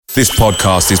This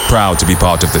podcast is proud to be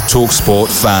part of the TalkSport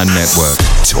Fan Network.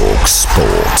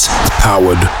 TalkSport.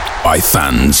 Powered by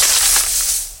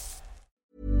fans.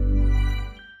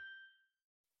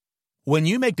 When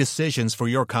you make decisions for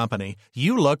your company,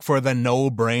 you look for the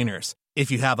no-brainers.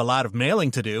 If you have a lot of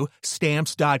mailing to do,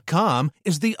 Stamps.com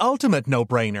is the ultimate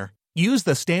no-brainer. Use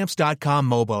the Stamps.com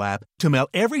mobile app to mail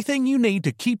everything you need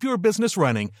to keep your business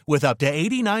running with up to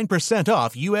 89%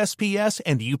 off USPS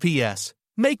and UPS.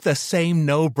 Make the same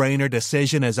no-brainer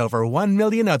decision as over 1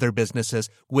 million other businesses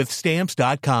with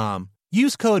Stamps.com.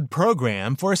 Use code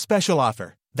PROGRAM for a special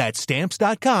offer. That's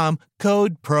Stamps.com,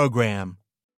 code PROGRAM.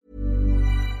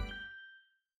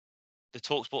 The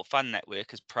TalkSport Fan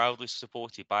Network is proudly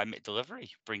supported by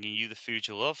McDelivery, bringing you the food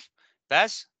you love.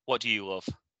 Bez, what do you love?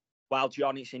 Well,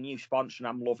 John, it's a new sponsor and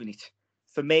I'm loving it.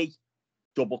 For me,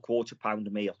 double quarter pounder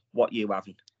meal. What are you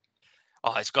having?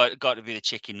 Oh, it's got to be the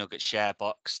chicken nugget share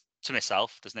box. To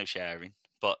myself, there's no sharing,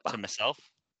 but to myself.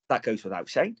 That goes without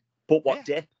saying. But what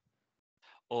dip?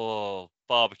 Oh,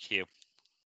 barbecue.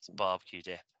 It's a barbecue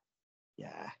dip.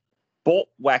 Yeah. But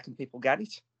where can people get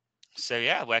it? So,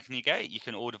 where can you get it? You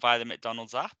can order via the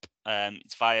McDonald's app.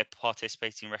 It's via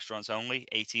participating restaurants only,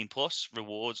 18 plus,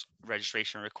 rewards,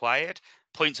 registration required,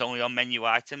 points only on menu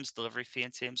items, delivery fee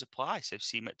and terms apply. So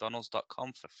see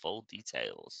mcdonalds.com for full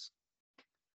details.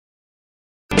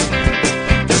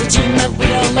 There's a team that we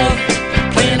all love,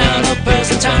 playing out of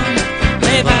Barnsley town.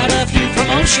 They've had a few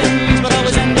promotions, but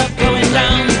always end up going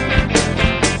down.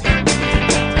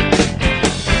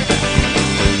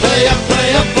 Play up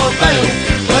for Vale.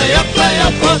 Play up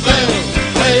for Vale.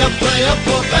 Play up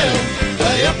for Vale.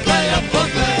 Play up for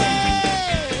Vale.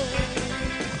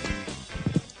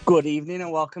 Good evening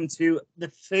and welcome to the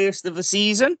first of the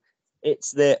season.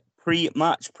 It's the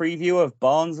pre-match preview of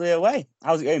Barnsley away.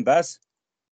 How's it going, Bez?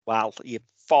 Well, you're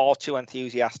far too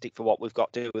enthusiastic for what we've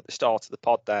got to do at the start of the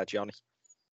pod there, Johnny.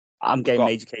 I'm getting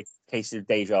major cases of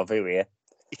deja vu here.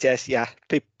 It is, yeah.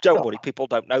 Don't worry, people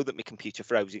don't know that my computer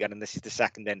froze again and this is the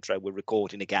second intro we're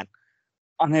recording again.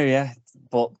 I know, yeah,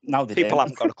 but now they People do.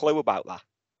 haven't got a clue about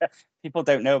that. People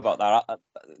don't know about that.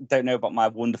 Don't know about my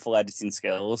wonderful editing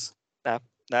skills. No.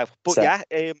 But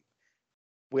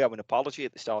we have an apology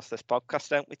at the start of this podcast,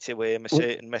 don't we, to a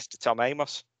certain Mr. Tom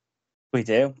Amos. We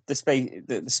do. The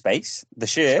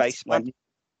shirt. Spaceman.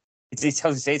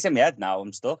 It's in my head now.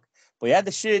 I'm stuck. But yeah,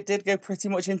 the shirt did go pretty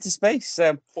much into space.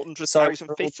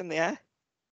 100,000 feet in the air.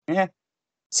 Yeah.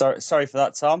 Sorry for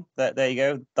that, Tom. There you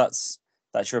go. That's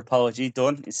your apology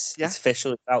done. It's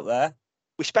official. It's out there.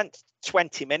 We spent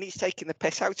 20 minutes taking the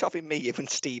piss out of him, me, you and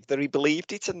Steve, that he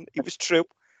believed it and it was true.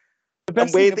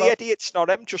 And we're the idiots, not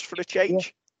him, just for a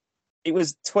change. Yeah. It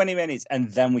was 20 minutes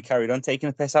and then we carried on taking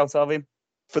the piss out of him.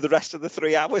 For the rest of the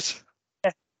 3 hours.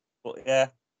 Yeah.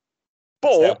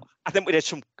 But I think we did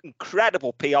some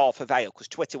incredible PR for Vale because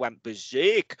Twitter went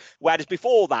berserk. Whereas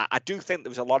before that, I do think there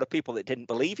was a lot of people that didn't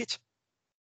believe it.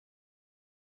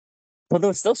 Well, there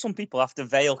were still some people after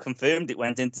Vale confirmed it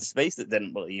went into space that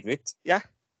didn't believe it. Yeah.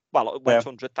 Well, it went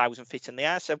 100,000 feet in the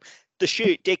air. So the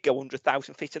shirt did go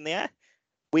 100,000 feet in the air.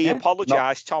 We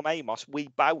apologise, Tom Amos. We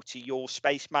bow to your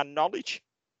spaceman knowledge.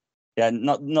 Yeah,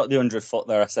 not the 100 foot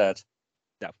there, I said.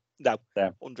 No,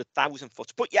 100,000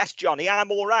 foot. But yes, Johnny, I'm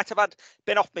all right. I've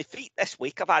been off my feet this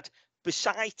week. I've had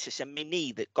bursitis in my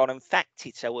knee that got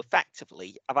infected. So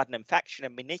effectively, I've had an infection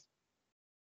in my knee.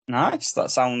 Nice.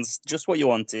 That sounds just what you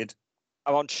wanted.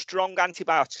 I'm on strong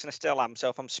antibiotics and I still am. So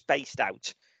if I'm spaced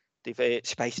out, they've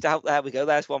spaced out. There we go.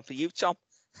 There's one for you, Tom.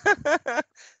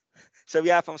 So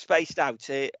yeah, if I'm spaced out,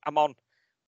 I'm on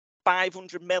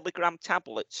 500 milligram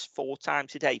tablets 4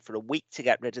 times a day for a week to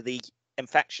get rid of the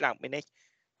infection out my knee.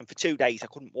 And for 2 days, I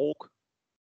couldn't walk.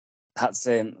 That's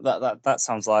that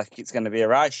sounds like it's going to be a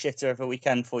right shitter of a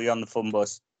weekend for you on the fun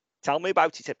bus. Tell me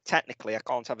about it. Technically, I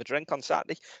can't have a drink on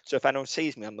Saturday. So if anyone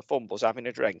sees me on the fun bus having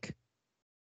a drink,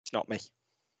 it's not me.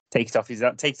 Take it off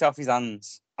his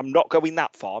hands. I'm not going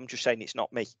that far. I'm just saying it's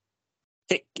not me.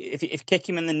 If you kick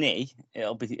him in the knee,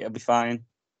 it'll be fine.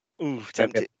 Ooh,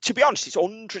 tempted. To be honest, it's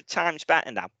 100 times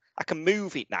better now. I can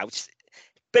move it now. It's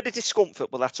bit of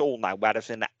discomfort, but that's all now. Whereas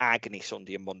in the agony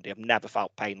Sunday and Monday, I've never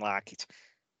felt pain like it.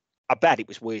 I bet it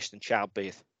was worse than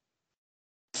childbirth.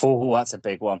 Oh, that's a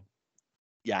big one.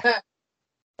 Yeah,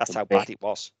 that's how bad it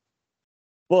was.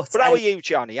 But how are you,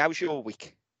 Johnny? How was your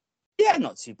week? Yeah,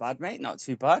 not too bad, mate. Not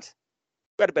too bad.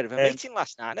 We had a bit of a meeting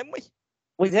last night, didn't we?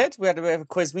 We did. We had a bit of a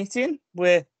quiz meeting.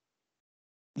 We're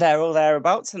there or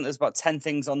thereabouts, and there's about 10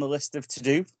 things on the list of to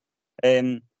do.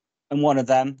 And one of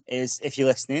them is, if you're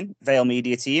listening, Vale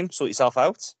Media team, sort yourself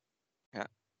out. Yeah.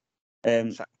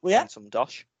 Send some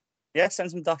dosh. Yeah, send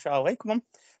some dosh our way. Come on.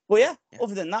 But yeah,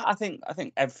 other than that, I think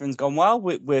everything's gone well.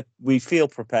 We feel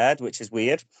prepared, which is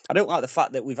weird. I don't like the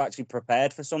fact that we've actually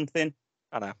prepared for something.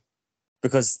 I know.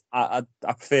 Because I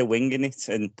prefer winging it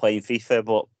and playing FIFA,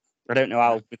 but I don't know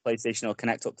how the PlayStation will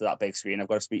connect up to that big screen. I've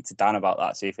got to speak to Dan about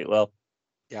that, see if it will.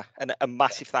 Yeah, and a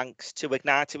massive thanks to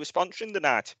Ignite who was sponsoring the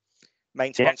night.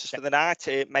 Main sponsors for the night.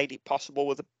 It made it possible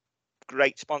with a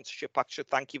great sponsorship package.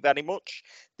 Thank you very much.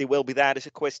 They will be there as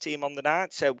a quiz team on the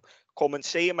night, so come and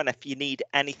see them. And if you need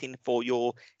anything for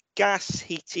your gas,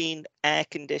 heating, air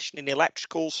conditioning,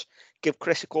 electricals, give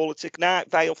Chris a call at Ignite.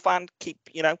 Vale fan, keep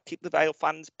the Vale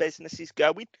fans' businesses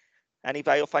going. Any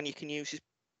Vale fan you can use is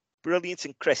brilliant,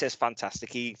 and Chris is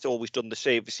fantastic. He's always done the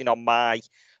servicing on my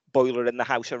boiler in the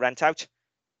house I rent out,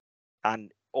 and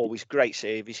always great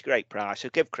service, great price. So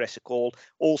give Chris a call.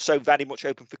 Also very much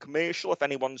open for commercial. If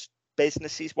anyone's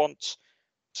businesses wants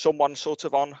someone sort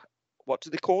of on, what do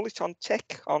they call it, on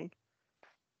tick, on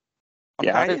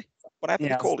hire, whatever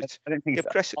they call it. I don't think give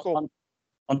Chris a call.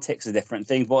 On tick's a different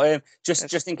thing, but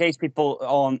just in case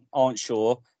people aren't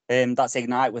sure, that's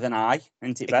Ignite with an I,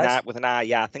 isn't it? Ignite with an I,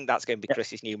 yeah. I think that's going to be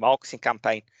Chris's new marketing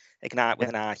campaign. Ignite with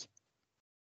an I.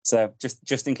 So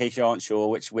just in case you aren't sure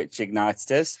which Ignite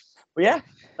it is, but yeah,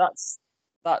 that's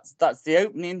the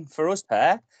opening for us,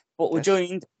 pair. But we're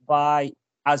joined by,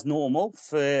 as normal,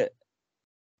 for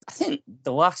I think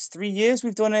the last 3 years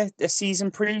we've done a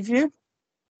season preview.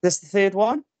 This the third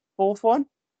one, fourth one,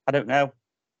 I don't know.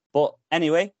 But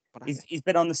anyway, he's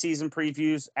been on the season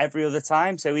previews every other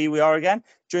time. So here we are again,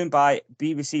 joined by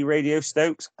BBC Radio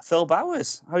Stoke's Phil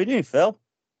Bowers. How are you doing, Phil?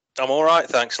 I'm all right,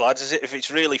 thanks, lads. If it's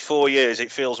really 4 years,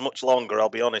 it feels much longer, I'll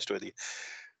be honest with you.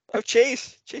 Oh,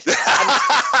 cheers.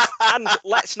 And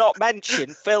let's not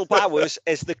mention Phil Bowers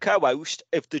is the co-host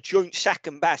of the joint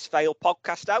second best Vale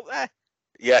podcast out there.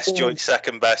 Yes, joint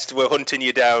second best. We're hunting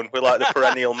you down. We're like the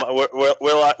perennial.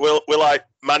 We're like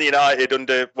Man United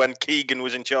under when Keegan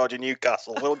was in charge of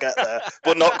Newcastle. We'll get there,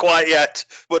 but not quite yet.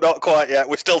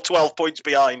 We're still 12 points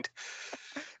behind.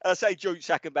 I say joint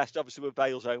second best, obviously with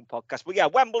Vale's own podcast. But yeah,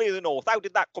 Wembley of the North. How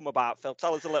did that come about, Phil?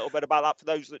 Tell us a little bit about that for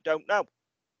those that don't know.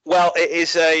 Well,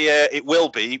 it will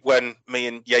be when me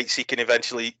and Yatesy can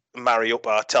eventually marry up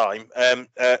our time.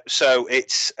 So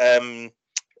it's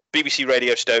BBC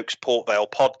Radio Stoke's Port Vale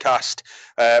podcast.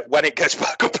 When it gets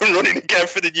back up and running again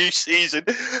for the new season,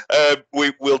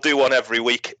 we'll do one every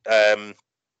week.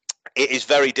 It is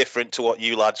very different to what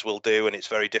you lads will do, and it's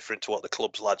very different to what the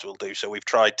club's lads will do. So we've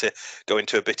tried to go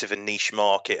into a bit of a niche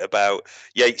market about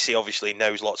Yatesy. Obviously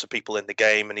knows lots of people in the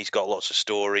game, and he's got lots of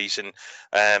stories.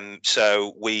 And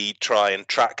so we try and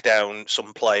track down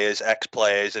some players,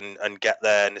 ex-players, and get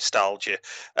their nostalgia.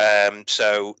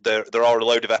 So there are a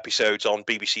load of episodes on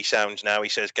BBC Sounds now. He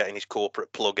says getting his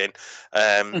corporate plug in.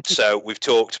 So we've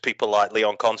talked to people like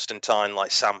Leon Constantine,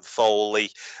 like Sam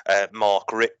Foley,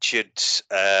 Mark Richards.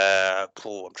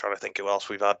 I'm trying to think who else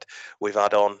we've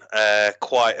had on.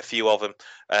 Quite a few of them.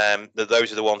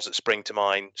 Those are the ones that spring to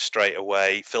mind straight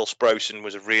away. Phil Sproson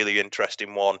was a really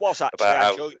interesting one. Was actually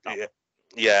about how,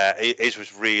 yeah, his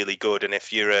was really good. And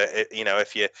if you're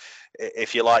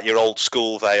if you like your old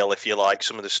school Vale, if you like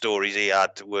some of the stories he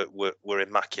had were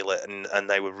immaculate, and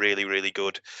they were really, really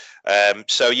good.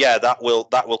 So yeah, that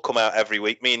will come out every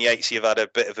week. Me and Yatesy have had a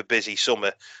bit of a busy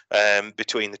summer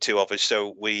between the two of us,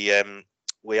 so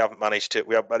we haven't managed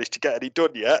to get any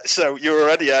done yet. So you're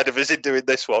already ahead of us in doing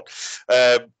this one.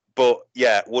 But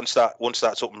yeah, once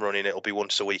that's up and running, it'll be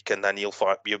once a week, and then you'll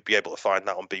be able to find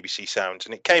that on BBC Sounds.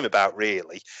 And it came about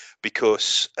really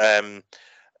because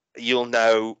you'll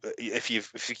know if you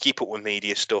keep up with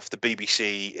media stuff, the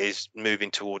BBC is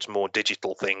moving towards more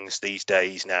digital things these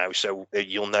days now. So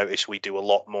you'll notice we do a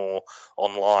lot more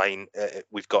online.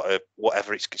 We've got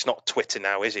it's not Twitter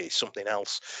now, is it? It's something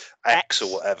else, X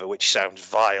or whatever, which sounds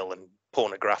vile and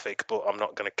pornographic, but I'm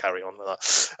not going to carry on with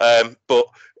that. But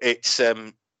it's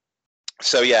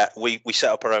so yeah, we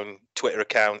set up our own Twitter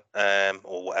account,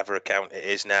 or whatever account it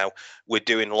is now. We're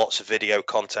doing lots of video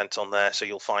content on there, so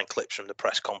you'll find clips from the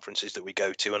press conferences that we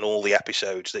go to and all the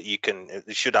episodes that you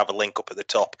should have a link up at the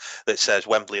top that says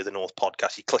Wembley of the North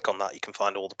podcast. You click on that, you can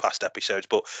find all the past episodes.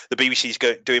 But the BBC's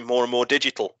doing more and more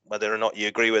digital. Whether or not you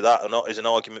agree with that or not is an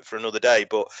argument for another day,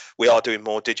 but we are doing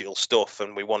more digital stuff,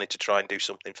 and we wanted to try and do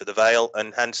something for the Vale,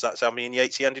 and hence that's how me and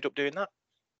Yatesy ended up doing that.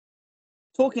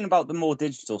 Talking about the more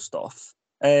digital stuff,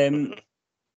 I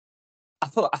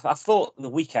thought the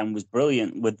weekend was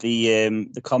brilliant with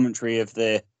the commentary of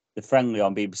the friendly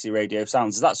on BBC Radio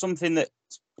Sounds. Is that something that's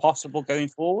possible going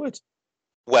forward?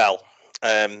 Well,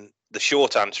 the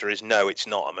short answer is no, it's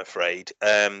not, I'm afraid.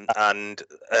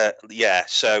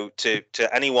 So to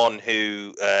anyone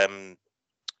who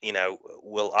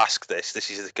will ask this. This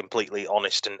is a completely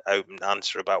honest and open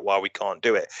answer about why we can't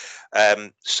do it.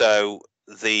 So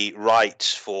the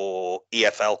rights for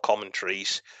EFL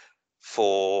commentaries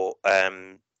for,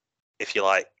 if you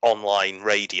like, online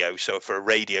radio. So for a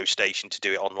radio station to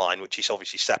do it online, which is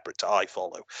obviously separate to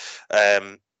iFollow.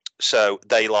 So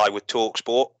they lie with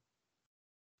TalkSport.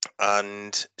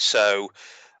 And so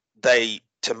they,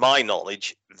 to my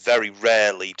knowledge, very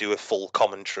rarely do a full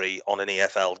commentary on an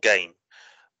EFL game.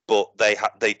 But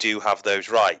they do have those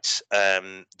rights.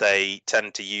 They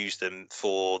tend to use them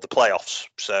for the playoffs.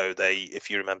 So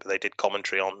if you remember, they did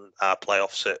commentary on our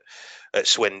playoffs at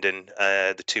Swindon,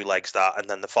 the 2 legs that, and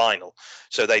then the final.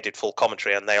 So they did full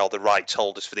commentary, and they are the rights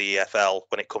holders for the EFL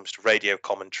when it comes to radio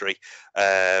commentary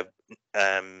to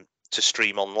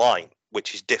stream online,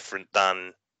 which is different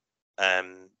than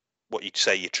what you'd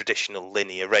say your traditional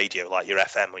linear radio, like your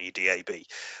FM or your DAB.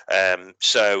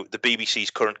 So the BBC's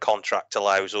current contract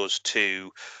allows us to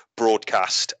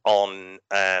broadcast on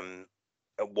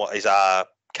what is our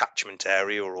catchment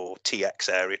area or TX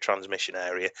area, transmission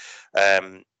area,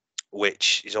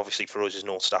 which is obviously for us is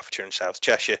North Staffordshire and South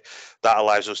Cheshire. That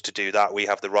allows us to do that. We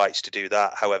have the rights to do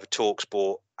that. However,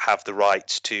 TalkSport have the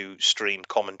rights to stream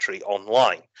commentary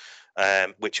online.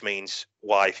 Which means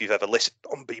why, if you've ever listened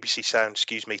on BBC Sound,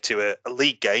 to a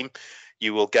league game,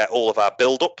 you will get all of our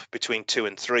build-up between 2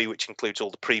 and 3, which includes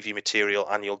all the preview material,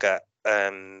 and you'll get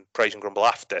Praise and Grumble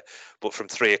after. But from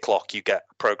 3 o'clock, you get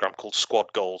a programme called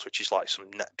Squad Goals, which is like some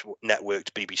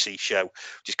networked BBC show,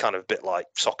 which is kind of a bit like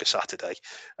Soccer Saturday.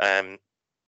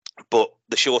 But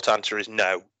the short answer is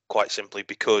no, quite simply,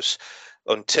 because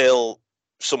until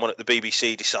someone at the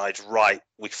BBC decides, right,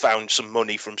 we found some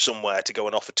money from somewhere to go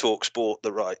and offer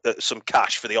TalkSport some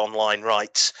cash for the online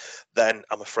rights, then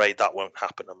I'm afraid that won't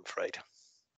happen, I'm afraid.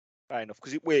 Fair enough,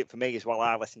 because it worked for me as well.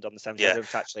 I listened on the 7th. I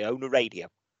don't actually own a radio.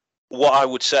 What I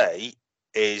would say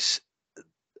is,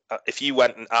 if you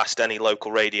went and asked any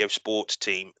local radio sports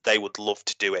team, they would love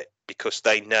to do it, because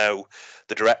they know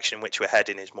the direction in which we're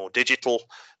heading is more digital.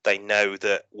 They know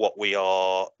that what we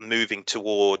are moving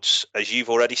towards, as you've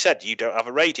already said, you don't have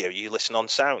a radio, you listen on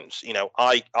sounds.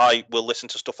 I will listen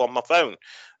to stuff on my phone.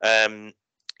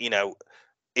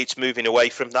 It's moving away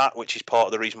from that, which is part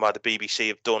of the reason why the BBC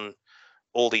have done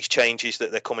all these changes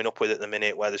that they're coming up with at the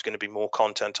minute, where there's going to be more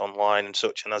content online and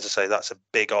such. And as I say, that's a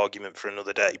big argument for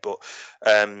another day. But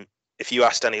if you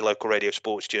asked any local radio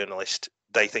sports journalist,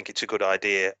 they think it's a good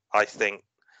idea. I think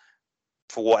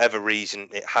for whatever reason,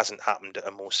 it hasn't happened at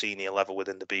a more senior level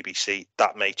within the BBC.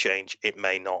 That may change, it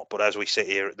may not. But as we sit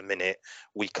here at the minute,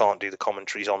 we can't do the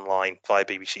commentaries online via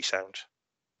BBC Sound.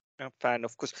 Oh, fair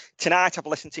enough. Because tonight I've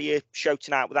listened to your show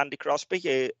tonight with Andy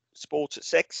Crosby, Sports at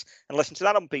 6, and listened to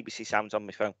that on BBC Sounds on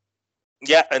my phone.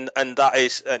 Yeah, and that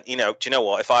is, do you know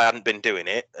what? If I hadn't been doing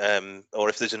it, or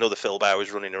if there's another Phil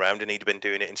Bowers running around and he'd been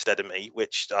doing it instead of me,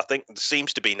 which I think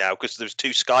seems to be now, because there's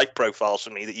 2 Skype profiles for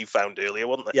me that you found earlier,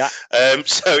 wasn't there? Yeah.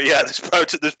 So yeah,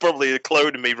 there's probably a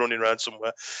clone of me running around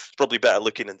somewhere. It's probably better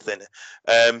looking and thinner.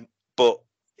 But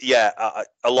yeah,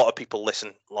 a lot of people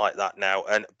listen like that now.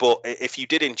 But if you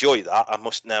did enjoy that, I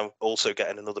must now also get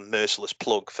another merciless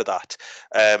plug for that.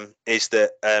 Is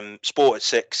that Sport at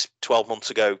 6 12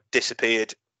 months ago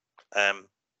disappeared. I'm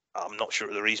not sure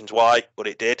of the reasons why, but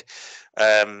it did.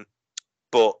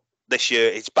 But this year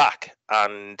it's back,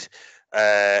 and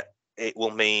it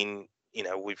will mean,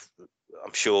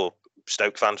 I'm sure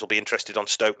Stoke fans will be interested on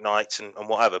Stoke nights and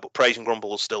whatever. But Praise and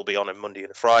Grumble will still be on a Monday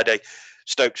and a Friday.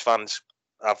 Stokes fans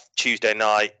have Tuesday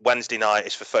night. Wednesday night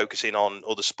is for focusing on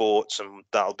other sports, and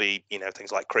that'll be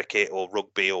things like cricket or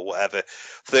rugby or whatever.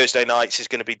 Thursday nights is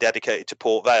going to be dedicated to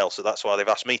Port Vale, so that's why they've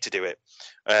asked me to do it.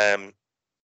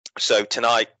 So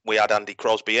tonight we had Andy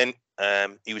Crosby in.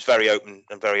 He was very open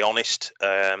and very honest.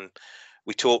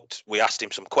 We asked him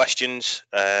some questions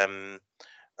that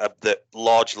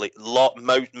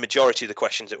majority of the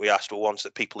questions that we asked were ones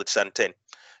that people had sent in.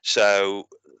 So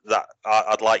that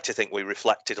I'd like to think we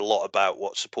reflected a lot about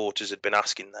what supporters had been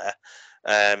asking there,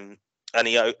 and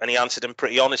he answered them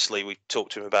pretty honestly. We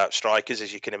talked to him about strikers,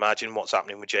 as you can imagine, what's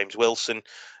happening with James Wilson,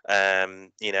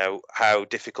 how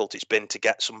difficult it's been to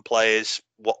get some players,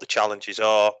 what the challenges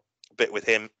are, a bit with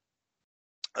him.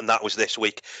 And that was this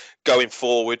week. Going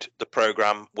forward, the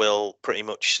programme will pretty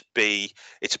much be,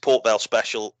 it's a Port Vale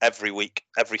special every week,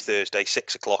 every Thursday,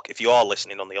 6 o'clock. If you are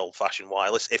listening on the old-fashioned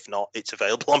wireless, if not, it's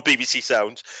available on BBC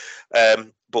Sounds.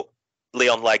 But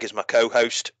Leon Legg is my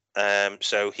co-host.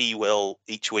 So he will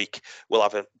each week we'll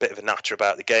have a bit of a natter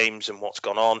about the games and what's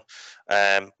gone on.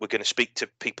 We're going to speak to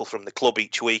people from the club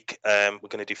each week. We're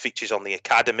going to do features on the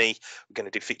academy. We're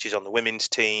going to do features on the women's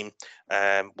team.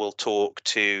 We'll talk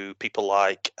to people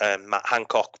like Matt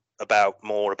Hancock about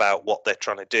what they're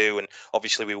trying to do, and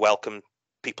obviously we welcome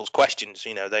people's questions.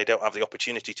 They don't have the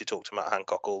opportunity to talk to Matt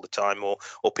Hancock all the time, or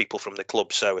people from the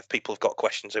club. So if people have got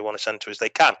questions they want to send to us, they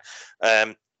can.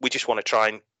 We just want to try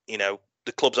and,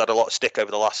 the club's had a lot of stick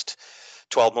over the last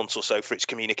 12 months or so for its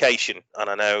communication, and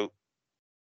I know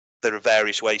there are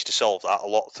various ways to solve that, a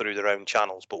lot through their own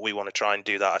channels, but we want to try and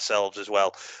do that ourselves as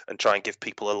well, and try and give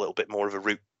people a little bit more of a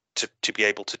route to be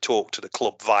able to talk to the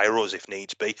club via us if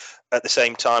needs be. At the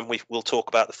same time, we'll talk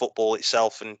about the football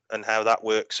itself and how that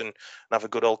works, and have a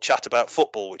good old chat about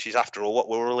football, which is, after all, what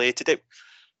we're all here to do.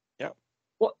 Yeah.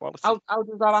 How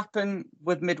does that happen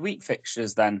with midweek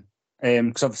fixtures then?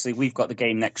 Because obviously we've got the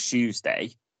game next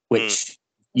Tuesday, which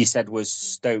you said was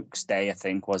Stokes Day, I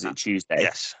think. Was it Tuesday?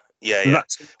 Yes. Yeah. Does that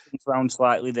change things around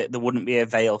slightly, that there wouldn't be a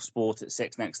Vale Sport at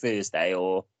 6 next Thursday,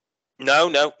 or?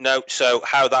 No. So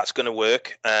how that's going to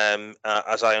work,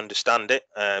 as I understand it,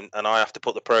 and I have to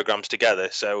put the programs together,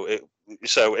 so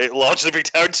it largely be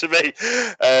down to me.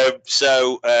 The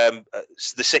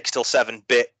 6 till 7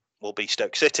 bit will be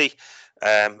Stoke City,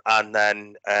 and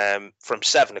then from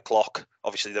 7 o'clock,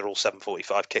 obviously they're all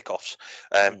 7:45 kickoffs,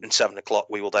 and 7 o'clock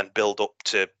we will then build up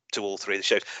to all three of the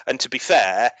shows. And to be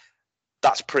fair,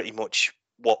 that's pretty much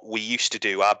what we used to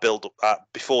do. Our build up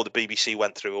before the BBC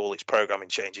went through all its programming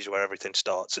changes, where everything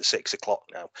starts at 6 o'clock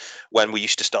now. When we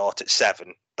used to start at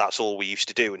 7, that's all we used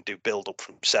to do, and do build up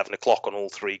from 7 o'clock on all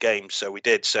three games. So we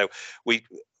did. So we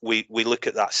look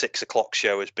at that 6 o'clock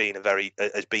show as being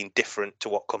as being different to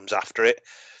what comes after it.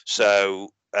 So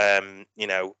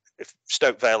if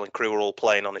Stoke, Vale and Crewe are all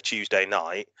playing on a Tuesday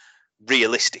night,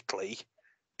 realistically,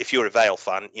 if you're a Vale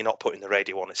fan, you're not putting the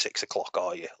radio on at 6 o'clock,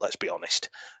 are you? Let's be honest.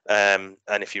 And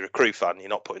if you're a Crewe fan, you're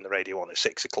not putting the radio on at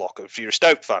 6 o'clock. If you're a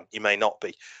Stoke fan, you may not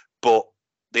be. But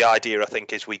the idea, I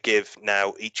think, is we give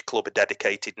now each club a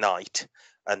dedicated night,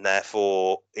 and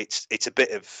therefore it's a bit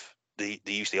of they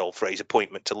use the old phrase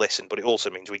appointment to listen, but it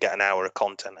also means we get an hour of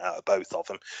content out of both of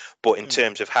them. But in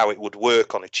terms of how it would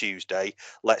work on a Tuesday,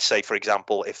 let's say, for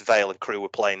example, if Vale and Crewe were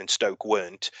playing and Stoke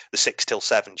weren't, the 6 till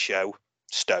 7 show,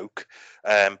 Stoke,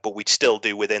 but we'd still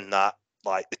do within that,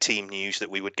 like the team news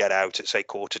that we would get out at, say,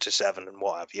 6:45 and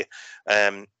what have you.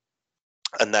 And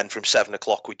then from 7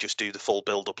 o'clock, we'd just do the full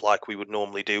build up like we would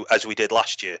normally do, as we did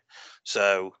last year.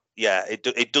 So, yeah,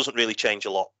 it doesn't really change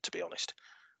a lot, to be honest.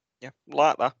 Yeah,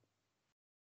 like that.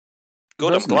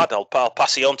 Good, I'm glad. I'll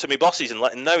pass it on to my bosses and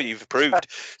let them know you've approved.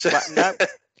 So, no.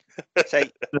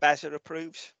 Say, Bezza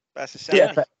approves. Bezza says.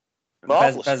 Yeah,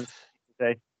 marvellous.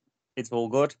 It's all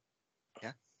good.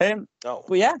 Yeah.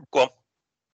 But yeah, go on.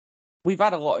 We've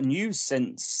had a lot of news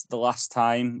since the last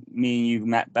time me and you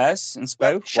met, Bez, and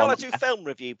spoke. Shall I do film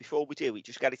review before we do it?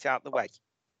 Just get it out of the way.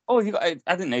 Oh, have you got?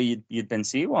 I didn't know you'd been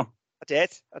see one. I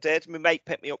did. My mate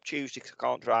picked me up Tuesday because I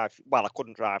can't drive. Well, I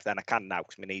couldn't drive then. I can now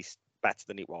because my knee's better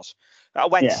than it was. I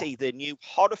went to see the new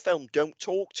horror film, Don't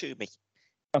Talk to Me.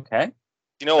 Okay.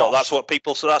 You know what? That's what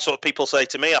people say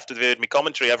to me after they've heard me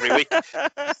commentary every week.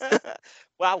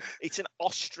 Well, it's an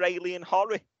Australian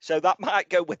horror, so that might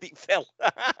go with it, Phil.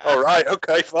 All right.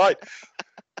 Okay. Fine.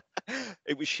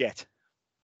 It was shit.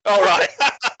 All right.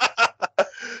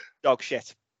 Dog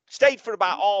shit. Stayed for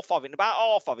about half of it. About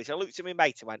half of it, I looked at my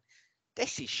mate and went,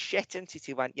 "This is shit, isn't it?"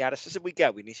 He went, "Yeah." I said, "Are we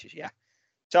going?" He says, "Yeah."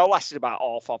 So I lasted about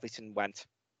half of it and went.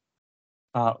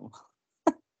 Oh,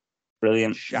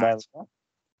 brilliant. Shat.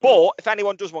 But if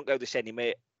anyone does want to go to the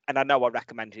cinema, and I know I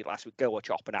recommended it last week, go watch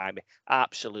Oppenheimer.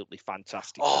 Absolutely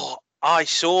fantastic. Oh, I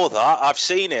saw that. I've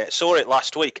seen it. Saw it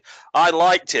last week. I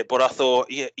liked it, but I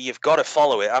thought you've got to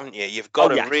follow it, haven't you? You've got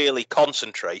to really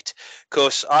concentrate.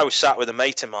 Because I was sat with a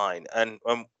mate of mine, and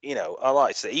I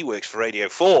liked that he works for Radio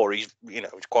 4. He's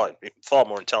he's quite far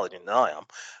more intelligent than I am.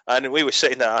 And we were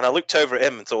sitting there, and I looked over at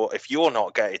him and thought, if you're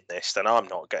not getting this, then I'm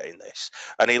not getting this.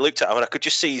 And he looked at him, and I could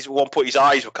just see his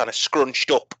eyes were kind of scrunched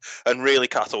up, and really,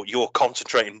 I thought, you're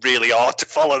concentrating really hard to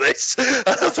follow this. And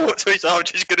I thought to myself, I'm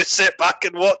just going to sit back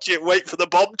and watch it, wait for the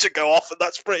bomb to go off, and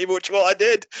that's pretty much what I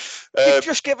did. You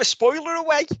just give a spoiler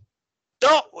away.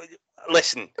 No,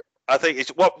 listen. I think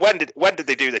it's when did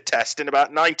they do the test? In about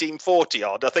 1940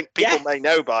 odd. I think people may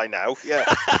know by now. Yeah.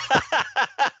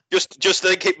 just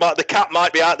think the cat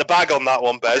might be out the bag on that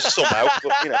one, Bez, somehow.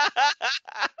 But,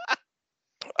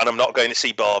 and I'm not going to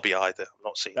see Barbie either. I'm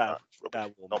not seeing that.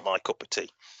 Not my cup of tea.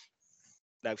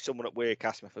 No, someone at work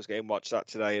asked me if I was going to watch that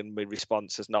today, and my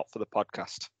response is not for the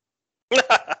podcast.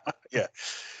 Yeah.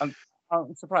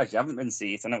 I'm surprised you haven't been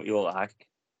see it. I know what you're like.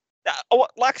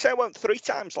 Like I say, I went 3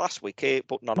 times last week,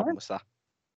 but none of them was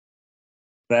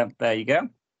there. There you go.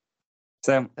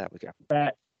 So There we go.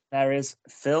 There is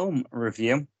film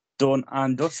review done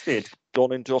and dusted.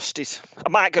 Done and dusted. I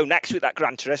might go next week. That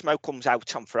Gran Turismo comes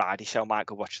out on Friday, so I might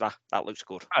go watch that. That looks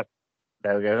good. Oh,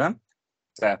 there we go then.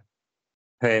 So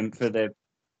for the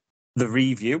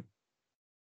review,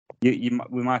 we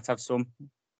might have some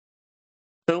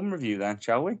film review then,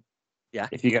 shall we? Yeah.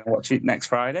 If you're going to watch it next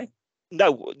Friday.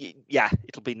 No, yeah,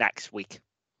 it'll be next week.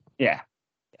 Yeah.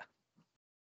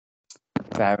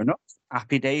 Fair enough.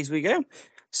 Happy days we go.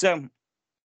 So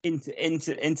into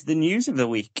the news of the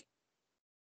week.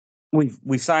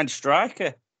 We've signed a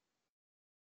striker.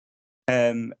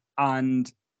 And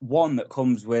one that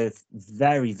comes with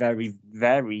very, very,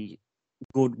 very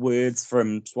good words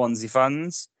from Swansea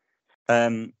fans.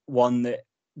 One that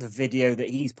the video that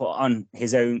he's put on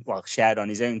his own, shared on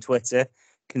his own Twitter,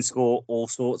 can score all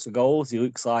sorts of goals. He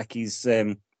looks like he's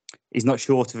not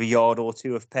short of a yard or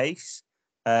two of pace.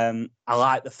 I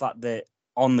like the fact that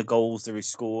on the goals that he's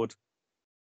scored,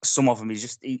 some of them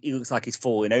he looks like he's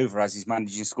falling over as he's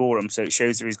managing to score them. So it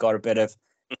shows that he's got a bit of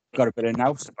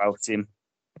nous about him.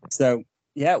 So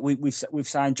yeah, we've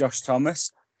signed Josh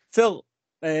Thomas. Phil,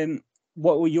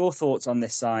 what were your thoughts on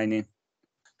this signing?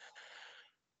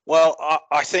 Well,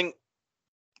 I think,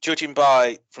 judging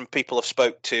from people I've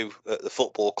spoke to at the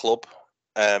football club,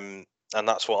 and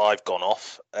that's what I've gone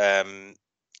off,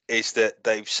 is that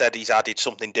they've said he's added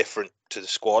something different to the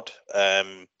squad.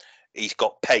 He's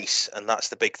got pace, and that's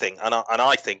the big thing. And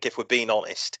I think, if we're being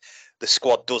honest, the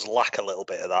squad does lack a little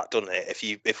bit of that, doesn't it?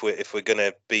 If we're going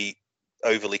to be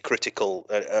overly critical,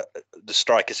 the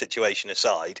striker situation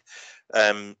aside,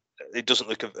 it doesn't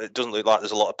look like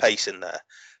there's a lot of pace in there.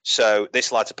 So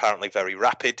this lad's apparently very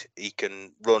rapid. He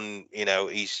can run.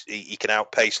 He can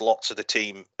outpace lots of the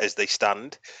team as they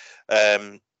stand.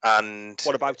 And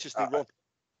what about as they run?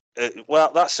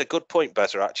 Well, that's a good point,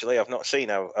 Bezza. Actually, I've not seen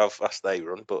how fast they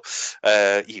run, but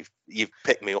you've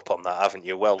picked me up on that, haven't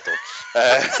you? Well done.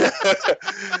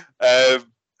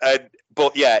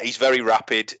 But yeah, he's very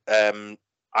rapid.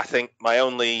 I think my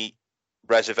only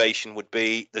reservation would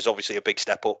be there's obviously a big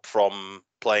step up from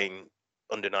playing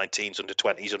under 19s, under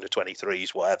 20s, under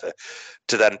 23s, whatever,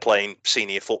 to then playing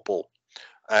senior football.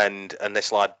 And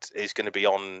this lad is going to be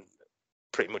on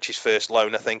pretty much his first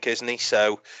loan, I think, isn't he?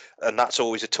 So, and that's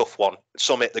always a tough one.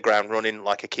 Some hit the ground running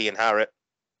like a Kean Harrett.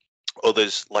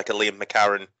 Others, like a Liam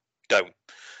McCarron, don't.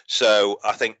 So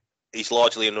I think he's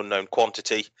largely an unknown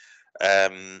quantity.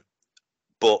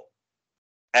 But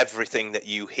everything that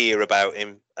you hear about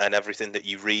him and everything that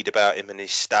you read about him and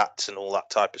his stats and all that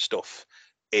type of stuff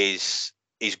is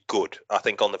good. I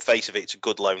think on the face of it, it's a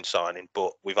good loan signing,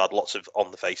 but we've had lots of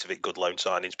on the face of it good loan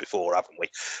signings before, haven't we?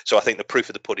 So I think the proof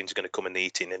of the pudding is going to come in the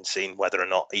eating and seeing whether or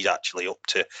not he's actually up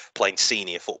to playing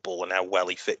senior football and how well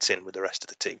he fits in with the rest of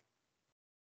the team.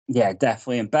 Yeah,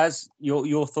 definitely. And Bez,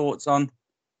 your thoughts on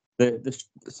the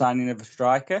signing of a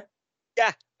striker?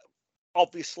 Yeah.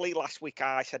 Obviously, last week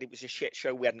I said it was a shit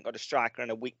show. We hadn't got a striker in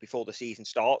a week before the season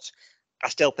starts. I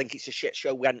still think it's a shit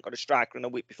show. We hadn't got a striker in a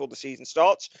week before the season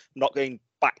starts. I'm not going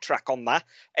to backtrack on that.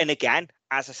 And again,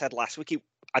 as I said last week,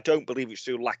 I don't believe it's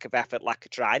through lack of effort, lack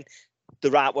of trying. The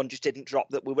right one just didn't drop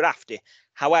that we were after.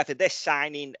 However, this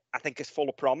signing, I think, is full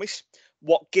of promise.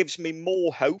 What gives me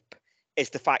more hope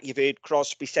is the fact you've heard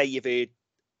Crosby say, you've heard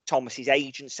Thomas's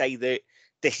agent say that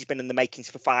this has been in the makings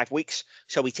for 5 weeks.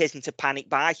 So it isn't a panic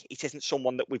buy. It isn't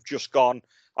someone that we've just gone,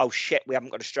 oh shit, we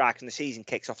haven't got a striker and the season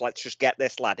kicks off. Let's just get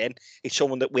this lad in. It's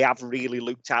someone that we have really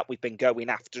looked at. We've been going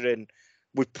after, and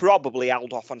we've probably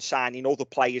held off on signing other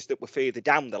players that were further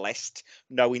down the list,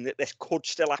 knowing that this could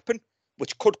still happen,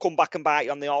 which could come back and bite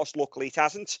you on the arse. Luckily, it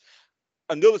hasn't.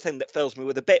 Another thing that fills me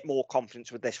with a bit more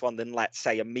confidence with this one than, let's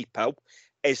say, a Meepo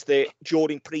is that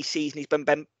during pre-season he's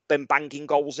been banging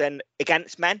goals in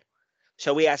against men.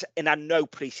 So he has, and I know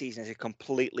pre-season is a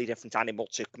completely different animal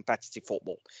to competitive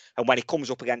football. And when he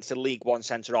comes up against a League One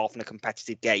centre-half in a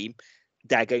competitive game,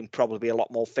 they're going to probably be a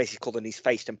lot more physical than he's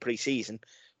faced in pre-season.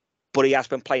 But he has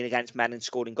been playing against men and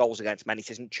scoring goals against men. It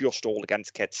isn't just all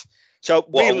against kids. So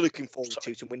really looking forward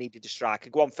to it, and we needed a striker.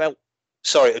 Go on, Phil.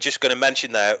 Sorry, I'm just going to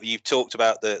mention there, you've talked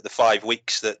about the 5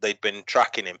 weeks that they'd been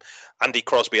tracking him. Andy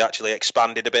Crosby actually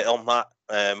expanded a bit on that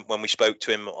when we spoke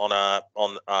to him on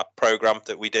our programme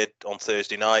that we did on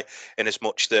Thursday night, in as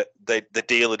much that the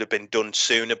deal had been done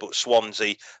sooner, but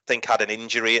Swansea, I think, had an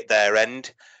injury at their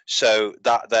end. So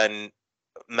that then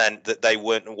meant that they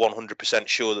weren't 100%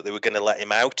 sure that they were going to let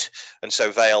him out. And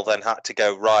so Vale then had to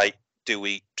go, right, do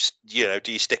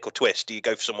you stick or twist? Do you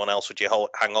go for someone else or do you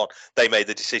hang on? They made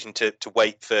the decision to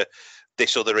wait for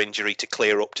this other injury to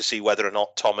clear up to see whether or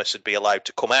not Thomas would be allowed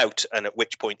to come out, and at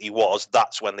which point he was.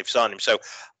 That's when they've signed him. So,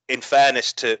 in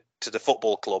fairness to the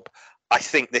football club, I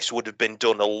think this would have been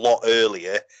done a lot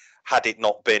earlier had it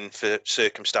not been for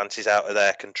circumstances out of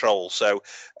their control. So,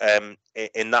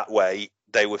 in that way,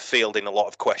 they were fielding a lot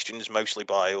of questions, mostly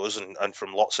by us and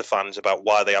from lots of fans, about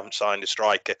why they haven't signed a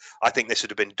striker. I think this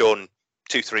would have been done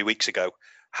 2-3 weeks ago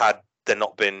had there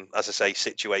not been, as I say,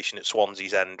 situation at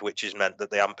Swansea's end, which has meant that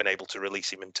they haven't been able to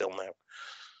release him until now.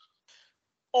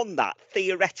 On that,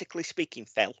 theoretically speaking,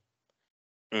 Phil,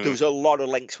 there was a lot of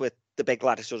links with the big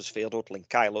lad at Huddersfield,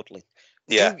 Kyle Hudlin.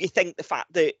 Yeah. Do you think the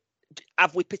fact that,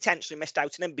 have we potentially missed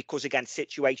out on him because, again,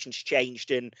 situations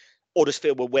changed and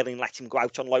Huddersfield were willing to let him go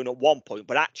out on loan at one point,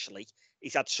 but actually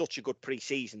he's had such a good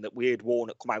pre-season that we had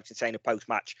Warnock come out and say in a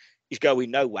post-match, he's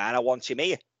going nowhere, I want him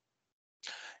here.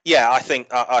 Yeah, I think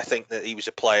that he was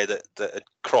a player that had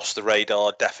crossed the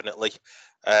radar, definitely.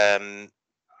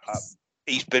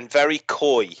 He's been very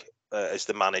coy as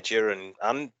the manager,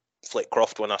 and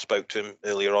Flitcroft, when I spoke to him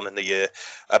earlier on in the year,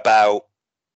 about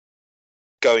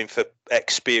going for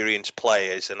experienced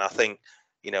players. And I think,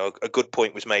 a good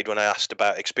point was made when I asked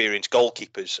about experienced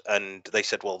goalkeepers, and they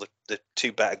said, well, the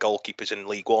two better goalkeepers in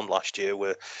League One last year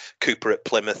were Cooper at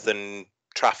Plymouth and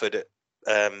Trafford at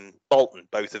Bolton,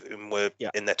 both of whom were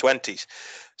in their 20s.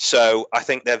 So I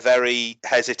think they're very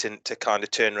hesitant to kind of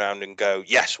turn around and go,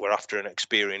 yes, we're after an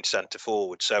experienced centre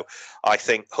forward. So I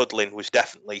think Hudlin was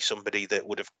definitely somebody that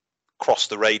would have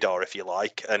crossed the radar, if you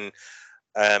like. And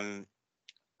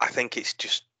I think it's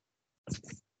just,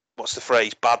 what's the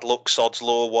phrase, bad luck, sod's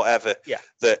law, whatever,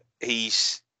 that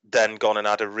he's then gone and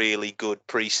had a really good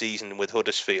pre-season with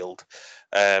Huddersfield,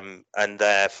 and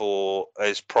therefore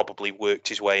has probably worked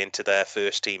his way into their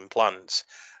first team plans.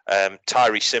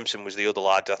 Tyree Simpson was the other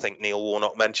lad I think Neil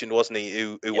Warnock mentioned, wasn't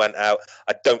he, who went out.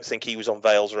 I don't think he was on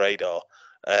Vale's radar.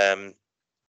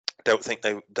 Don't think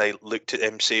they looked at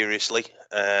him seriously,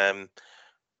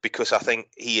 because I think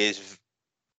he is,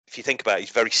 if you think about it,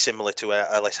 he's very similar to a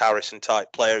Ellis Harrison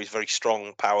type player. He's very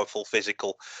strong, powerful,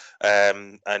 physical,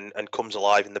 and comes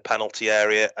alive in the penalty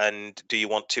area. And do you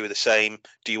want two of the same?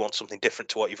 Do you want something different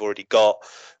to what you've already got?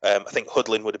 I think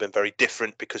Hudlin would have been very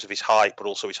different because of his height, but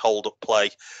also his hold-up play.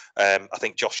 I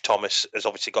think Josh Thomas has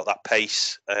obviously got that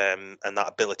pace and that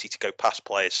ability to go past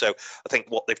players. So I think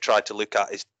what they've tried to look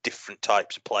at is different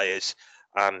types of players.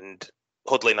 And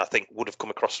Hudlin, I think, would have come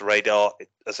across the radar,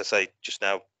 as I say just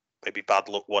now, maybe bad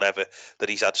luck, whatever, that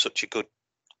he's had such a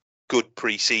good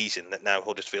pre-season that now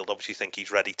Huddersfield obviously think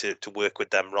he's ready to work with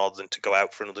them rather than to go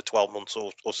out for another 12 months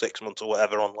or 6 months or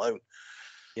whatever on loan.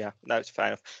 Yeah, no, it's fair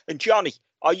enough. And Johnny,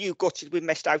 are you gutted we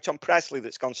missed out on Presley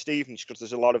that's gone Stevens? Because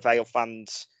there's a lot of Vale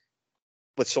fans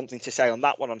with something to say on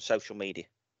that one on social media.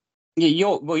 Yeah,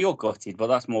 you're gutted, but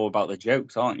that's more about the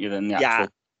jokes, aren't you, than the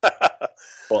actual...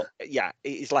 But yeah,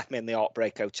 he's left me in the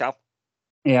Heartbreak Hotel.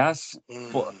 Yes,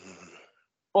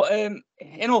 But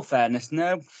in all fairness,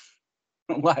 no,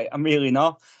 like, I'm really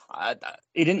not.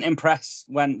 He didn't impress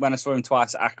when I saw him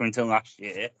twice at Accrington last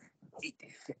year.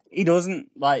 He doesn't,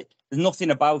 like, there's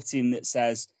nothing about him that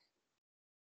says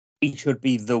he should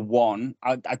be the one.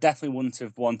 I definitely wouldn't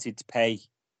have wanted to pay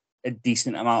a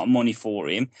decent amount of money for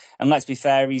him. And let's be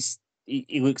fair,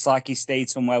 he looks like he stayed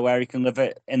somewhere where he can live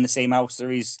in the same house that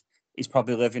he's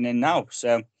probably living in now.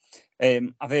 So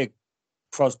I've heard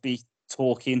Crosby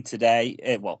talking today,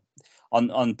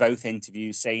 on both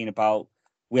interviews, saying about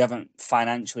we haven't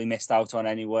financially missed out on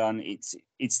anyone.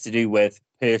 It's to do with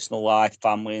personal life,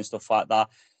 family, and stuff like that.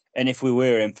 And if we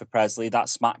were in for Presley, that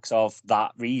smacks of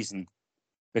that reason,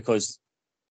 because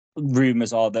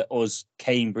rumours are that us,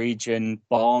 Cambridge, and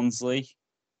Barnsley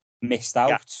missed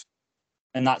out,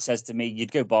 and that says to me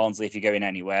you'd go Barnsley if you're going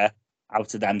anywhere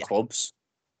out of them clubs.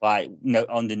 Like,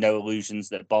 under no illusions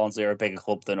that Barnsley are a bigger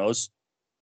club than us.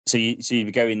 So you'd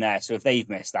be going there. So if they've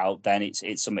missed out, then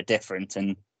it's something different.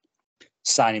 And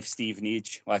signing for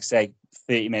Stevenage, like I say,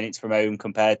 30 minutes from home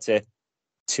compared to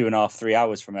 2.5, 3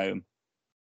 hours from home.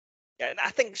 Yeah, and I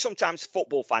think sometimes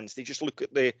football fans, they just look at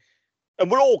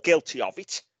and we're all guilty of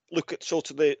it, look at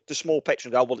sort of the small picture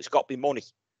and go, well, it's got to be money.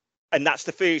 And that's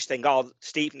the first thing,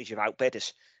 Stevenage have outbid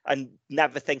us. And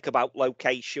never think about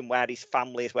location, where his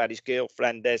family is, where his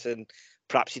girlfriend is, and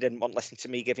perhaps he didn't want to listen to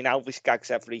me giving Elvis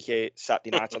gags every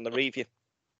Saturday night on the review.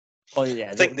 Oh yeah,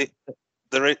 I think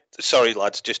there is. Sorry,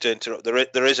 lads, just to interrupt.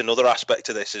 There is another aspect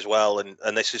to this as well,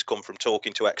 and this has come from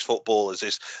talking to ex-footballers,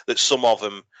 is that some of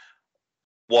them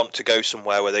want to go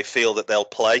somewhere where they feel that they'll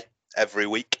play every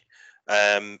week.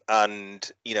 And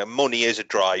money is a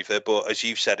driver, but as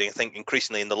you've said, I think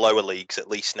increasingly in the lower leagues, at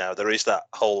least now, there is that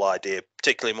whole idea,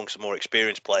 particularly amongst the more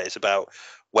experienced players, about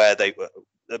where they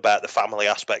about the family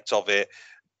aspect of it.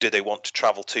 Do they want to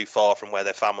travel too far from where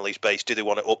their family's based? Do they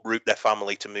want to uproot their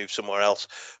family to move somewhere else?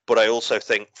 But I also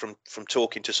think from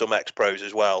talking to some ex-pros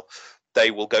as well, they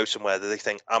will go somewhere that they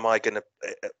think, am I going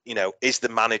to, is the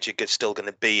manager still going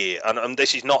to be here? And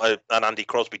this is not an Andy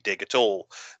Crosby dig at all.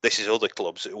 This is other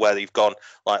clubs where they've gone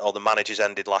like, oh, the manager's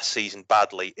ended last season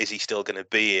badly. Is he still going to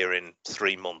be here in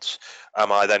 3 months?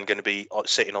 Am I then going to be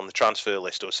sitting on the transfer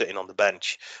list or sitting on the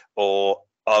bench? Or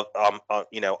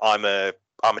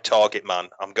I'm a target man.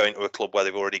 I'm going to a club where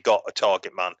they've already got a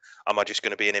target man. Am I just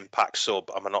going to be an impact sub?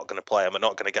 Am I not going to play? Am I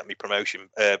not going to get me promotion,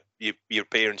 your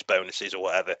appearance bonuses or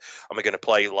whatever? Am I going to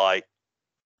play like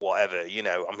whatever?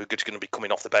 I'm just going to be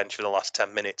coming off the bench for the last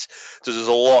 10 minutes. So there's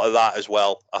a lot of that as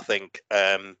well, I think.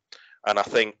 And I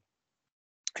think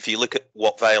if you look at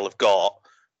what Vale have got,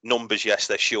 numbers, yes,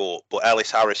 they're short, but Ellis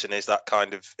Harrison is that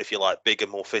kind of, if you like, bigger,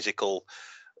 more physical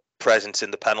presence in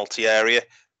the penalty area.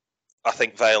 I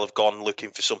think Vale have gone looking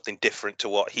for something different to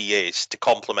what he is to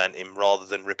complement him rather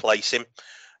than replace him.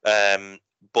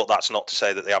 But that's not to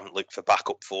say that they haven't looked for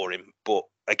backup for him. But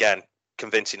again,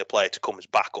 convincing a player to come as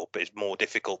backup is more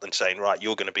difficult than saying, right,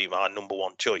 you're going to be my number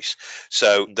one choice.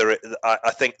 So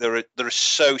I think there are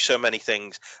so many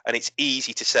things, and it's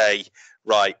easy to say,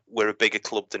 right, we're a bigger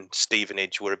club than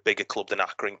Stevenage, we're a bigger club than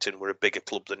Accrington, we're a bigger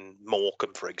club than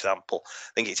Morecambe, for example.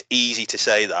 I think it's easy to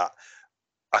say that.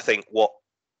 I think what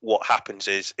happens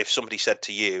is if somebody said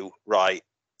to you, right,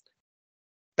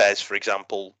 Bez, for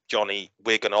example, Johnny,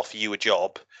 we're going to offer you a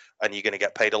job and you're going to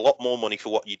get paid a lot more money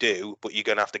for what you do, but you're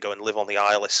going to have to go and live on the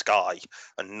Isle of Skye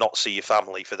and not see your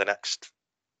family for the next,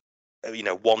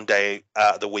 1 day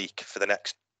out of the week for the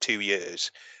next 2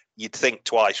 years. You'd think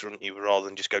twice, wouldn't you, rather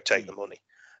than just go take the money.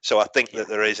 So I think that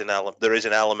there is an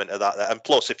element of that. And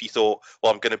plus, if you thought,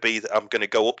 well, I'm going to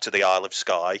go up to the Isle of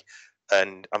Skye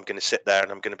and I'm going to sit there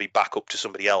and I'm going to be back up to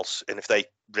somebody else. And if they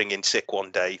ring in sick one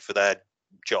day for their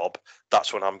job,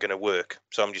 that's when I'm going to work.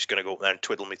 So I'm just going to go up there and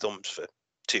twiddle my thumbs for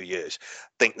 2 years. I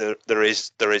think there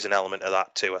is an element of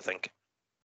that too, I think.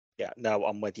 Yeah, no,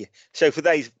 I'm with you. So for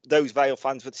those Vale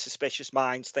fans with suspicious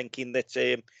minds thinking that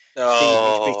Stevenage beat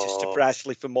us to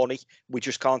Barnsley for money, we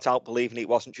just can't help believing it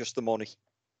wasn't just the money.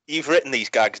 You've written these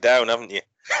gags down, haven't you?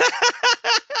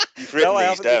 No, I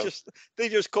haven't. They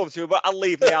just come to me, but I'll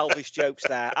leave the Elvis jokes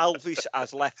there. Elvis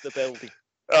has left the building.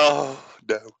 Oh,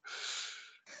 no.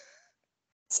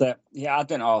 So, yeah, I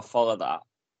don't know how to follow that.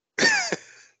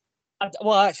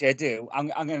 Well, actually, I do. I'm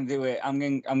going to do it. I'm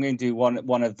going to do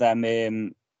one of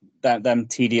them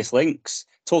tedious links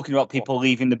talking about people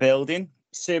leaving the building.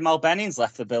 Sir Mal Benning's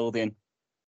left the building.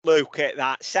 Look at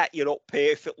that. Set you up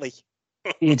perfectly.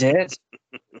 You did.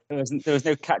 There was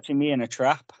no catching me in a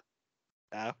trap.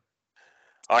 No.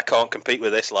 I can't compete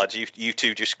with this, lads. You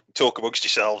two just talk amongst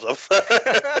yourselves.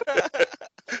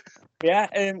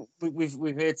 Yeah,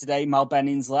 we've heard today Mal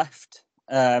Benning's left.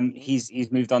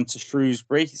 He's moved on to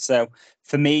Shrewsbury. So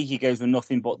for me, he goes with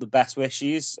nothing but the best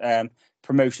wishes.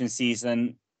 Promotion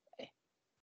season,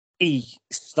 he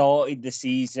started the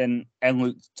season and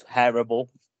looked terrible.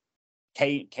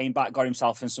 Came back, got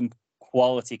himself in some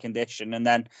quality condition, and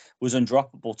then was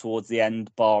undroppable towards the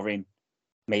end, barring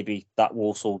maybe that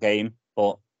Walsall game,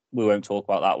 but we won't talk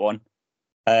about that one.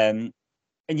 And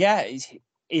yeah,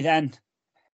 he then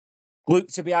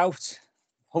looked to be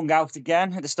hung out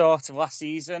again at the start of last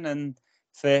season, and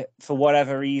for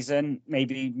whatever reason,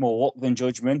 maybe more luck than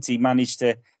judgment, he managed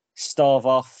to starve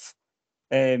off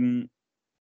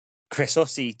Chris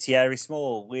Hussey, Thierry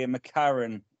Small, Liam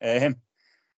McCarron, and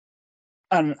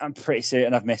I'm pretty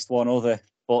certain I've missed one other.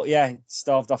 But yeah,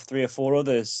 starved off 3 or 4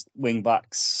 others, wing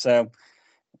backs. So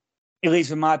he leaves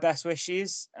with my best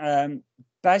wishes. Bez, do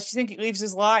you think he leaves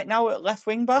his light now at left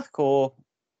wing back, or?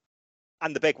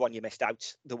 And the big one you missed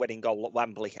out, the winning goal at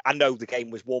Wembley. I know the game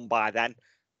was won by then,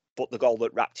 but the goal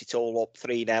that wrapped it all up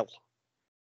 3-0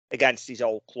 against his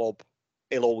old club,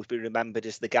 he'll always be remembered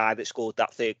as the guy that scored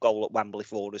that 3rd goal at Wembley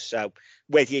for us. So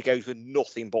with you goes with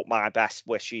nothing but my best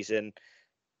wishes. And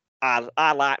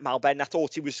I like Mal Ben. I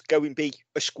thought he was going to be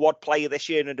a squad player this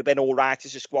year and would have been all right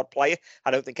as a squad player.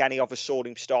 I don't think any of us saw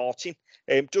him starting.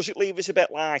 Does it leave us a bit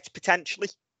light? Potentially,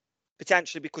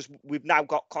 because we've now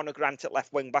got Conor Grant at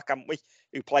left wing back, haven't we?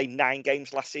 Who played 9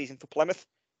 games last season for Plymouth.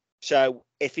 So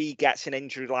if he gets an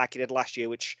injury like he did last year,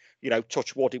 which,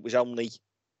 touch wood, it was a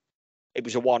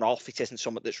one-off. It isn't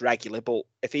something that's regular. But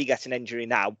if he gets an injury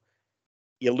now,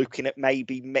 you're looking at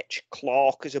maybe Mitch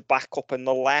Clark as a backup on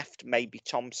the left, maybe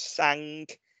Tom Sang.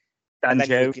 Dan and then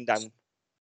Jones. looking down.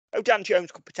 Oh, Dan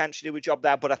Jones could potentially do a job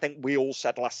there, but I think we all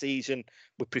said last season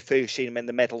we prefer seeing him in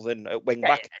the middle than at wing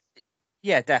back.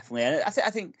 Yeah, definitely. And I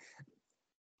think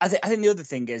the other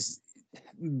thing is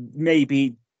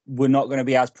maybe we're not going to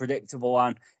be as predictable.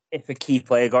 And if a key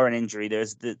player got an injury,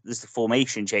 there's the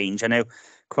formation change. I know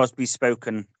Crosby's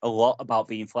spoken a lot about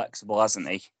being flexible, hasn't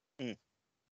he? Mm.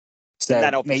 So and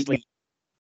then obviously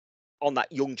on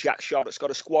that young Jack Sharrock's got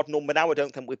a squad number now. I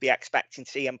don't think we'd be expecting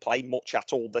to see him play much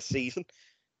at all this season.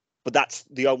 But that's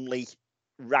the only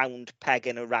round peg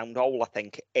in a round hole, I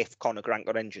think, if Conor Grant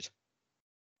got injured.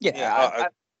 Yeah.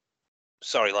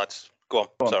 Sorry, lads. Go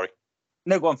on. Sorry.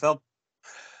 No, go on, Phil.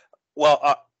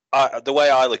 Well, the way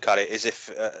I look at it is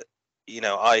if,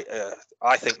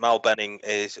 I think Mal Benning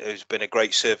has been a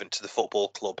great servant to the football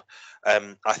club.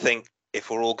 I think if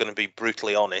we're all going to be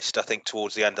brutally honest, I think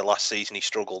towards the end of last season he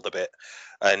struggled a bit.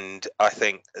 And I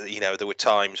think, there were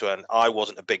times when I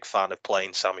wasn't a big fan of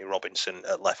playing Sammy Robinson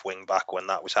at left wing back when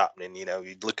that was happening.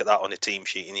 You'd look at that on a team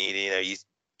sheet and you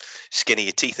skinny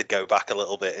your teeth would go back a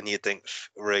little bit and you'd think,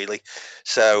 really?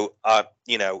 So, I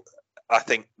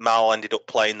think Mal ended up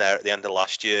playing there at the end of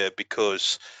last year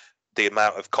because the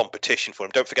amount of competition for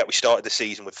him. Don't forget, we started the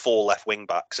season with 4 left wing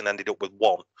backs and ended up with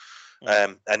 1.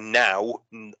 And now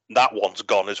that one's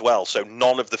gone as well. So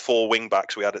none of the 4 wing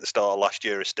backs we had at the start of last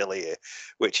year are still here,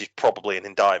 which is probably an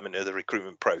indictment of the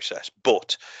recruitment process.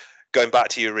 But going back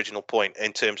to your original point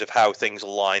in terms of how things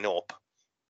line up,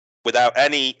 without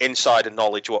any insider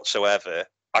knowledge whatsoever,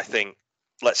 I think,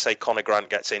 let's say Conor Grant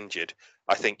gets injured,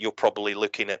 I think you're probably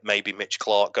looking at maybe Mitch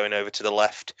Clark going over to the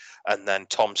left and then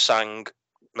Tom Sang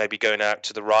maybe going out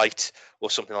to the right or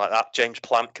something like that. James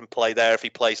Plant can play there. If he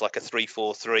plays like a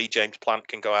 3-4-3, James Plant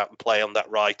can go out and play on that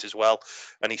right as well.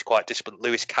 And he's quite disciplined.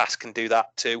 Lewis Cass can do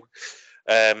that too.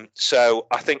 So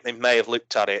I think they may have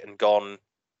looked at it and gone,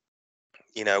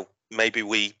 maybe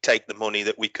we take the money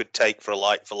that we could take for a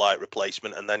like-for-like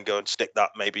replacement and then go and stick that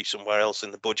maybe somewhere else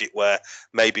in the budget where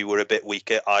maybe we're a bit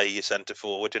weaker, i.e. a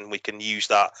centre-forward, and we can use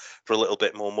that for a little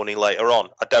bit more money later on.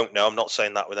 I don't know. I'm not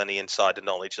saying that with any insider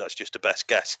knowledge. That's just a best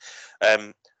guess.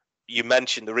 You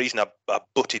mentioned the reason I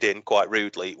butted in quite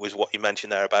rudely was what you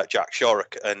mentioned there about Jack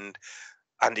Sharrock, and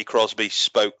Andy Crosby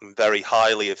spoke very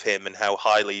highly of him and how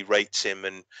highly he rates him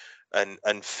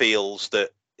and feels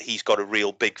that he's got a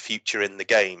real big future in the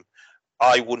game.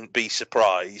 I wouldn't be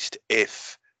surprised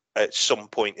if at some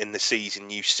point in the season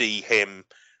you see him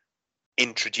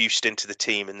introduced into the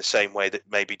team in the same way that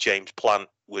maybe James Plant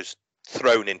was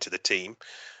thrown into the team.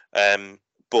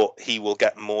 But he will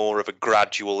get more of a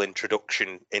gradual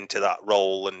introduction into that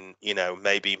role and,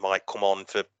 maybe might come on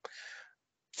for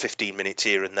 15 minutes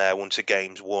here and there once a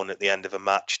game's won at the end of a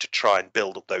match to try and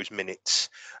build up those minutes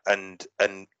and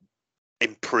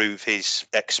improve his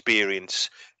experience.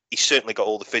 He's certainly got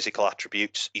all the physical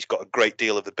attributes. He's got a great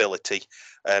deal of ability.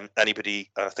 Anybody,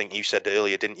 I think you said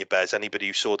earlier, didn't you, Bez? Anybody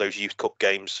who saw those Youth Cup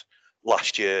games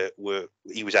last year,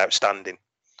 he was outstanding.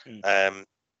 And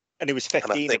he was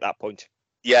 15 at that point.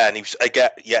 Yeah, and he was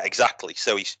exactly.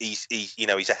 So he's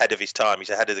ahead of his time. He's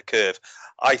ahead of the curve.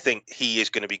 I think he is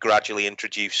going to be gradually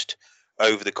introduced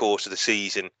over the course of the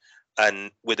season,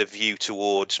 and with a view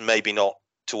towards maybe not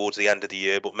towards the end of the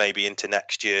year, but maybe into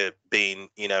next year being,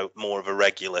 more of a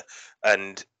regular.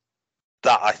 And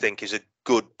that I think is a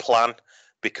good plan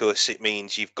because it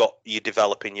means you're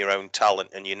developing your own talent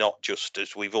and you're not just,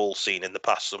 as we've all seen in the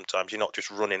past sometimes, you're not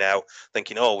just running out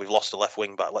thinking, oh, we've lost a left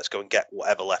wing back, let's go and get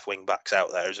whatever left wing back's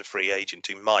out there as a free agent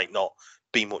who might not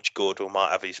be much good or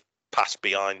might have his past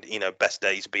behind, best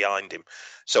days behind him.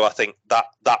 So I think that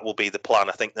will be the plan.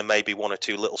 I think there may be 1 or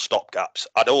 2 little stopgaps.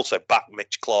 I'd also back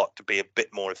Mitch Clark to be a bit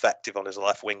more effective on his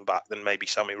left wing back than maybe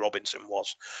Sammy Robinson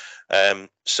was. I'd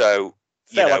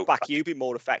back you be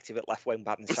more effective at left wing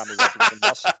back than Sammy Robinson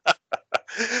was.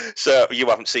 So you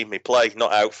haven't seen me play,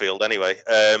 not outfield anyway.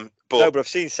 But I've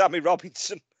seen Sammy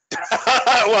Robinson.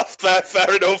 Well,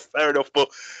 fair enough. But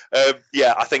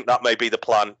I think that may be the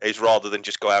plan, is rather than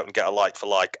just go out and get a like for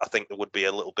like, I think there would be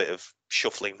a little bit of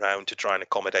shuffling round to try and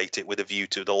accommodate it with a view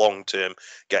to the long term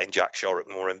getting Jack Sharrock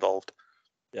more involved.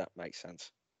 Yeah, makes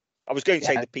sense. I was going to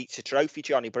say the pizza trophy,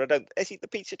 Johnny, but is it the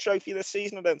pizza trophy this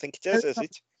season? I don't think it is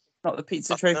it? Not the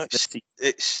pizza trophy.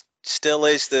 It still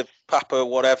is the Papa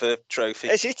whatever trophy.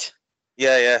 Is it?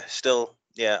 Yeah, still.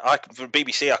 Yeah, for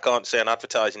BBC I can't say an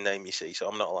advertising name, you see, so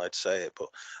I'm not allowed to say it. But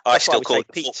I still call it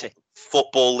the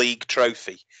Football League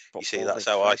Trophy. You see, that's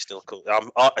how I still call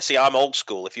it. I'm old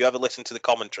school. If you ever listen to the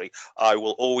commentary, I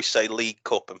will always say League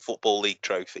Cup and Football League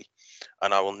Trophy,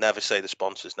 and I will never say the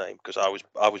sponsor's name because I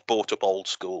was brought up old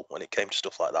school when it came to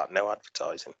stuff like that. No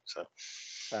advertising. So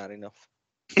fair enough.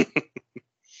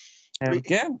 There we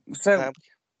go. So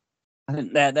I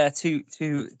think they're two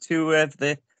of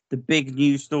the big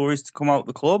news stories to come out of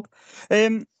the club.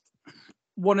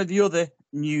 One of the other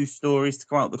news stories to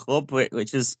come out of the club,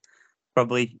 which is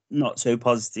probably not so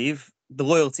positive. The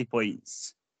loyalty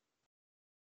points.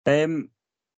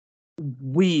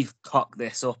 We've cocked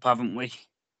this up, haven't we?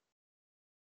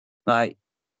 Like,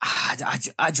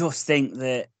 I just think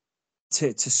that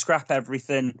to scrap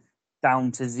everything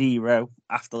down to 0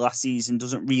 after last season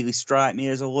doesn't really strike me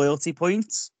as a loyalty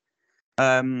point.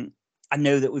 I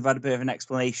know that we've had a bit of an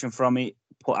explanation from it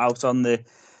put out on the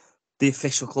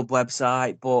official club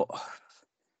website, but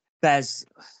Bez,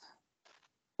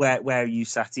 where are you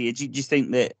sat here? Do you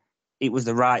think that it was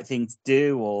the right thing to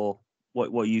do, or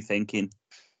what are you thinking?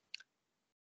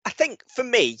 I think for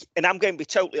me, and I'm going to be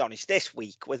totally honest, this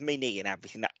week with me knee and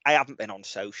everything, I haven't been on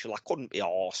social. I couldn't be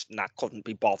arsed and I couldn't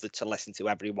be bothered to listen to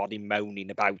everybody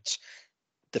moaning about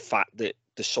the fact that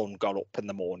the sun got up in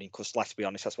the morning, because let's be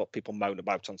honest, that's what people moan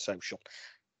about on social.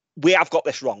 We have got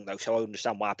this wrong, though, so I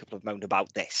understand why people have moaned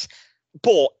about this.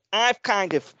 But I've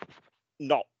kind of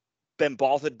not been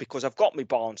bothered because I've got my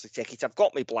Barnsley ticket, I've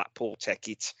got my Blackpool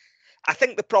ticket. I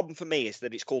think the problem for me is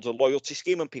that it's called a loyalty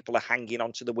scheme and people are hanging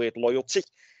on to the word loyalty.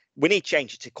 We need to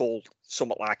change it to called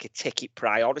something like a ticket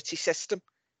priority system,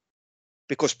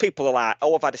 because people are like,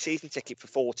 oh, I've had a season ticket for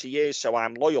 40 years, so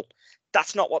I'm loyal.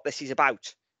 That's not what this is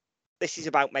about. This is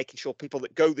about making sure people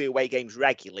that go the away games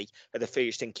regularly are the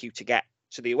first in queue to get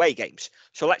to the away games.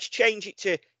 So let's change it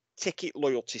to ticket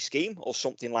loyalty scheme or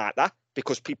something like that,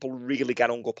 because people really get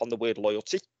hung up on the word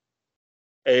loyalty.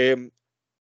 And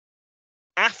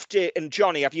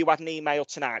Johnny, have you had an email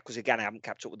tonight? Because again, I haven't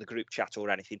kept up with the group chat or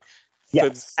anything.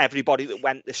 Yes. For everybody that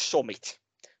went the summit.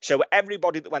 So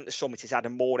everybody that went the summit has had a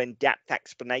more in-depth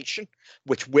explanation,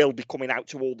 which will be coming out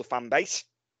to all the fan base.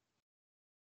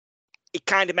 It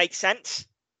kind of makes sense.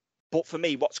 But for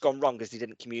me, what's gone wrong is they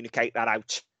didn't communicate that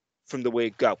out from the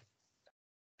word go.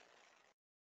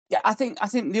 Yeah, I think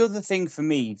the other thing for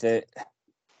me that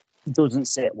doesn't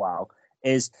sit well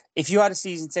is if you had a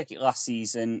season ticket last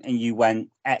season and you went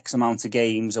X amount of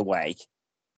games away,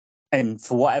 and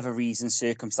for whatever reason,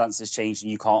 circumstances changed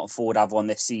and you can't afford to have one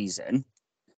this season,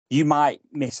 you might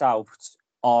miss out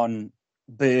on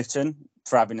Burton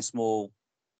for having a small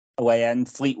away end,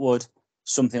 Fleetwood,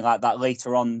 something like that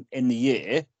later on in the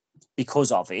year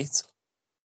because of it.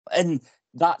 And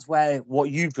that's where what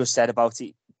you've just said about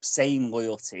it saying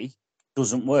loyalty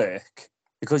doesn't work,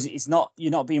 because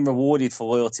you're not being rewarded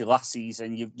for loyalty last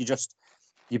season.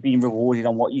 You're being rewarded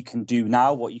on what you can do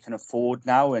now, what you can afford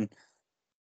now. And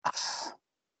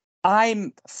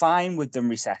I'm fine with them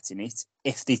resetting it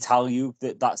if they tell you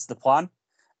that that's the plan.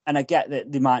 And I get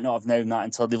that they might not have known that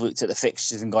until they looked at the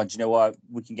fixtures and gone, do you know what,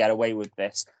 we can get away with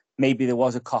this. Maybe there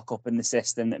was a cock up in the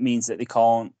system that means that they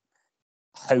can't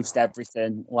host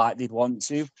everything like they'd want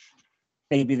to.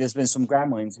 Maybe there's been some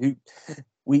gremlins who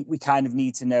we kind of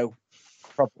need to know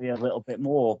probably a little bit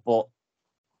more. But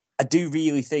I do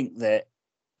really think that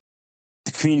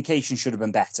the communication should have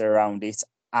been better around it,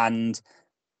 and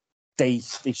they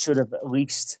should have at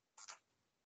least,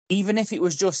 even if it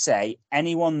was just say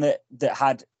anyone that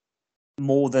had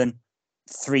more than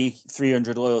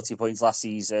 300 loyalty points last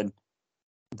season,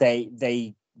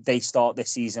 they start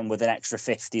this season with an extra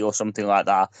 50 or something like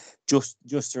that, just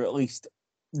to at least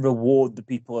reward the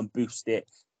people and boost it.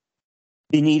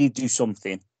 They needed to do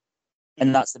something,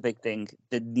 and that's the big thing.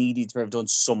 They needed to have done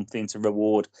something to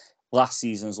reward last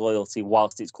season's loyalty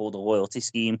whilst it's called a loyalty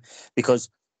scheme, because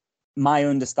my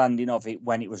understanding of it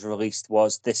when it was released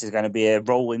was this is going to be a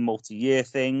rolling multi-year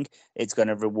thing. It's going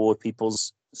to reward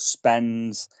people's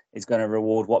spends. It's going to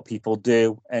reward what people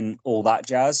do and all that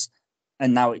jazz.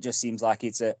 And now it just seems like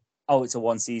it's a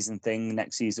one season thing.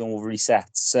 Next season will reset.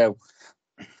 So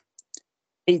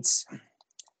it's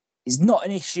not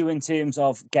an issue in terms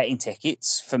of getting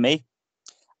tickets for me.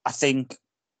 I think,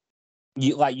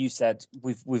 like you said,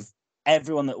 with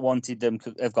everyone that wanted them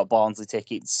have got Barnsley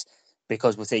tickets,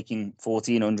 because we're taking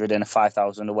 1,400 and a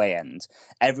 5,000 away end.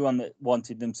 Everyone that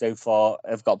wanted them so far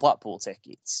have got Blackpool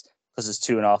tickets, because there's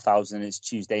 2,500. It's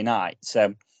Tuesday night.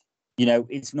 So,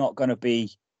 it's not going to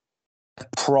be a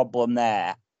problem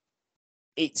there.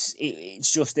 It's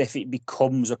just if it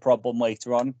becomes a problem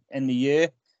later on in the year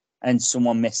and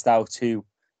someone missed out who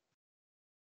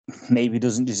maybe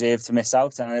doesn't deserve to miss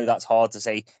out. And I know that's hard to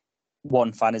say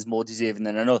one fan is more deserving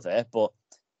than another, but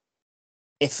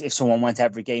if someone went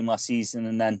every game last season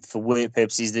and then for work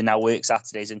purposes they now work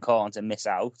Saturdays and can't and miss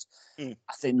out,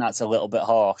 I think that's a little bit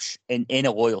harsh in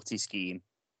a loyalty scheme.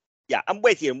 Yeah, I'm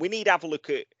with you. And we need to have a look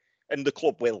at, and the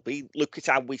club will look at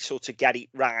how we sort of get it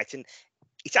right. And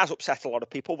it has upset a lot of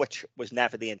people, which was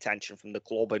never the intention from the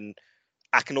club. And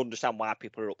I can understand why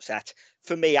people are upset.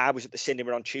 For me, I was at the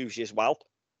cinema on Tuesday as well.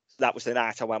 That was the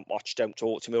night I went watch Don't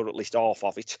Talk to Me, or at least half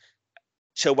of it.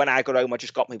 So when I got home, I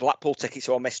just got my Blackpool ticket,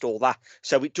 so I missed all that.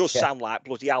 So it does sound like,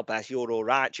 bloody hell, Bez, you're all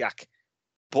right, Jack.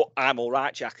 But I'm all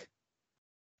right, Jack.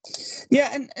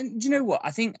 Yeah, and do you know what?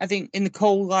 I think in the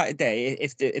cold light of day,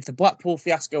 if the Blackpool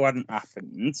fiasco hadn't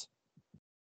happened,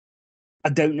 I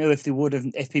don't know if people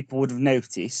would have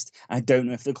noticed. I don't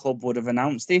know if the club would have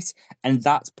announced it, and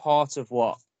that's part of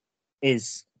what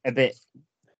is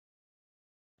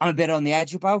I'm a bit on the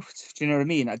edge about. Do you know what I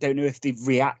mean? I don't know if they've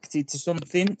reacted to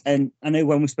something. And I know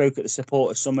when we spoke at the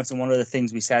Supporters Summit, and one of the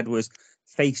things we said was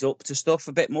face up to stuff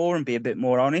a bit more and be a bit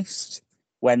more honest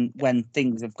when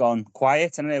things have gone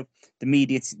quiet. And I know the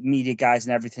media guys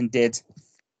and everything did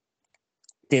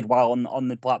well on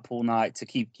the Blackpool night to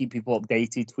keep people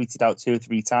updated, tweeted out 2 or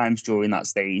 3 times during that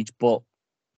stage. But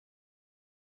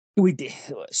we did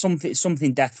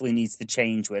something definitely needs to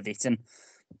change with it. And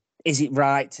is it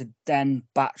right to then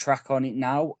backtrack on it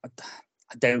now? I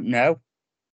don't know.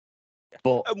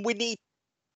 But And we need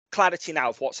clarity now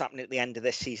of what's happening at the end of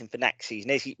this season for next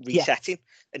season. Is it resetting?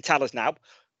 And tell us now.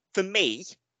 For me,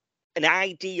 an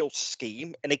ideal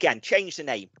scheme, and again, change the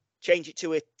name. Change it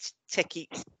to a ticket,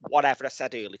 whatever I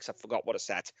said earlier, because I forgot what I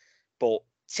said. But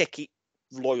ticket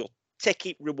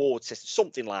reward system,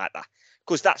 something like that.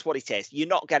 Because that's what it is. You're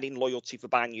not getting loyalty for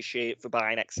buying your shirt, for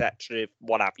buying, etc.,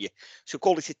 what have you. So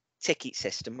call it a ticket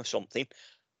system or something.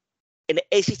 And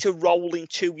is it a rolling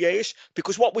 2 years?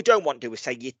 Because what we don't want to do is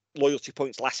say your loyalty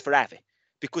points last forever.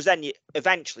 Because then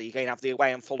eventually you're going to have the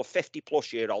away end full of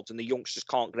 50-plus-year-olds and the youngsters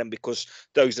can't get in because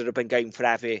those that have been going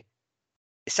forever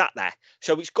sat there.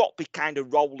 So it's got to be kind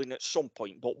of rolling at some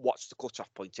point. But what's the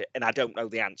cut-off point? And I don't know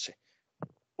the answer.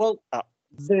 Well,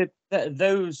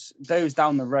 those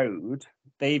down the road,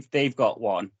 they've got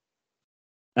one.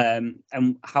 And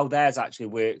how theirs actually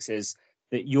works is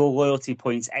that your loyalty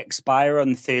points expire on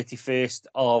the 31st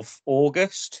of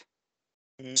August.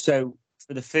 Mm-hmm. So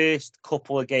for the first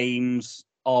couple of games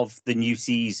of the new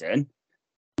season,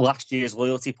 last year's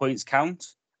loyalty points count,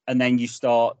 and then you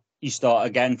start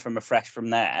again from afresh from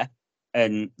there,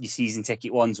 and your season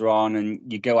ticket ones are on, and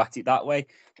you go at it that way.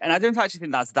 And I don't actually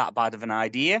think that's that bad of an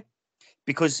idea,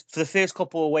 because for the first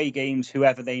couple of away games,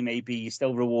 whoever they may be, you're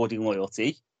still rewarding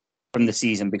loyalty from the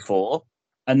season before,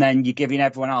 and then you're giving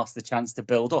everyone else the chance to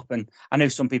build up. And I know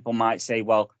some people might say,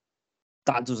 well,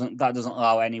 that doesn't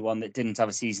allow anyone that didn't have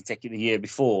a season ticket the year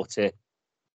before to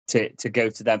go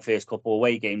to them first couple of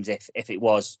away games if it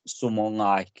was someone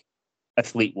like a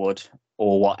Fleetwood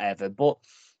or whatever. But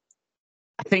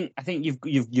I think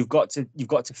you've got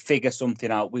to figure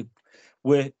something out.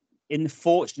 We're in the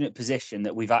fortunate position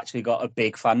that we've actually got a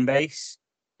big fan base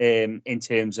in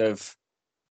terms of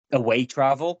away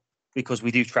travel, because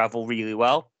we do travel really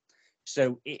well.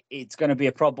 So it's going to be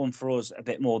a problem for us a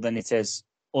bit more than it is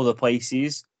other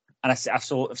places. And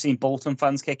I've seen Bolton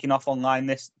fans kicking off online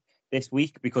this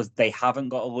week because they haven't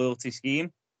got a loyalty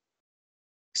scheme.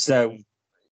 So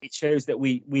it shows that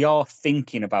we are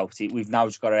thinking about it. We've now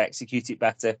just got to execute it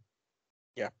better.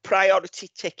 Yeah, priority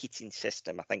ticketing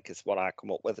system, I think, is what I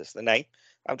come up with as the name.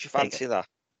 How do you fancy that?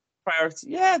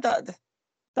 Priority, yeah,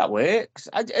 that works.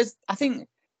 I think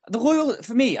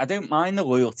for me, I don't mind the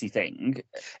loyalty thing.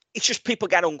 It's just people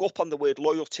get hung up on the word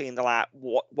loyalty, and they're like,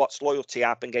 "What's loyalty?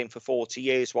 I've been going for 40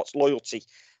 years. What's loyalty?"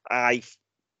 Do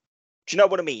you know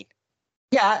what I mean?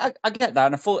 Yeah, I get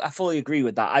that, and I fully agree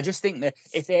with that. I just think that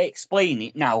if they explain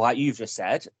it now, like you've just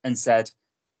said, and said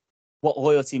what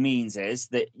loyalty means is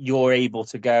that you're able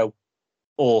to go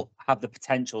or have the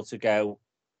potential to go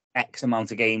X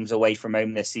amount of games away from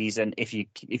home this season if you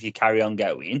carry on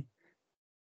going,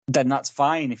 then that's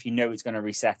fine if you know it's going to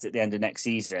reset at the end of next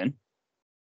season.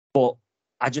 But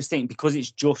I just think because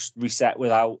it's just reset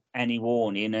without any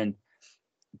warning, and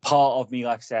part of me,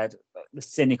 like I said, the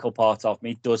cynical part of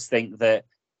me does think that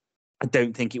I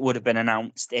don't think it would have been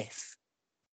announced if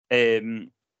the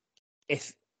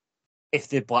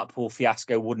Blackpool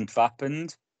fiasco wouldn't have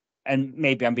happened. And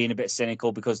maybe I'm being a bit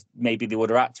cynical because maybe they would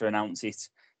have had to announce it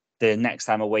the next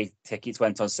time away tickets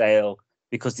went on sale,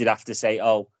 because they'd have to say,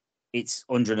 oh, it's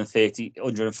 130,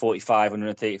 145,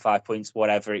 135 points,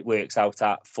 whatever it works out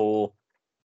at for,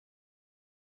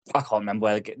 I can't remember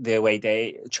where the away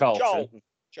day, Charlton.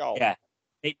 Yeah.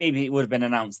 Maybe it would have been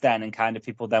announced then, and kind of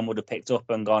people then would have picked up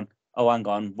and gone, oh, hang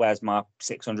on, where's my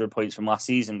 600 points from last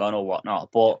season gone or whatnot?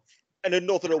 But and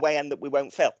another away end that we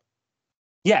won't fill.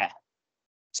 Yeah.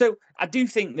 So I do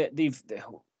think that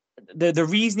the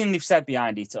reasoning they've said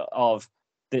behind it of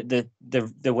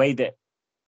the way that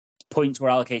points were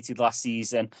allocated last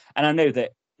season, and I know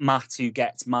that Matt, who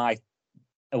gets my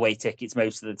away tickets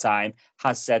most of the time,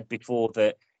 has said before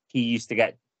that he used to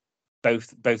get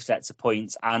both sets of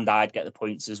points, and I'd get the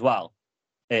points as well.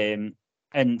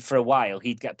 And for a while,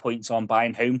 he'd get points on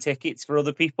buying home tickets for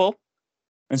other people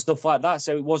and stuff like that.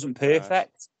 So it wasn't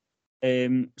perfect.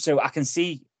 So I can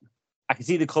see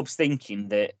the clubs thinking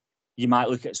that you might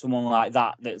look at someone like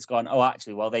that that's gone, oh,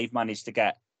 actually, well, they've managed to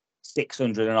get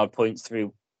 600 and odd points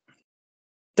through.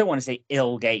 Don't want to say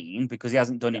ill game because he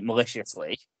hasn't done it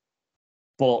maliciously,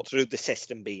 but through the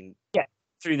system being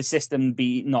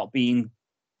not being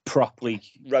properly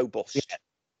robust.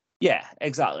 Yeah,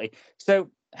 exactly. So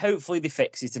hopefully they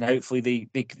fix it, and hopefully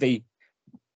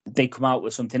they come out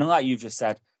with something. And like you just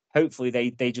said, hopefully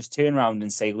they just turn around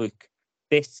and say, look,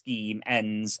 this scheme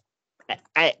ends at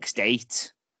X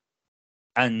date,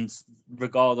 and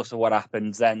regardless of what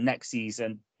happens, then next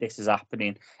season this is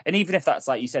happening. And even if that's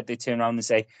like you said, they turn around and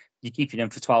say you're keeping them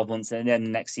for 12 months, and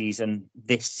then next season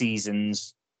this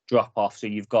season's drop off, so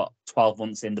you've got 12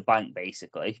 months in the bank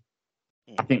basically.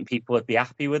 I think people would be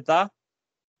happy with that.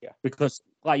 Yeah, because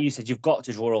like you said, you've got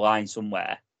to draw a line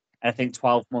somewhere, and I think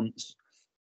 12 months,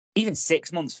 even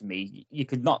 6 months for me, you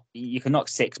could knock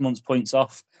 6 months points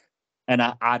off, and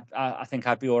I think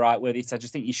I'd be all right with it. I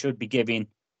just think you should be giving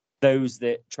those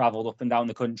that travelled up and down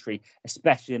the country,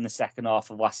 especially in the second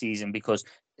half of last season, because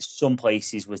some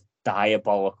places was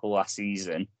diabolical last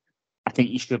season. I think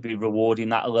you should be rewarding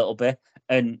that a little bit.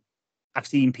 And I've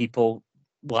seen people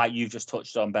like you just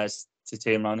touched on, Bez, to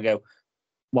turn around and go,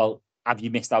 well, have you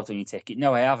missed out on your ticket?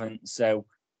 No, I haven't. So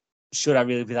should I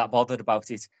really be that bothered about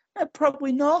it?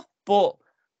 Probably not, but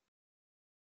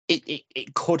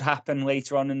it could happen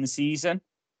later on in the season.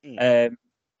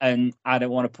 And I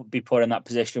don't want to be put in that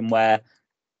position where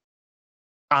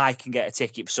I can get a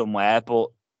ticket somewhere, but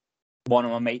one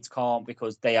of my mates can't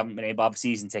because they haven't been able to have a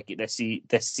season ticket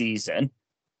this season.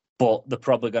 But they're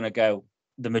probably going to go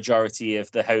the majority of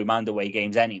the home and away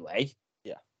games anyway.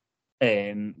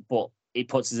 Yeah. But it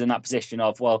puts us in that position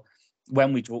of, well,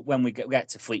 when we get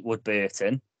to Fleetwood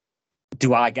Burton,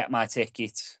 do I get my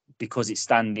ticket because it's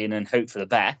standing and hope for the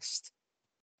best,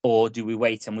 or do we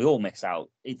wait and we all miss out?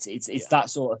 It's that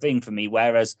sort of thing for me.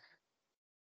 Whereas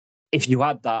if you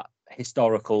had that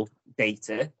historical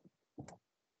data,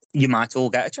 you might all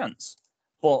get a chance.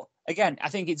 But again, I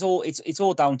think it's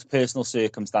all down to personal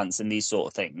circumstance and these sort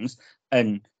of things.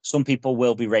 And some people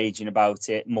will be raging about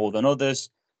it more than others.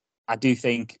 I do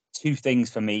think two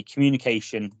things for me: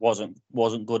 communication wasn't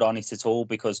good on it at all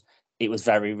because it was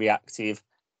very reactive,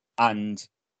 and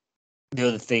the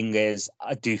other thing is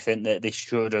I do think that they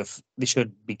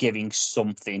should be giving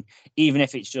something, even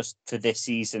if it's just for this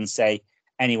season. Say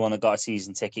anyone that got a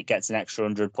season ticket gets an extra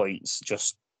 100 points,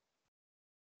 just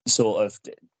sort of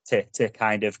to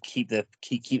kind of keep the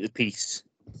peace.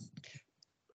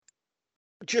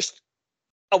 Just,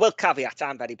 I will caveat,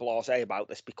 I'm very blasé about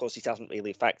this because it hasn't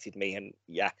really affected me. And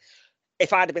yeah,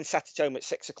 if I'd have been sat at home at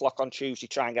 6 o'clock on Tuesday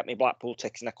trying to get me Blackpool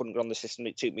tickets and I couldn't get on the system,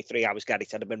 it took me 3 hours to get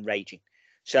it, I'd have been raging.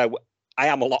 So I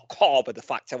am a lot calmer the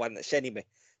fact I went to the cinema.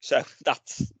 So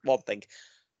that's one thing.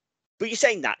 But you're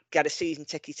saying that, get a season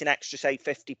ticket, an extra, say,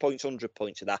 50 points, 100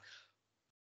 points of that.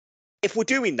 If we're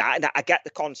doing that, and I get the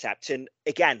concept, and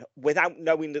again, without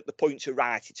knowing that the points are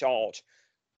right, it's hard.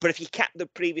 But if you kept the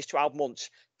previous 12 months,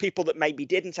 people that maybe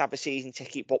didn't have a season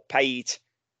ticket but paid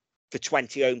for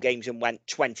 20 home games and went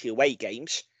 20 away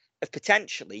games have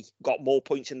potentially got more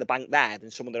points in the bank there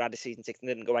than someone that had a season ticket and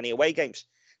didn't go any away games.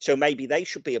 So maybe they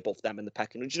should be above them in the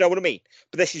pecking order. Do you know what I mean?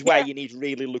 But this is where you need to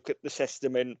really look at the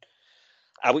system and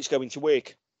how it's going to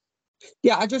work.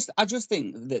 Yeah, I just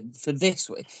think that for this,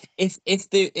 if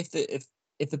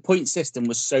the point system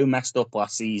was so messed up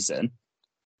last season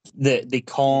that they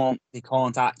can't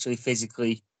actually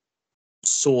physically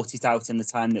sort it out in the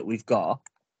time that we've got,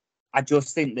 I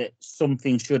just think that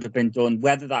something should have been done.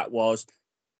 Whether that was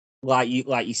like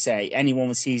you say, anyone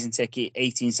with season ticket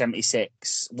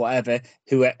 1876, whatever,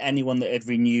 anyone that had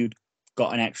renewed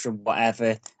got an extra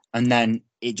whatever, and then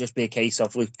it just be a case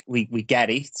of we get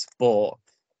it, but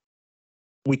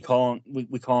we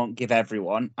can't give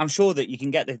everyone. I'm sure that you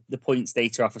can get the points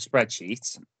data off a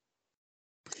spreadsheet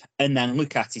and then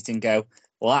look at it and go,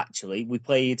 well, actually, we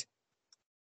played.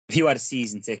 If you had a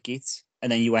season ticket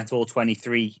and then you went all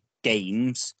 23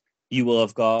 games, you will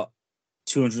have got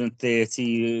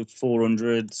 230,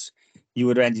 400. You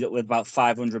would have ended up with about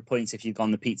 500 points if you'd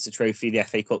gone the Pizza Trophy, the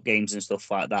FA Cup games, and stuff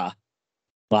like that.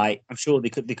 Like, I'm sure they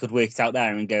could work it out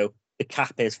there and go, the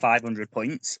cap is 500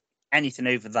 points. Anything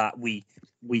over that, we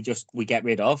get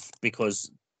rid of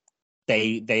because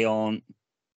they aren't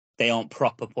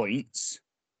proper points.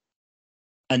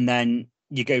 And then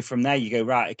you go from there. You go,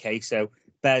 right, okay, so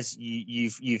Bez,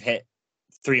 you've hit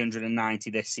 390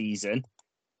 this season,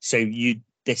 so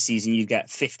this season you get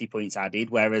 50 points added,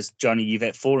 whereas Johnny, you've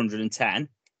hit 410,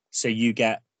 so you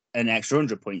get an extra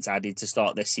 100 points added to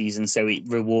start this season, so it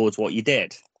rewards what you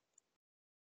did.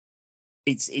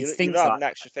 It's You're things not like an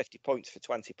extra 50 points for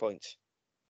 20 points.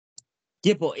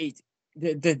 yeah, but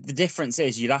the difference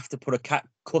is you'd have to put a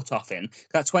cut off in.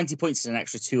 That 20 points is an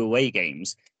extra 2 away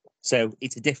games, so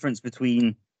it's a difference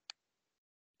between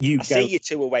I see your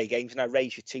 2 away games and I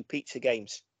raise your 2 pizza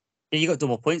games. Yeah, you got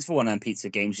double points for one of them pizza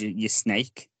games. You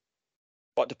snake.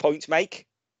 What do points make?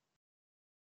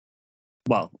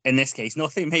 Well, in this case,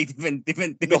 nothing made even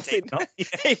Nothing.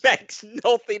 It makes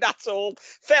nothing at all.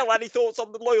 Phil, any thoughts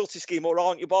on the loyalty scheme, or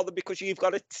aren't you bothered because you've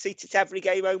got a seat at every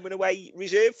game home and away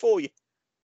reserved for you?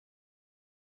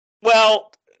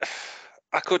 Well,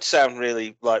 I could sound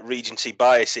really like Regency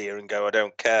bias here and go, I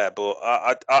don't care, but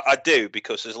I do,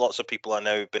 because there's lots of people I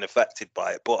know who've been affected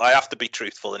by it. But I have to be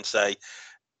truthful and say,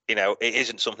 you know, it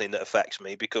isn't something that affects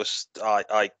me, because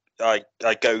I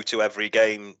go to every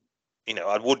game. You know,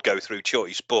 I would go through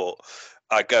choice, but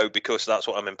I go because that's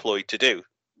what I'm employed to do,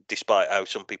 despite how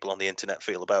some people on the internet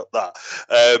feel about that.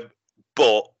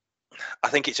 But I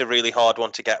think it's a really hard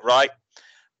one to get right.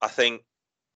 I think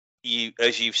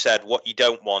as you've said, what you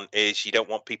don't want is you don't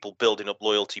want people building up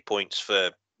loyalty points for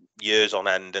years on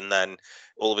end, and then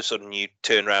all of a sudden you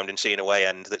turn around and see an away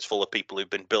end that's full of people who've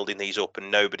been building these up, and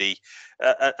nobody.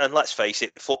 And let's face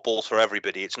it, football's for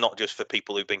everybody. It's not just for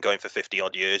people who've been going for 50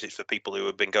 odd years. It's for people who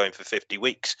have been going for 50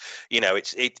 weeks. You know,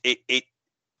 it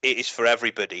is for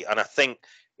everybody, and I think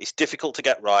it's difficult to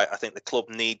get right. I think the club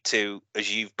need to,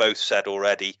 as you've both said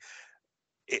already,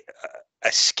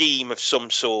 a scheme of some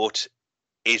sort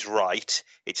is right.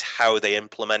 It's how they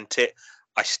implement it.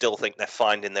 I still think they're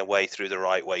finding their way through the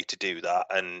right way to do that.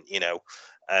 And, you know,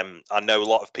 I know a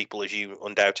lot of people, as you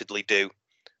undoubtedly do,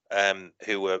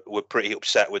 who were pretty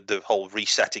upset with the whole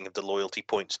resetting of the loyalty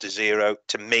points to 0.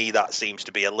 To me, that seems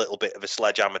to be a little bit of a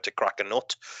sledgehammer to crack a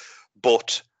nut.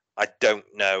 But I don't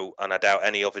know, and I doubt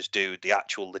any of us do, the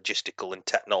actual logistical and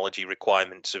technology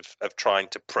requirements of trying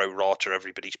to pro-rata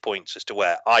everybody's points as to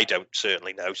where. I don't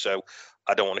certainly know, so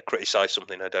I don't want to criticise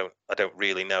something I don't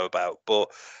really know about. But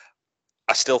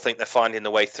I still think they're finding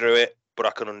their way through it, but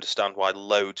I can understand why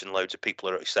loads and loads of people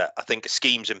are upset. I think a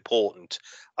scheme's important.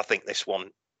 I think this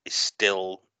one is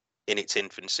still in its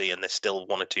infancy, and there's still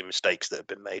 1 or 2 mistakes that have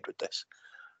been made with this.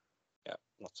 Yeah,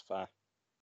 that's fair.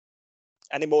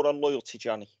 Any more on loyalty,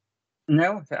 Johnny?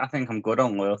 No, I think I'm good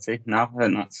on loyalty. No, I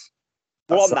think that's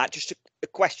well, on that, just a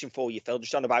question for you, Phil,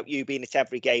 just on about you being at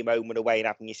every game home and away and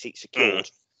having your seat secured.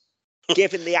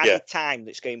 Given the added time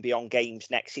that's going to be on games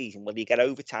next season, will you get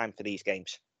overtime for these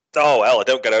games? Oh, hell, I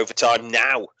don't get overtime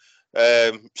now.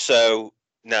 So,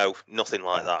 no, nothing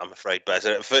like that, I'm afraid, Bez.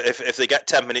 If they get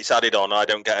 10 minutes added on, I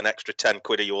don't get an extra 10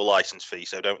 quid of your licence fee,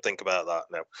 so don't think about that,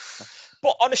 no.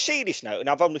 But on a serious note, and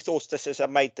I've only thought this as I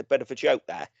made a bit of a joke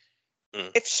there,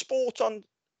 if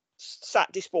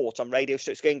Saturday Sport on radio,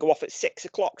 so it's going to go off at 6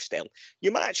 o'clock still,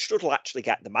 you might struggle to actually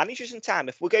get the managers in time.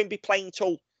 If we're going to be playing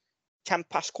till 10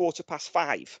 past,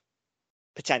 5:15,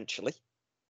 potentially,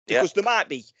 because there might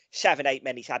be 7-8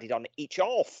 minutes added on each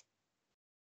half.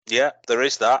 Yeah, there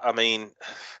is that. I mean,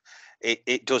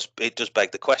 it does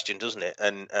beg the question, doesn't it?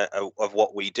 And of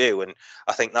what we do, and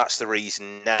I think that's the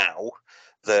reason now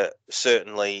that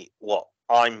certainly what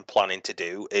I'm planning to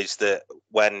do is that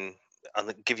when. And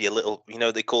I'll give you a little, you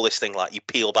know, they call this thing like you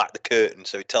peel back the curtain.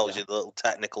 So it tells you the little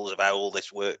technicals of how all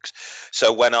this works.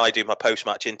 So when I do my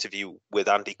post-match interview with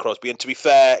Andy Crosby, and to be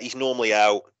fair, he's normally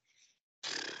out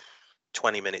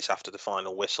 20 minutes after the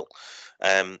final whistle.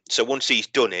 So once he's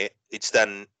done it, it's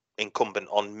then incumbent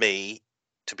on me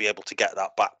to be able to get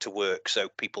that back to work so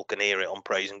people can hear it on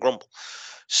Praise and Grumble.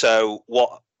 So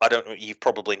what I don't know, you've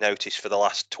probably noticed for the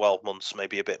last 12 months,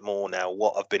 maybe a bit more now,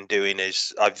 what I've been doing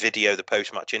is I video the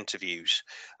post-match interviews,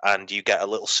 and you get a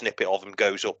little snippet of them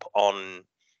goes up on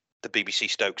the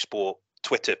BBC Stoke Sport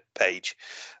Twitter page.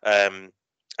 And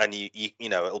you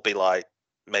know, it'll be like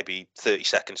maybe 30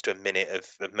 seconds to a minute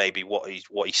of maybe what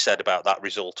he said about that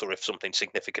result, or if something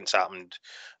significant's happened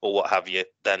or what have you,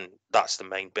 then that's the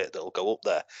main bit that'll go up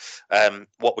there.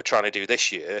 What we're trying to do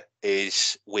this year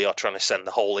is we are trying to send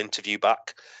the whole interview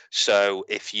back. So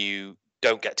if you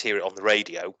don't get to hear it on the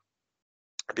radio,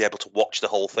 I'll be able to watch the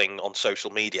whole thing on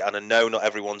social media. And I know not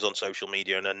everyone's on social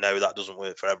media, and I know that doesn't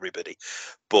work for everybody,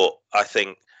 but I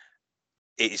think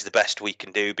it is the best we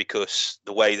can do, because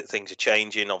the way that things are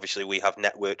changing, obviously we have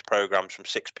networked programs from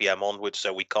 6 p.m. onwards,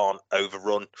 so we can't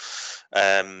overrun.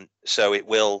 So it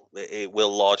will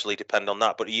largely depend on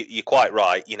that. But you're quite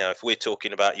right. You know, if we're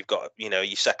talking about you've got, you know,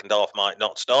 your second half might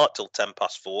not start till 10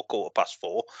 past 4,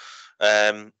 4:15,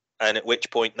 and at which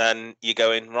point then you're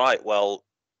going, right, well,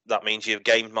 that means your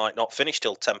game might not finish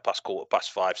till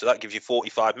 5:10. So that gives you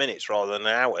 45 minutes rather than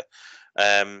an hour.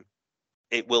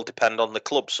 It will depend on the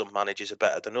club. Some managers are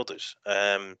better than others.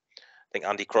 I think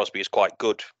Andy Crosby is quite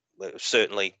good.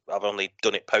 Certainly, I've only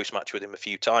done it post-match with him a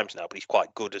few times now, but he's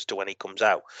quite good as to when he comes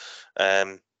out.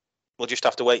 We'll just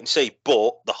have to wait and see.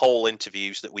 But the whole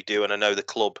interviews that we do, and I know the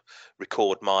club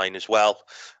record mine as well,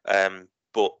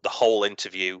 but the whole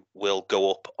interview will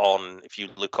go up on, if you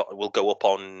look, will go up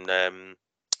on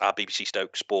our BBC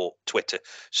Stoke Sport Twitter.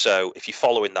 So if you're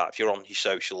following that, if you're on your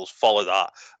socials, follow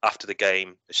that after the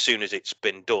game. As soon as it's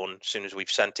been done, as soon as we've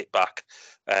sent it back,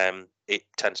 it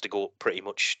tends to go up pretty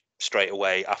much straight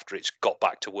away after it's got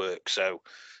back to work. So,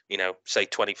 say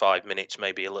 25 minutes,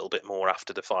 maybe a little bit more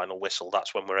after the final whistle.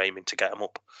 That's when we're aiming to get them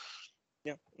up.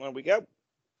 Yeah, there we go.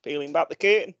 Peeling back the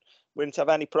curtain. We didn't have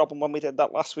any problem when we did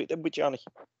that last week, did we, Johnny?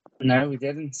 No, we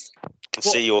didn't. I can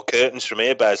see your curtains from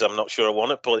here, Bez. I'm not sure I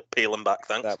want to peel them back,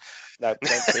 thanks. No,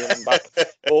 don't peel them back.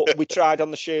 But we tried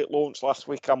on the shirt launch last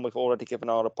week and we've already given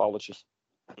our apologies.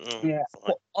 Yeah.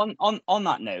 But on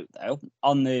that note, though,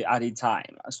 on the added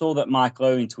time, I saw that Michael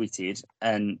Owen tweeted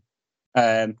and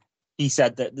he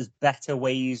said that there's better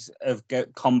ways of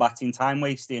combating time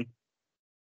wasting,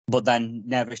 but then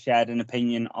never shared an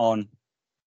opinion on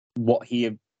what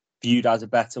he viewed as a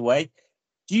better way.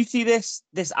 Do you see this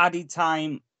added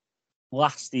time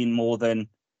lasting more than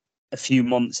a few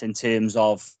months in terms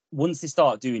of once they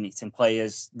start doing it and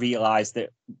players realise that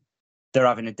they're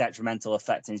having a detrimental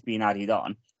effect and it's being added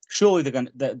on? Surely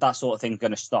that sort of thing's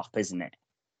going to stop, isn't it?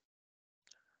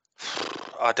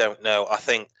 I don't know. I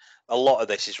think a lot of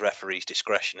this is referees'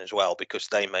 discretion as well, because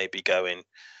they may be going,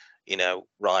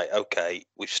 right, okay,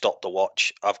 we've stopped the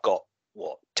watch. I've got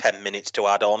 10 minutes to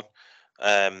add on.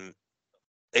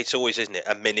 It's always, isn't it,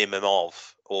 a minimum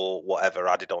of or whatever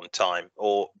added on time,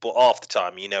 but half the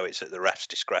time it's at the ref's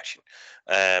discretion.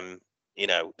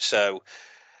 So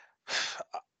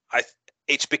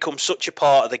it's become such a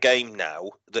part of the game now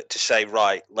that to say,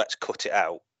 right, let's cut it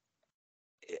out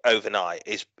overnight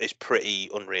is pretty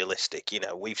unrealistic.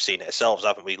 We've seen it ourselves,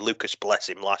 haven't we? Lucas, bless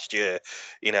him, last year,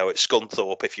 at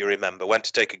Scunthorpe, if you remember, went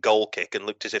to take a goal kick and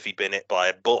looked as if he'd been hit by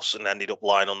a bus and ended up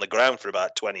lying on the ground for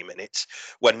about 20 minutes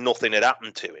when nothing had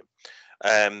happened to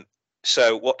him.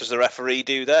 So what does the referee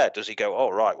do there? Does he go,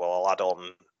 oh right, well I'll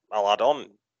add on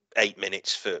 8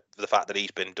 minutes for the fact that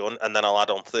he's been done, and then I'll add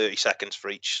on 30 seconds for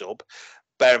each sub?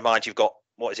 Bear in mind, you've got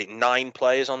 9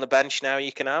 players on the bench now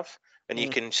you can have. And you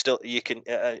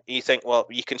think, well,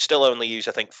 you can still only use,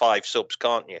 I think, 5 subs,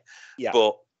 can't you? Yeah.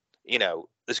 But,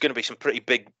 there's going to be some pretty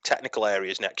big technical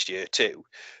areas next year too.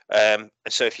 And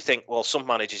so if you think, well, some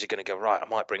managers are going to go, right, I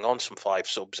might bring on some 5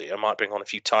 subs here. I might bring on a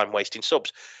few time-wasting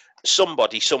subs.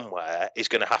 Somebody somewhere is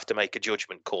going to have to make a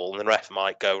judgment call, and the ref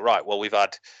might go, right, well, we've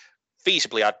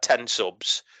feasibly had 10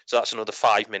 subs, so that's another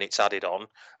 5 minutes added on.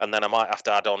 And then I might have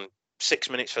to add on 6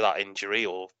 minutes for that injury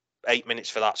or 8 minutes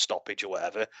for that stoppage or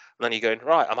whatever, and then you're going,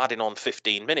 right, I'm adding on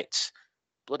 15 minutes.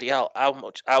 Bloody hell, how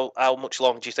much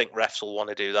longer do you think refs will want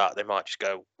to do that? They might just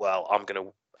go, well, I'm going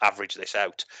to average this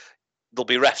out. There'll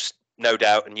be refs, no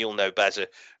doubt, and you'll know better,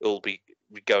 who'll be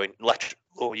going,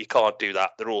 you can't do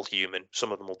that. They're all human.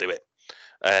 Some of them will do it.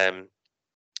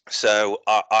 So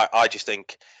I just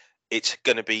think it's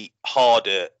going to be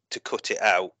harder to cut it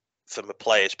out from a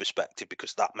player's perspective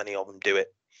because that many of them do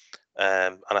it.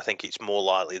 And I think it's more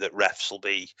likely that refs will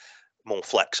be more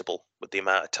flexible with the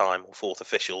amount of time, or fourth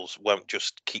officials won't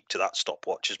just keep to that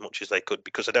stopwatch as much as they could,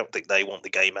 because I don't think they want the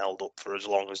game held up for as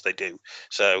long as they do.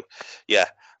 So, yeah,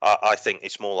 I think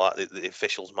it's more likely that the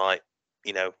officials might,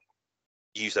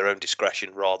 use their own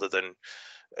discretion rather than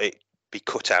it be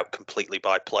cut out completely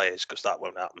by players, because that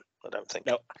won't happen, I don't think.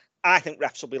 No, I think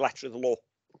refs will be letter of the law.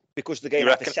 Because they're going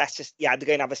to have assessors, they're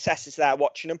going to have assessors there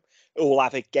watching them who will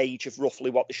have a gauge of roughly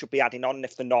what they should be adding on, and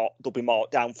if they're not, they'll be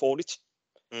marked down for it.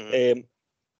 Mm-hmm.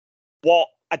 What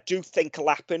I do think will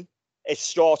happen is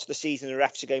start of the season, the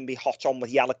refs are going to be hot on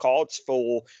with yellow cards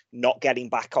for not getting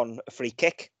back on a free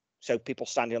kick. So people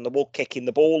standing on the wall, kicking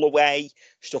the ball away,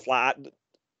 stuff like that.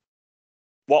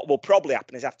 What will probably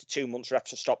happen is after 2 months,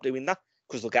 refs will stop doing that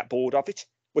because they'll get bored of it,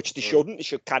 which they shouldn't. They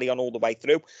should carry on all the way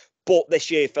through. But this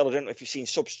year, Phil, I don't know if you've seen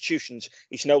substitutions.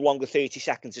 It's no longer 30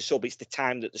 seconds a sub. It's the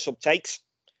time that the sub takes.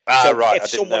 So right.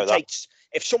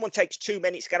 If someone takes 2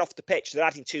 minutes to get off the pitch, they're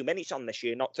adding 2 minutes on this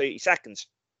year, not 30 seconds.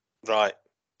 Right.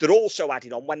 They're also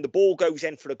adding on when the ball goes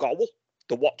in for a goal,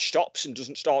 the watch stops and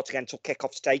doesn't start again until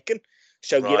kickoff's taken.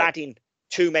 So you're adding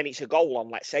 2 minutes a goal on,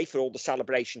 let's say, for all the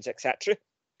celebrations, etc.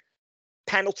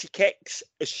 Penalty kicks,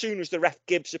 as soon as the ref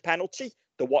gives a penalty,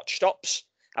 the watch stops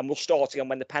and we'll start again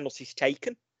when the penalty's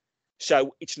taken.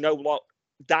 So it's no longer,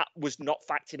 that was not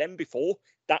factored in before.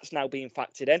 That's now being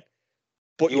factored in.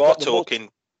 But you are talking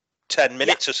 10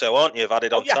 minutes or so, aren't you, of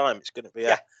added on time? It's going to be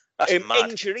that's mad.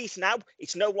 Injuries now,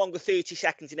 it's no longer 30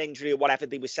 seconds in injury or whatever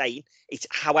they were saying. It's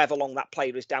however long that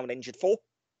player is down injured for.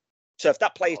 So if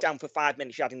that player's down for 5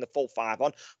 minutes, you're adding the full 5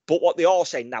 on. But what they are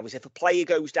saying now is if a player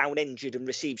goes down injured and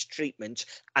receives treatment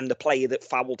and the player that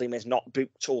fouled him is not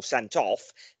booked or sent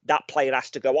off, that player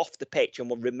has to go off the pitch and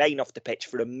will remain off the pitch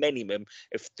for a minimum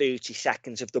of 30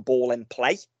 seconds of the ball in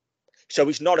play. So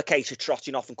it's not a case of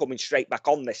trotting off and coming straight back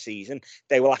on this season.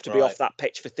 They will have to be off that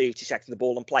pitch for 30 seconds of the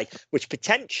ball and play, which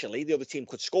potentially the other team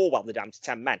could score while they're down to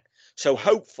 10 men. So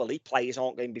hopefully players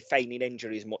aren't going to be feigning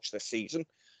injuries much this season.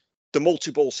 The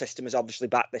multi-ball system is obviously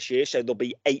back this year, so there'll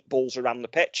be 8 balls around the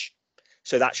pitch.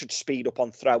 So that should speed up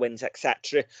on throw-ins,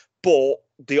 etc. But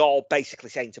they are basically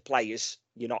saying to players,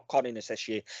 you're not conning us this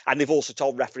year. And they've also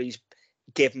told referees,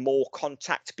 give more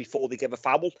contact before they give a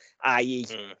foul, i.e.,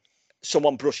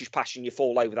 someone brushes past you and you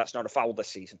fall over, that's not a foul this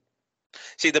season.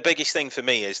 See, the biggest thing for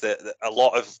me is that a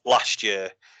lot of last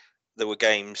year, there were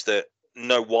games that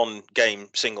no one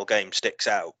single game sticks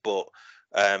out. But,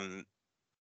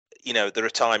 there are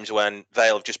times when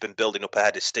Vale have just been building up a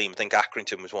head of steam. I think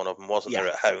Accrington was one of them, wasn't there,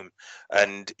 at home?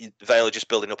 And Vale are just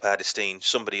building up a head of steam.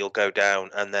 Somebody will go down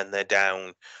and then they're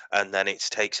down. And then it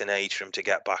takes an age for them to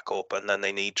get back up. And then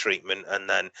they need treatment. And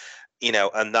then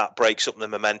and that breaks up the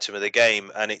momentum of the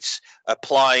game. And it's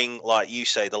applying, like you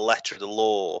say, the letter of the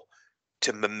law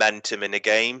to momentum in a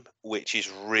game, which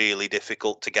is really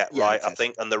difficult to get right, I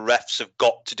think. And the refs have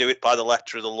got to do it by the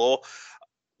letter of the law.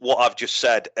 What I've just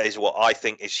said is what I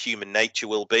think is human nature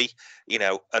will be,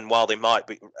 and while they might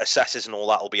be, assessors and all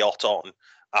that will be hot on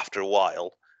after a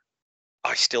while,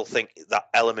 I still think that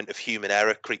element of human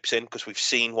error creeps in because we've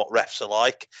seen what refs are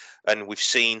like, and we've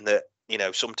seen that,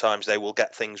 sometimes they will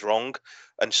get things wrong,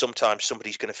 and sometimes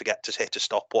somebody's going to forget to hit a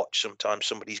stopwatch. Sometimes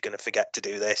somebody's going to forget to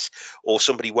do this, or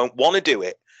somebody won't want to do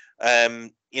it.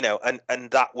 And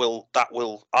that will,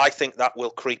 I think that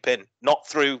will creep in, not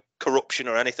through corruption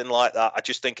or anything like that. I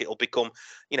just think it'll become,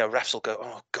 refs will go,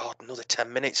 oh God, another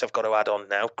 10 minutes I've got to add on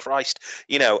now, Christ,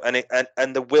 and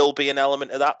there will be an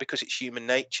element of that because it's human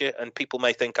nature. And people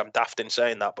may think I'm daft in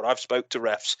saying that, but I've spoke to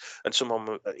refs and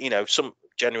some some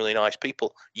genuinely nice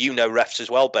people, refs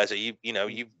as well, Bezza,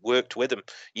 you've worked with them,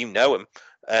 them,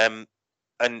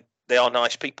 and they are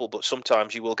nice people, but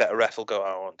sometimes you will get a ref will go,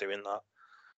 oh, I'm doing that.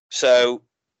 So,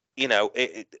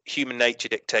 human nature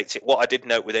dictates it. What I did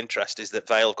note with interest is that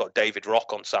Vale got David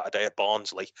Rock on Saturday at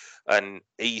Barnsley, and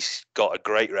he's got a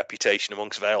great reputation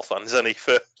amongst Vale fans, hasn't he,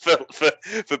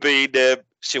 for being,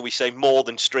 shall we say, more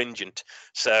than stringent.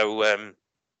 So,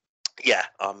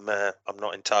 I'm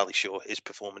not entirely sure his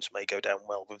performance may go down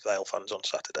well with Vale fans on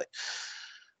Saturday.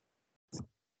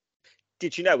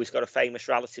 Did you know he's got a famous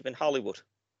relative in Hollywood?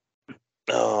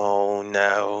 Oh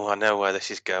no, I know where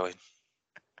this is going.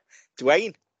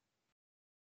 Dwayne?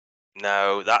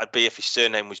 No, that'd be if his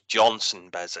surname was Johnson,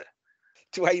 Bezza.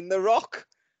 Dwayne The Rock?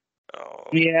 Oh.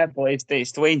 Yeah, but it's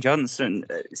Dwayne Johnson.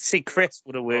 See, Chris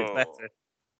would have worked better.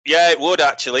 Yeah, it would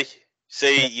actually.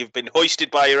 See, you've been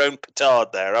hoisted by your own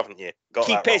petard there, haven't you?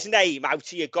 Keep his name out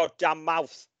of your goddamn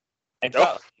mouth.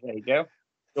 Exactly. Oh. There you go.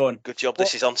 Done. Good job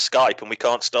this is on Skype and we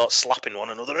can't start slapping one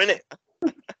another, innit?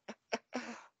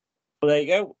 Well, there you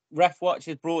go. Ref Watch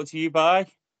is brought to you by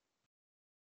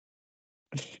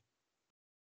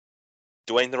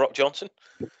Dwayne The Rock Johnson.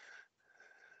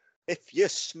 If you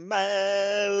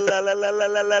smell la la la la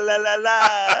la la la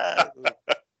la.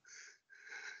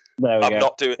 I'm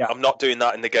not doing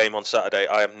that in the game on Saturday.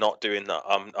 I am not doing that.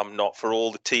 I'm not, for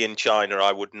all the tea in China,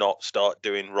 I would not start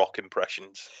doing rock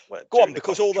impressions. Go on,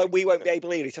 because although we won't be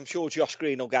able to hear it, I'm sure Josh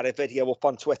Green will get a video up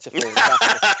on Twitter for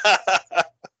it.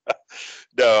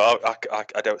 No,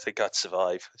 I don't think I'd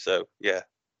survive. So yeah,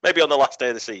 maybe on the last day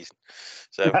of the season.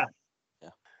 So yeah.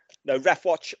 No, Ref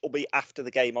Watch will be after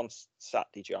the game on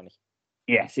Saturday, Johnny.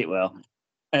 Yes, it will.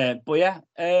 But yeah,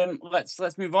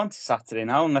 let's move on to Saturday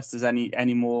now, unless there's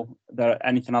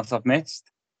anything else I've missed.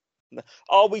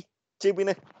 Are we doing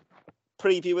a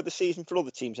preview of the season for other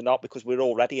teams or not? Because we're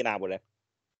already an hour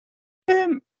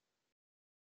in.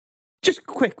 Just a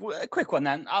quick one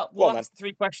then. We'll answer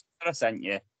 3 questions that I sent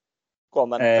you. Go on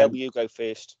then, Phil, you go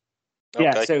first. Okay,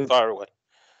 yeah, so fire away.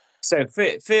 So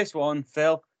first one,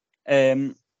 Phil,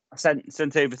 I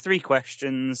sent over 3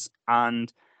 questions,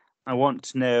 and I want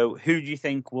to know, who do you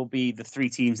think will be the 3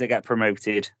 teams that get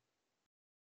promoted?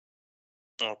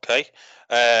 Okay.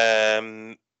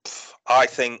 I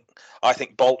think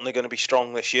Bolton are going to be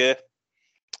strong this year.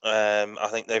 I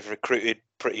think they've recruited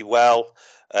pretty well.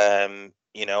 I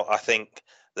think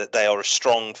that they are a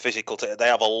strong physical team. They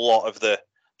have a lot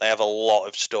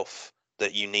of stuff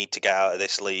that you need to get out of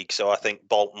this league. So I think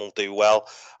Bolton will do well.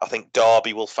 I think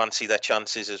Derby will fancy their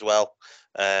chances as well.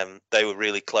 They were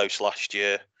really close last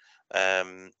year.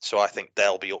 So I think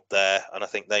they'll be up there, and I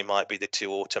think they might be the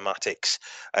two automatics.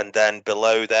 And then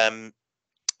below them,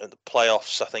 at the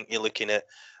playoffs, I think you're looking at.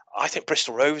 I think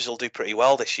Bristol Rovers will do pretty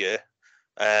well this year.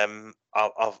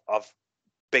 I've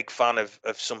big fan of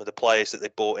some of the players that they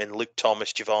bought in, Luke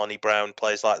Thomas, Giovanni Brown,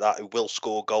 players like that who will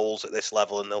score goals at this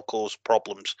level and they'll cause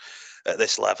problems at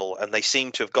this level. And they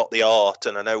seem to have got the art,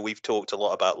 and I know we've talked a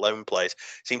lot about loan players,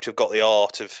 seem to have got the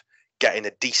art of getting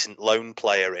a decent loan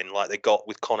player in, like they got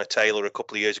with Connor Taylor a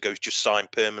couple of years ago, who's just signed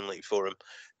permanently for him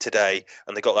today.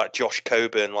 And they got that Josh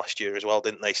Coburn last year as well,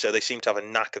 didn't they? So they seem to have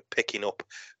a knack of picking up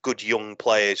good young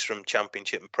players from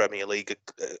Championship and Premier League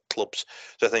clubs.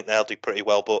 So I think they'll do pretty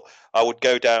well. But I would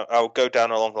go down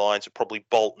along the lines of probably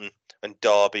Bolton and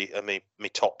Derby are my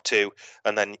top two.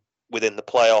 And then within the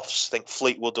playoffs, I think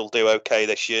Fleetwood will do okay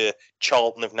this year.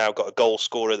 Charlton have now got a goal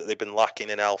scorer that they've been lacking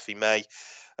in Alfie May.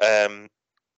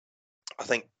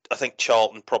 I think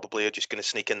Charlton probably are just going to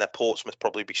sneak in there. Portsmouth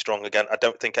probably be strong again. I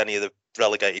don't think any of the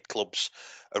relegated clubs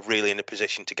are really in a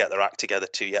position to get their act together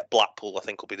too yet. Blackpool, I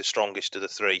think, will be the strongest of the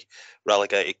three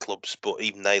relegated clubs, but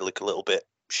even they look a little bit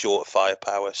short of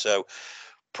firepower. So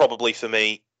probably for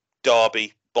me,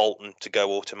 Derby, Bolton to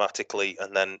go automatically,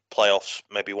 and then playoffs,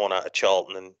 maybe one out of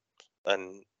Charlton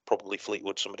and probably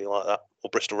Fleetwood, somebody like that. Or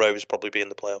Bristol Rovers probably be in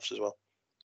the playoffs as well.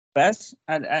 Bez,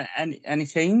 and any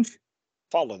change?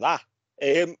 Follow that.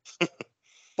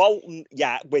 Bolton,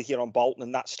 yeah, with you on Bolton,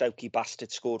 and that Stokey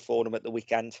bastard scored for them at the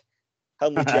weekend.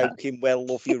 Only joking, Will,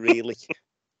 love you really.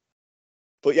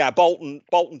 But yeah, Bolton,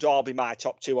 Derby, my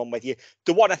top two. I'm with you.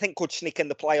 The one I think could sneak in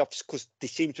the playoffs because they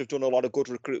seem to have done a lot of good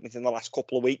recruitment in the last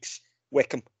couple of weeks.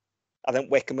 Wickham. I think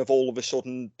Wickham have all of a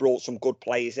sudden brought some good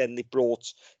players in. They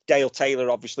brought Dale Taylor,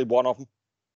 obviously one of them,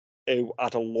 who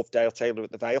I'd love Dale Taylor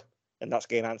at the Vale, and that's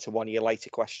going to answer one of your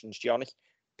later questions, Johnny.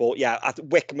 But yeah,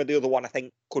 Wickham are the other one I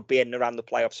think could be in around the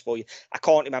playoffs for you. I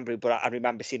can't remember, but I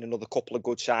remember seeing another couple of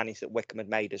good signings that Wickham had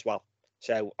made as well.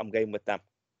 So I'm going with them.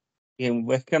 Yeah,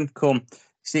 Wickham, come.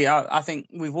 See, I think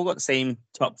we've all got the same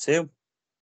top two.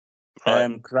 Right.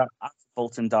 Because I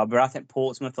Bolton, Derby, I think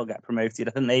Portsmouth will get promoted.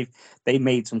 I think they've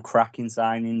made some cracking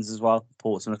signings as well.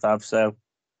 Portsmouth have. So,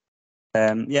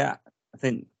 yeah, I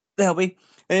think they'll be.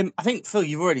 I think Phil,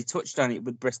 you've already touched on it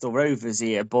with Bristol Rovers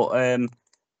here, but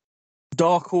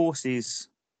dark horses.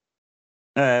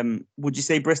 Would you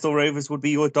say Bristol Rovers would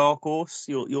be your dark horse?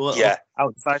 Your Yeah.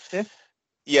 outside tip?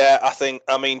 Yeah,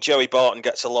 I mean, Joey Barton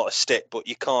gets a lot of stick, but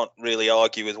you can't really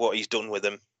argue with what he's done with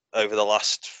him over the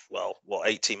last,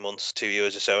 18 months, 2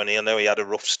 years or so. And I know he had a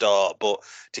rough start, but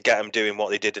to get him doing what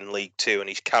they did in League Two, and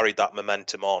he's carried that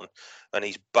momentum on, and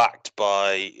he's backed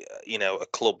by, a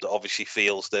club that obviously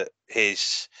feels that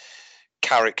his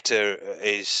character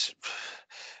is,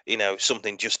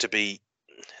 something just to be,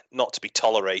 not to be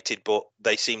tolerated, but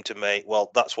they seem to make,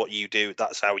 that's what you do,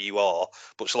 that's how you are,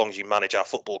 but so long as you manage our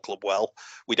football club well,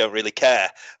 we don't really care.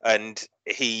 And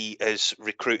he has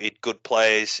recruited good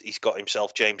players. He's got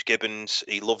himself James Gibbons.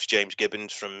 He loves James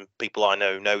Gibbons. From people I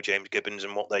know James Gibbons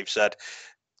and what they've said,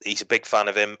 he's a big fan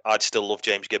of him. I'd still love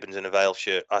James Gibbons in a Vale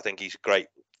shirt. I think he's a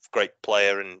great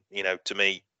player, and to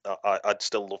me, I'd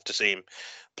still love to see him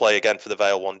play again for the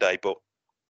Vale one day. But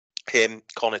him,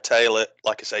 Connor Taylor,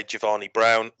 like I say, Giovanni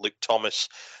Brown, Luke Thomas,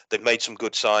 they've made some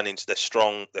good signings. They're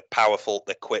strong, they're powerful,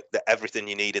 they're quick, they're everything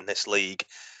you need in this league.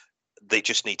 They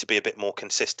just need to be a bit more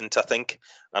consistent, I think.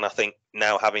 And I think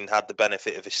now, having had the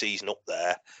benefit of a season up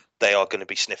there, they are going to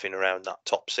be sniffing around that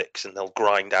top six, and they'll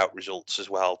grind out results as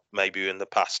well, maybe in the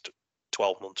past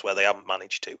 12 months where they haven't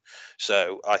managed to.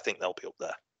 So I think they'll be up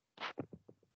there.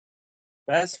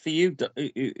 As for you,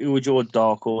 who would your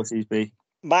dark horses be?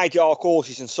 My dark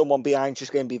horses and someone behind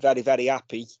just going to be very, very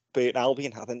happy. Burton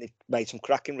Albion. I think they've made some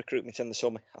cracking recruitment in the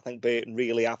summer. I think Burton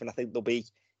really have, and I think they'll be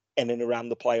in and around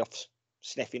the playoffs,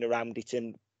 sniffing around it,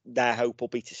 and their hope will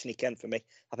be to sneak in for me.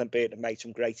 I think Burton have made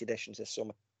some great additions this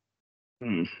summer.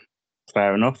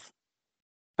 Fair enough.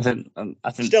 I think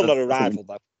still not a rival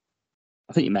though.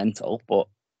 I think you're mental, but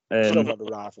still not a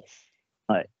rival.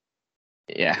 Right.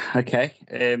 Yeah. Okay.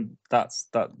 That's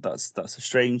a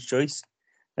strange choice.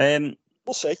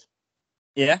 We'll see.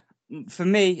 Yeah. For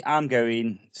me, I'm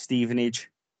going Stevenage.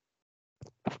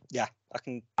 Yeah, I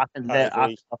think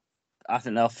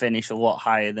they'll finish a lot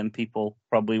higher than people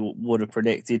probably would have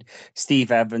predicted.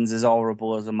 Steve Evans, as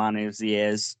horrible as a man as he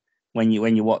is, when he's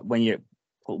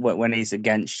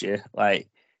against you, like,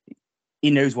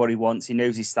 he knows what he wants, he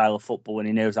knows his style of football, and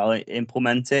he knows how to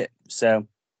implement it. So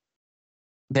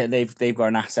they've got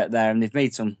an asset there, and they've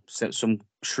made some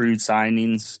shrewd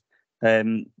signings.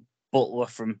 Butler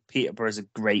from Peterborough is a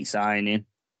great signing.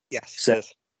 Yes. So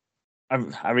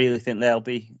I really think they'll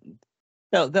be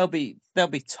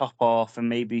top half and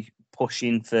maybe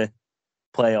pushing for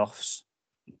playoffs.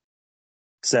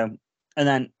 So, and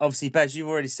then obviously, Bez, you've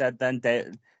already said then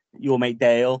you'll make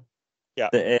Dale. Yeah.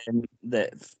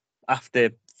 That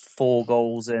after 4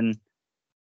 goals in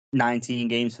 19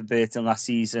 games for Burton last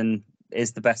season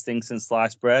is the best thing since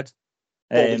sliced bread.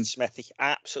 Bullied Smithy,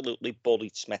 absolutely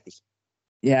bullied Smithy.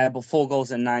 Yeah, but 4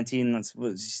 goals in 19,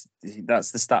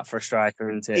 that's the stat for a striker,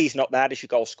 isn't it? He's not there as your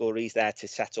goal scorer. He's there to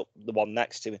set up the one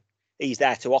next to him. He's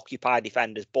there to occupy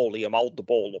defenders, bully him, hold the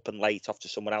ball up and lay it off to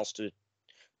someone else to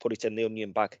put it in the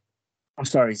onion bag. I'm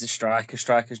sorry, he's a striker.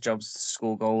 Striker's job is to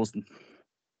score goals.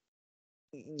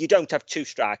 You don't have 2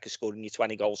 strikers scoring you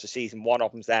 20 goals a season. One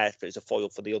of them's there as a foil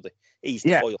for the other. He's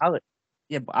the foil.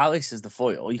 But Alice is the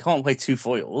foil. You can't play 2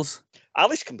 foils.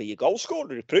 Alice can be your goal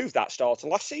scorer. He proved that starter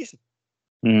last season.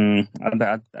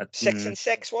 6 and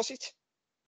 6, was it?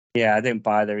 Yeah, I don't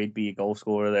buy that he'd be a goal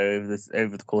scorer though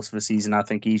over the course of the season. I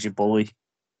think he's your bully.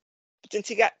 But didn't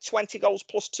he get 20 goals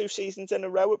plus 2 seasons in a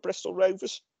row at Bristol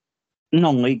Rovers?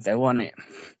 Non-league though, wasn't it?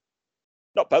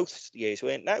 Not both years,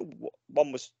 weren't no.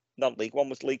 One was non-league, one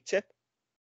was League 2.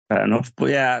 Fair enough, but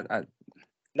yeah.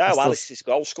 Alice is a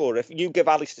goal scorer. If you give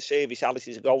Alice the service, Alice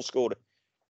is a goal scorer.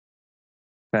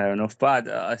 Fair enough, but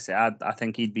I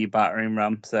think he'd be a battering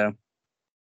ram. So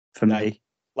for me,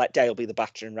 let Dale be the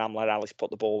battering ram. Let Alice put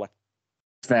the ball in.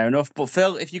 Fair enough, but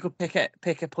Phil, if you could pick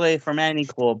a player from any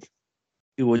club,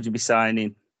 who would you be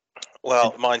signing?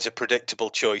 Well, mine's a predictable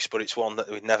choice, but it's one that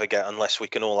we'd never get unless we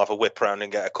can all have a whip round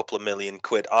and get a couple of million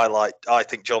quid. I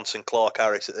think Johnson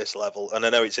Clark-Harris at this level, and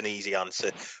I know it's an easy answer,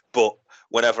 but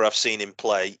whenever I've seen him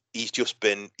play, he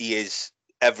is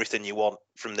everything you want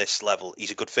from this level. He's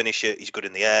a good finisher. He's good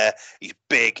in the air. He's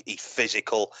big. He's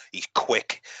physical. He's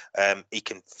quick. He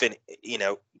can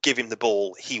give him the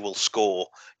ball, he will score.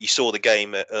 You saw the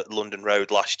game at London Road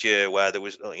last year where there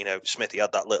was, Smithy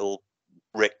had that little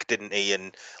Rick, didn't he,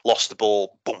 and lost the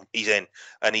ball, boom, he's in,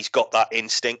 and he's got that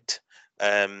instinct.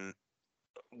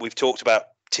 We've talked about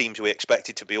teams we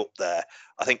expected to be up there.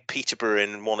 I think Peterborough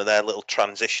in one of their little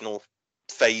transitional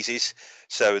phases,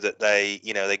 so that they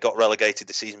got relegated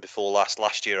the season before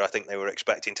last year. I think they were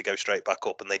expecting to go straight back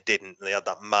up, and they didn't. They had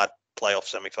that mad playoff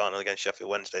semi-final against Sheffield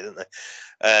Wednesday, didn't they?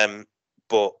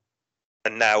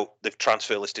 And now they've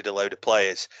transfer listed a load of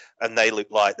players, and they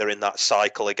look like they're in that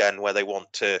cycle again where they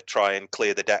want to try and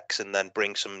clear the decks and then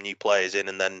bring some new players in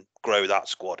and then grow that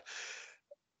squad.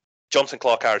 Johnson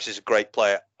Clark-Harris is a great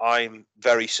player. I'm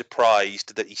very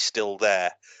surprised that he's still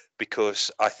there, because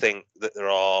I think that there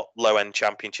are low-end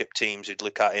championship teams who'd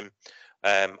look at him.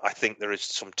 I think there is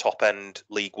some top-end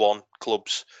League One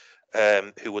clubs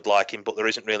who would like him, but there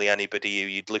isn't really anybody who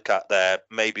you'd look at there,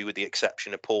 maybe with the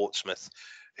exception of Portsmouth,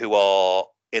 who are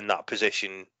in that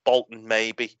position. Bolton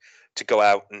maybe, to go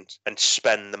out and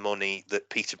spend the money that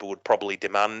Peterborough would probably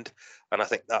demand. And I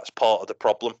think that's part of the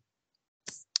problem,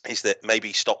 is that maybe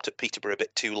he stopped at Peterborough a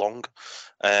bit too long,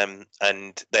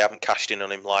 and they haven't cashed in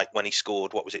on him like when he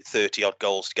scored, 30 odd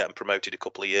goals to get him promoted a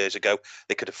couple of years ago.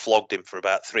 They could have flogged him for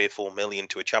about 3 or 4 million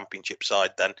to a championship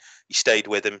side. Then he stayed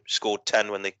with him, scored 10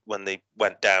 when they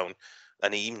went down.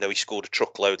 And even though he scored a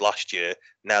truckload last year,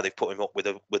 now they've put him up with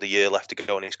a year left to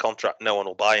go on his contract. No one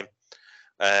will buy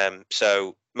him.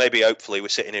 So maybe, hopefully, we're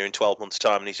sitting here in 12 months'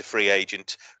 time and he's a free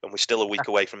agent, and we're still a week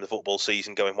away from the football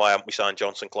season going, why haven't we signed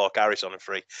Johnson Clark-Harris on a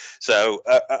free? So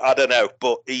I don't know,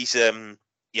 but he's a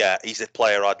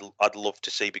player I'd love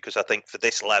to see, because I think for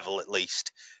this level at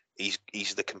least, he's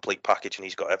the complete package and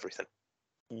he's got everything.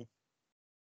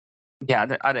 Yeah,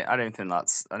 I don't think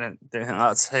that's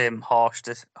harsh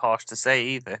to say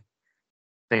either.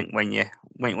 I think when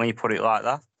you put it like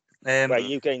that. Where are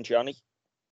you going, Johnny?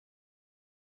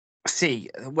 See,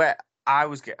 where I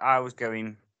was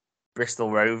going,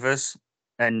 Bristol Rovers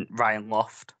and Ryan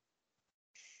Loft.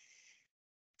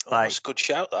 That's a good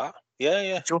shout, that.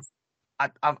 Yeah.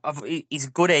 He's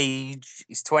a good age.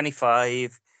 He's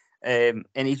 25, and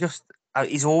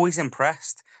he's always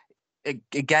impressed.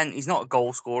 Again, he's not a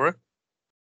goal scorer.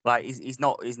 Like he's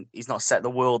not set the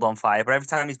world on fire, but every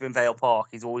time he's been Vale Park,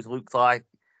 he's always looked like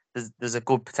there's a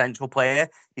good potential player.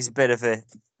 He's a bit of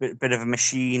a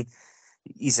machine.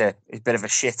 He's a bit of a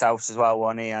shit house as well,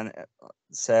 wasn't he? And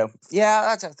so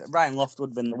yeah, Ryan Loft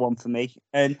would have been the one for me.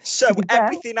 And so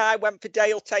everything I went for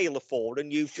Dale Taylor for,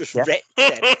 and you've just ripped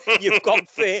it. You've gone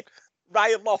for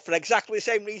Ryan Loft for exactly the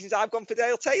same reasons I've gone for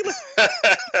Dale Taylor.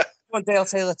 I want Dale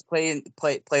Taylor to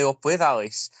play up with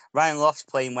Alice. Ryan Loft's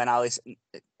playing when Alice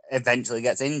eventually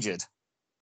gets injured.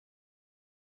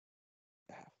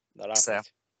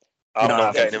 I'm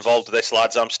not getting involved with this,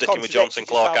 lads. I'm sticking with Johnson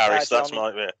Clark Harris. That's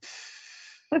my bit.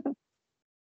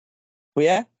 Well,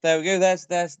 yeah, there we go.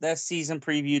 There's season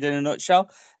previewed in a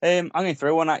nutshell. I'm going to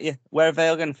throw one at you. Where are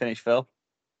Vale going to finish, Phil?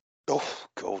 Oh,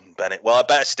 Gordon Bennett. Well, I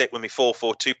better stick with my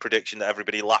 4-4-2 prediction that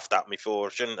everybody laughed at me for,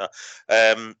 shouldn't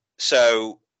I?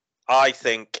 So I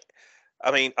think,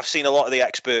 I mean, I've seen a lot of the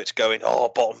experts going,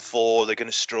 oh, bottom four, they're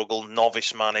going to struggle,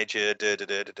 novice manager,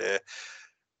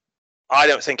 I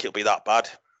don't think it'll be that bad.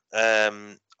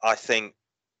 I think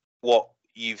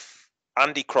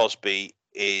Andy Crosby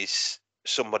is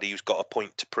somebody who's got a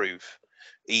point to prove.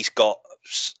 He's got,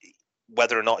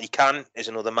 whether or not he can is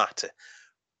another matter,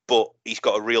 but he's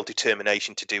got a real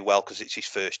determination to do well because it's his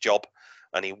first job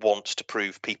and he wants to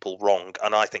prove people wrong.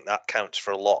 And I think that counts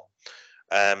for a lot.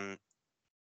 I'm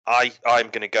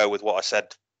going to go with what I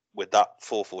said with that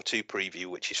 4-4-2 preview,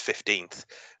 which is 15th,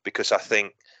 because I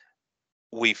think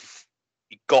we've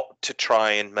got to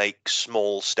try and make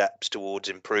small steps towards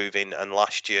improving. And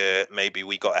last year, maybe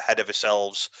we got ahead of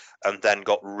ourselves and then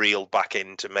got reeled back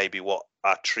into maybe what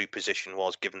our true position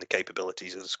was, given the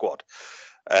capabilities of the squad.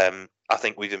 I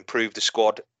think we've improved the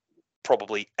squad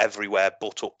probably everywhere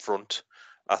but up front.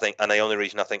 I think, and the only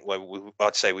reason I think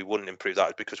I'd say we wouldn't improve that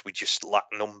is because we just lack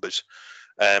numbers.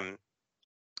 I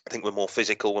think we're more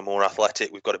physical, we're more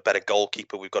athletic, we've got a better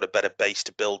goalkeeper, we've got a better base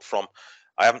to build from.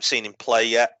 I haven't seen him play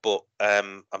yet, but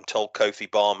I'm told Kofi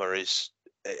Barmer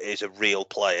is a real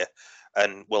player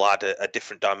and will add a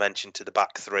different dimension to the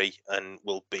back three and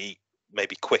will be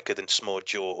maybe quicker than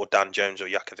Smudge or Dan Jones or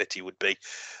Jakoviti would be.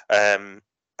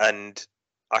 And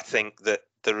I think that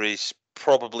there is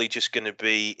probably just going to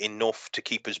be enough to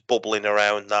keep us bubbling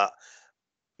around that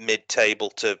mid-table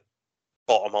to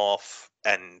bottom half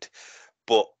end.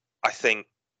 But I think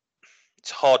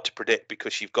it's hard to predict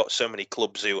because you've got so many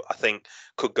clubs who I think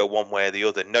could go one way or the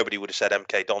other. Nobody would have said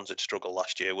MK Dons would struggle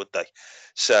last year, would they?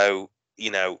 So,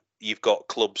 you've got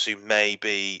clubs who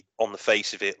maybe on the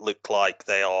face of it look like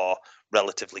they are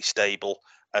relatively stable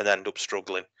and end up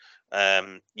struggling.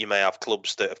 You may have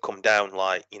clubs that have come down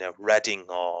like, Reading,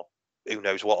 or who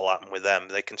knows what will happen with them.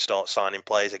 They can start signing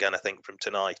players again, I think, from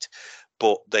tonight.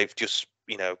 But they've just,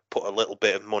 put a little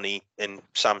bit of money in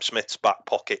Sam Smith's back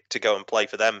pocket to go and play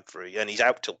for them free, and he's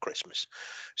out till Christmas.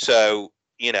 So,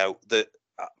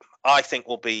 I think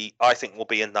we'll be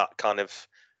in that kind of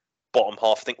bottom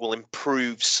half. I think we'll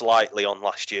improve slightly on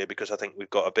last year because I think we've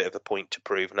got a bit of a point to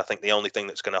prove. And I think the only thing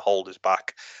that's going to hold us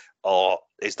back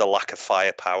is the lack of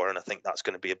firepower. And I think that's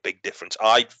going to be a big difference.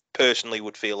 I personally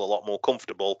would feel a lot more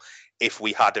comfortable if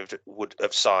we would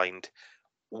have signed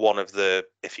one of the,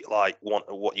 if you like,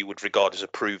 what you would regard as a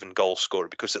proven goal scorer,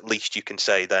 because at least you can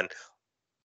say then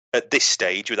at this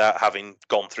stage, without having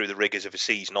gone through the rigors of a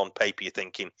season, on paper you're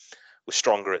thinking we're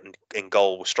stronger in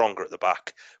goal, we're stronger at the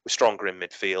back, we're stronger in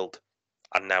midfield,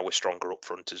 and now we're stronger up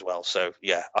front as well. So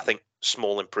yeah, I think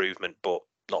small improvement, but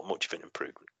not much of an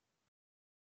improvement.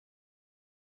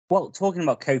 Well, talking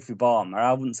about Kofi Barmer,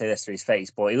 I wouldn't say this to his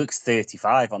face, but he looks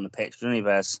 35 on the pitch, doesn't he,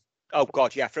 Bez? Oh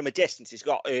God, yeah. From a distance, he's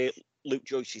got Luke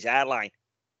Joyce's hairline.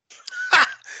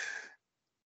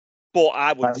 But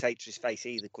I wouldn't say it to his face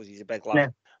either because he's a big lad. Yeah.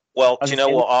 Well, do you know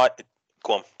what?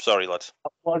 Go on. Sorry, lads. I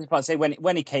was about to say,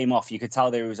 when he came off, you could tell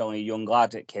there was only a young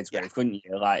lad at Kidsgrove, couldn't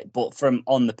you? But from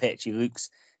on the pitch, he looks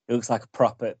like a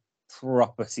proper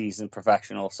seasoned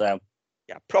professional. So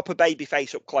yeah, proper baby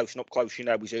face up close, and up close, he's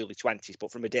early 20s,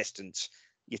 but from a distance,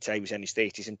 you'd say he was in his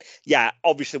 30s. And yeah,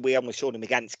 obviously we only saw him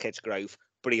against Kidsgrove,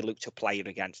 but he looked a player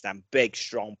against them. Big,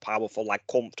 strong, powerful,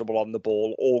 comfortable on the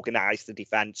ball, organised the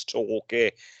defence,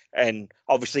 talker. And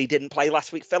obviously he didn't play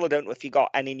last week. Phil, I don't know if you got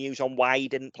any news on why he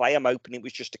didn't play. I'm hoping it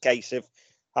was just a case of,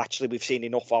 actually, we've seen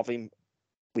enough of him.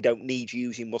 We don't need to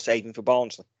use him. We'll save him for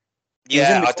Barnsley.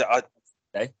 Yeah,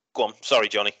 go on. Sorry,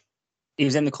 Johnny. He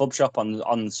was in the club shop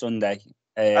on Sunday.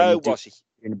 Was he?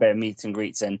 In a bit of meet and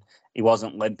greets, and he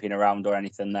wasn't limping around or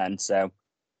anything then. So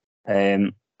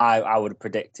I would have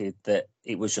predicted that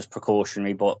it was just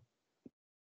precautionary. But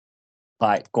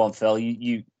go on, Phil,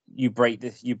 you break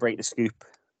the scoop.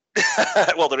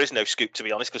 Well, there is no scoop, to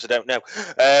be honest, because I don't know.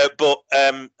 But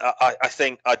I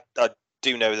think I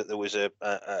do know that there was a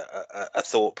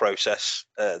thought process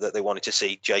that they wanted to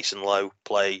see Jason Lowe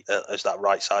play as that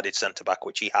right-sided centre-back,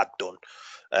 which he had done.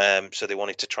 So they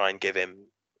wanted to try and give him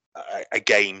a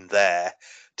game there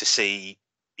to see,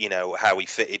 how he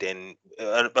fitted in.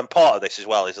 And part of this as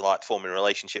well is forming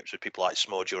relationships with people like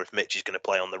Smudge, or if Mitch is going to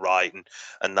play on the right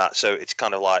and that. So it's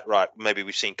kind of like, right, maybe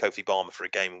we've seen Kofi Barmer for a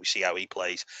game and we see how he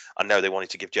plays. I know they wanted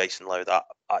to give Jason Lowe that.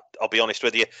 I'll be honest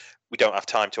with you, we don't have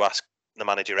time to ask the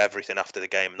manager everything after the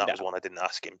game, and that was one I didn't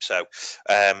ask him. So,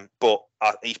 but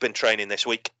he's been training this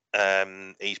week.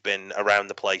 He's been around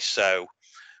the place, so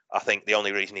I think the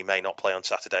only reason he may not play on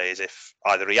Saturday is if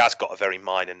either he has got a very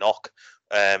minor knock,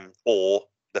 or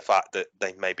the fact that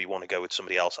they maybe want to go with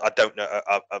somebody else. I don't know.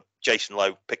 Jason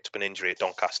Lowe picked up an injury at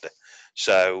Doncaster,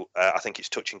 so I think it's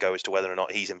touch and go as to whether or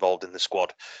not he's involved in the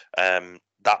squad.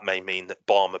 That may mean that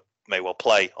Barmer may well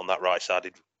play on that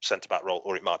right-sided centre-back role,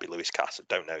 or it might be Lewis Cass. I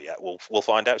don't know yet. We'll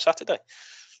find out Saturday.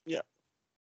 Yeah.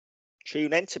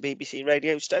 Tune in to BBC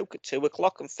Radio Stoke at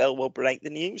 2:00, and Phil will break the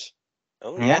news.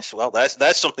 Oh yes, well there's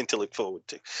something to look forward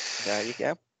to. There you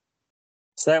go.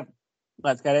 So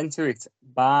let's get into it.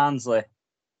 Barnsley.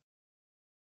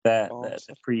 The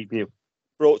preview.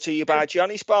 Brought to you by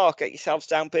Johnny's Bar. Get yourselves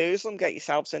down Burslem, get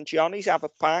yourselves in Johnny's, have a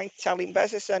pint, tell him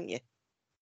Bez sent you.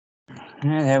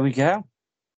 Yeah, there we go.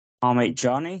 Our mate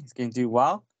Johnny is going to do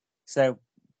well. So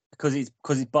because it's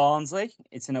Barnsley,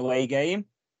 it's an away game.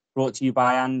 Brought to you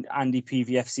by Andy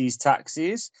PVFC's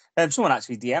Taxis. Someone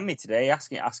actually DM'd me today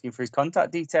asking for his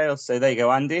contact details. So there you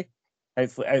go, Andy.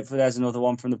 Hopefully there's another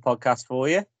one from the podcast for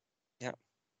you. Yeah.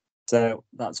 So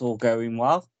that's all going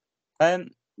well.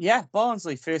 Yeah,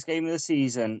 Barnsley, first game of the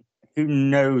season. Who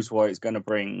knows what it's going to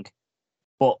bring?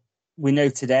 But we know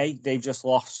today they've just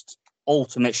lost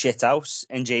ultimate shithouse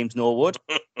in James Norwood.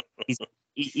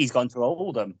 he's gone to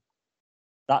Oldham.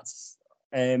 That's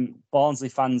Barnsley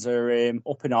fans are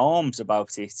up in arms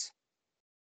about it.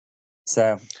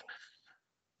 So,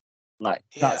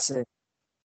 that's an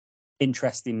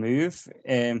interesting move.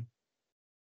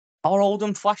 Are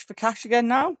Oldham flash for cash again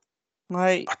now?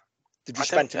 Did you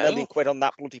spend £1 million on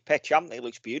that bloody pitch, haven't they? It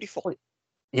looks beautiful.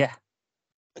 Yeah.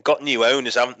 Got new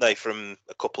owners, haven't they, from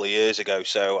a couple of years ago?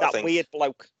 So that I think weird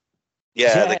bloke.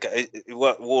 Yeah,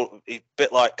 a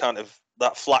bit like kind of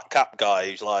that flat cap guy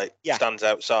who's stands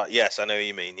outside. Yes, I know who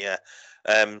you mean. Yeah,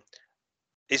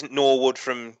 isn't Norwood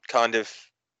from kind of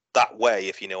that way,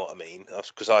 if you know what I mean?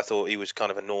 Because I thought he was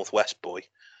kind of a northwest boy.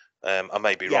 I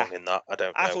may be wrong in that. I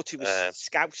don't know. I thought he was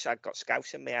Scouse. I'd got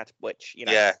Scouse in my head, which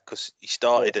Yeah, because he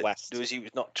started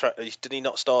Northwest. Did he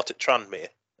not start at Tranmere?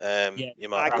 You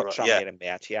might I got right. Tranmere in my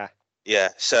head. Yeah. Yeah,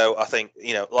 so I think,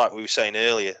 like we were saying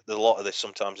earlier, a lot of this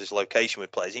sometimes is location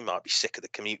with players. He might be sick of the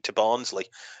commute to Barnsley.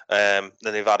 Then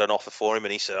they've had an offer for him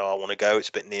and he said, I want to go. It's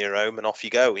a bit near home, and off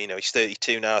you go. He's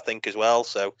 32 now, I think, as well.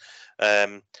 So,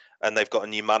 and they've got a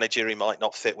new manager. He might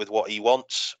not fit with what he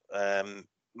wants.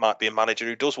 Might be a manager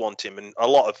who does want him. And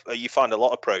you find a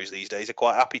lot of pros these days are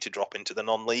quite happy to drop into the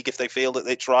non-league if they feel that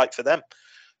it's right for them.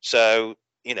 So,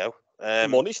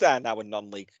 money's there now in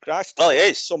non-league. Christ. Well, it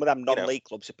is. Some of them non-league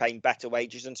clubs are paying better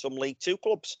wages than some League Two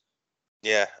clubs.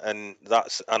 Yeah, and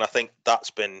I think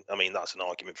that's been. I mean, that's an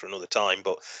argument for another time,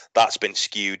 but that's been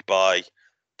skewed by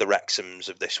the Wrexhams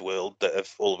of this world that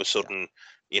have all of a sudden,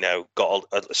 got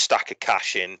a stack of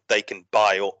cash in. They can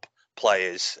buy up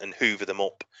players and hoover them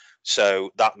up. So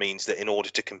that means that in order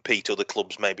to compete, other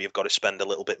clubs maybe have got to spend a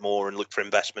little bit more and look for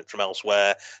investment from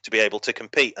elsewhere to be able to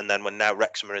compete. And then when now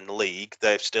Wrexham are in the league,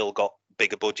 they've still got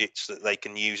bigger budgets that they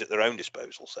can use at their own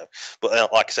disposal. So, but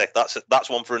like I say, that's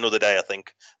one for another day. I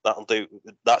think that'll do.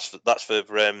 That's for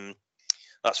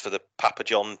the Papa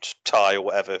John tie or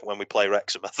whatever when we play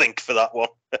Wrexham. I think for that one.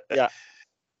 Yeah.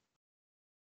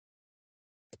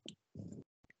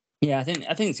 Yeah, I think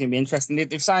it's going to be interesting.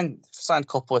 They've signed a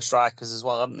couple of strikers as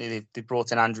well, haven't they? They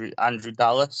brought in Andrew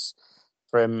Dallas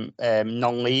from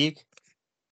non-league.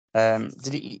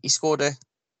 Did he scored a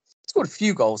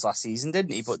few goals last season,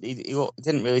 didn't he? But he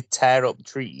didn't really tear up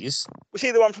trees. Was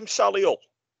he the one from Solihull?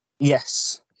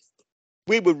 Yes.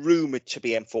 We were rumoured to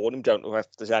be in for him. Don't know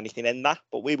if there's anything in that,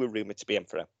 but we were rumoured to be in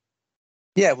for him.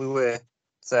 Yeah, we were.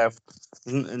 So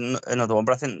another one,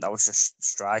 but I think that was just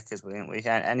strikers, weren't we?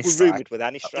 We're rumoured with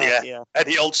any striker, yeah.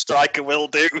 Any old striker will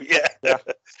do, yeah.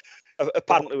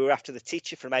 Apparently we were after the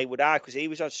teacher from Haywood High because he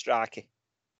was on striker.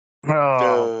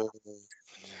 Oh.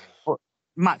 But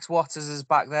Max Waters is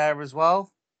back there as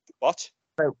well. What?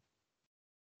 So,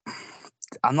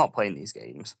 I'm not playing these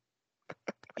games.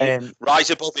 Rise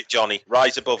above it, Johnny.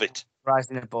 Rise above it.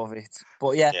 Rising above it.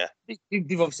 But yeah.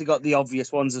 They've obviously got the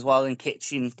obvious ones as well in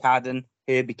Kitchen, Cadden,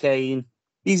 Herbie Kane.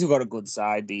 These have got a good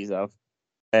side, these have.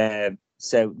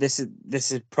 So this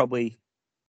is probably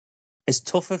as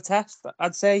tough a test,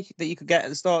 I'd say, that you could get at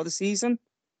the start of the season.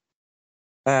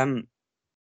 The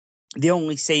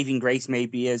only saving grace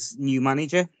maybe is new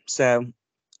manager. So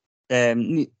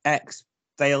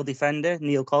ex-Vale defender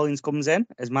Neil Collins comes in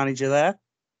as manager there.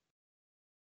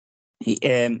 He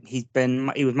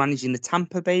was managing the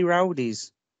Tampa Bay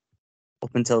Rowdies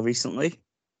up until recently.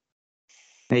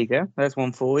 There you go. There's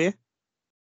one for you.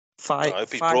 Five.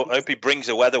 I hope he brings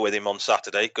the weather with him on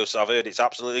Saturday, because I've heard it's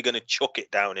absolutely going to chuck it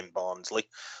down in Barnsley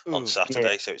on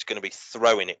Saturday. So it's going to be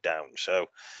throwing it down. So,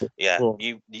 yeah, Cool.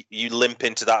 you limp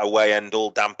into that away end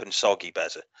all damp and soggy,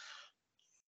 Bezza.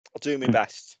 I'll do my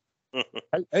best.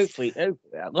 Hopefully,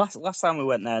 last time we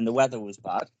went there and the weather was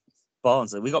bad,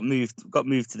 Barnsley, we got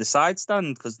moved to the side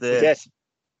stand because the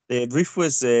roof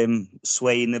was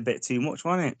swaying a bit too much,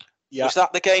 wasn't it? Yeah. Was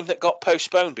that the game that got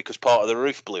postponed because part of the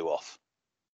roof blew off?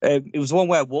 It was the one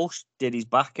where Walsh did his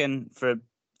backing for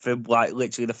like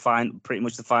literally pretty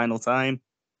much the final time.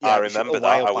 Yeah, I remember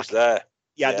that. I was there.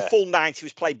 Yeah, the full 90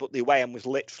 was played, but the away end was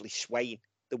literally swaying.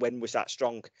 The wind was that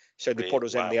strong, so they put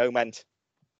us in the home end.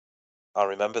 I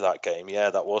remember that game. Yeah,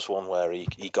 that was one where he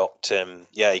got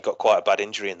he got quite a bad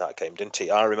injury in that game, didn't he?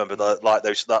 I remember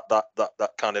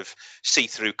that kind of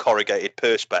see-through corrugated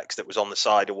perspex that was on the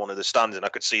side of one of the stands, and I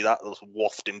could see that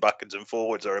wafting backwards and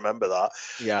forwards. I remember that.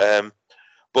 Yeah.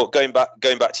 But going back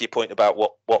to your point about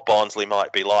what Barnsley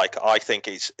might be like, I think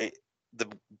the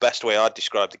best way I'd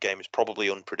describe the game is probably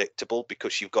unpredictable,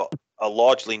 because you've got a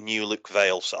largely new Luke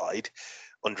Vale side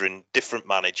under a different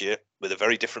manager with a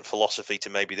very different philosophy to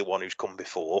maybe the one who's come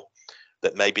before,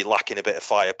 that may be lacking a bit of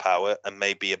firepower and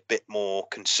maybe a bit more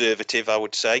conservative, I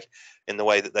would say, in the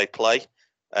way that they play.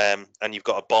 And you've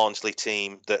got a Barnsley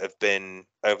team that have been,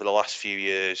 over the last few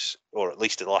years, or at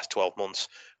least in the last 12 months,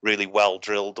 really well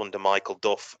drilled under Michael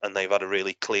Duff, and they've had a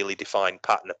really clearly defined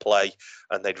pattern of play,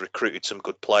 and they'd recruited some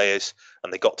good players,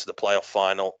 and they got to the playoff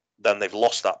final. Then they've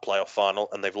lost that playoff final,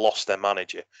 and they've lost their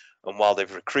manager. And while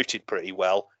they've recruited pretty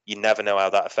well, you never know how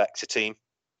that affects a team.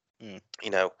 You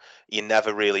know, you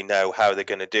never really know how they're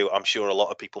going to do. I'm sure a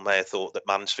lot of people may have thought that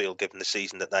Mansfield, given the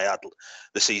season that they had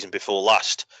the season before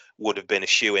last, would have been a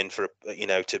shoe-in for, you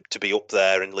know, to be up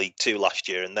there in League Two last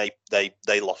year, and they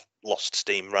lost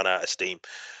steam, ran out of steam.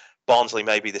 Barnsley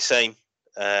may be the same.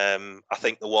 I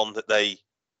think the one that they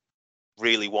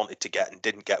really wanted to get and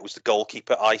didn't get was the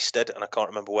goalkeeper Eisted, and I can't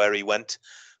remember where he went,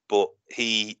 but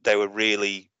they were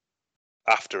really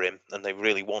after him and they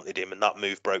really wanted him, and that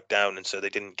move broke down, and so they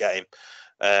didn't get him.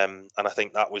 And I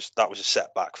think that was a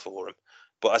setback for him.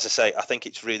 But as I say, I think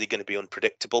it's really going to be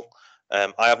unpredictable.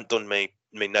 I haven't done my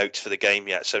notes for the game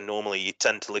yet, so normally you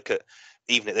tend to look at,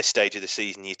 even at this stage of the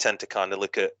season, you tend to kind of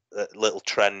look at little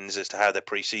trends as to how their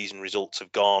pre-season results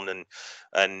have gone,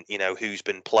 and you know who's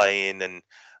been playing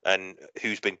and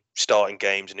who's been starting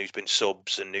games and who's been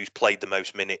subs and who's played the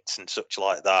most minutes and such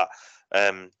like that.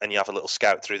 And you have a little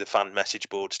scout through the fan message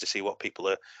boards to see what people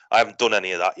are. I haven't done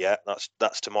any of that yet.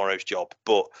 That's tomorrow's job.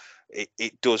 But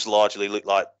it does largely look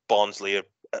like Barnsley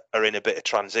are in a bit of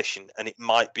transition, and it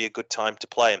might be a good time to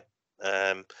play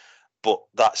them. But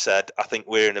that said, I think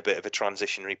we're in a bit of a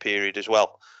transitionary period as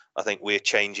well. I think we're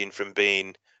changing from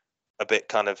being a bit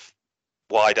kind of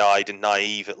wide-eyed and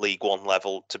naive at League One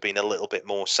level to being a little bit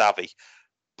more savvy,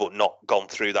 but not gone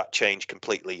through that change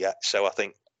completely yet. So I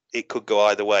think it could go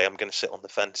either way. I'm going to sit on the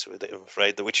fence with it, I'm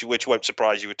afraid, which won't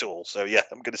surprise you at all. So yeah,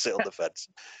 I'm going to sit on the fence.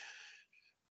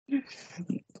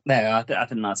 No, I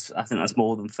think that's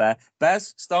more than fair.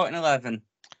 Bez, starting 11.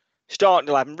 Starting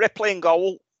 11. Ripley in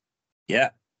goal. Yeah.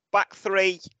 Back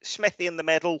three. Smithy in the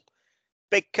middle.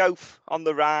 Big Cove on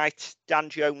the right. Dan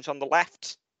Jones on the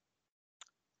left.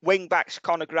 Wing backs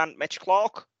Connor Grant, Mitch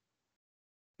Clark.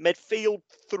 Midfield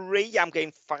three. I'm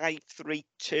going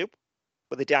 5-3-2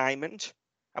 with a diamond.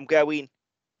 I'm going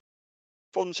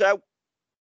Funzo,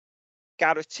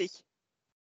 Garrity.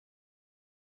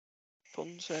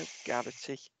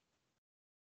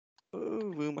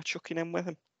 Oh, who am I chucking in with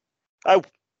him? Oh,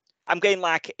 I'm going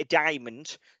like a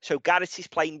diamond. So Garrity's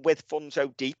playing with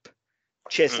Funzo deep.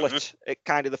 Chislett at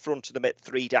kind of the front of the mid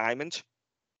three diamond.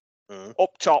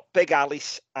 Up top, Big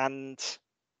Alice and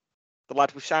the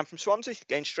lad we've signed from Swansea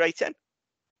going straight in.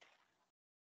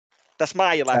 That's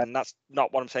my 11. That's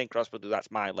not what I'm saying, Crosby. That's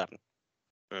my 11.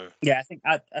 Yeah,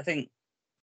 I think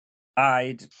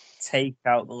I'd take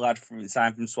out the lad from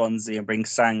Swansea and bring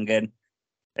Sang in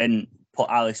and put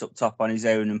Alice up top on his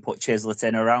own and put Chislett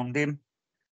in around him,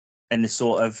 and the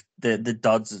sort of the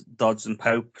Dodds and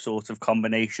Pope sort of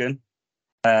combination.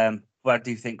 But I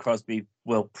do think Crosby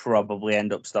will probably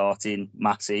end up starting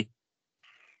Massey,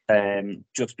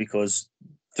 just because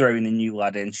throwing the new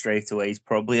lad in straight away is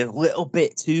probably a little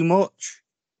bit too much.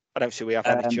 I don't see we have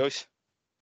any choice.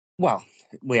 Well,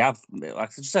 we have, like I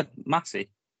just said, Massey.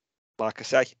 Like I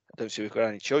say, I don't see we've got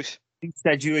any choice. You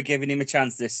said you were giving him a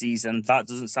chance this season. That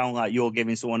doesn't sound like you're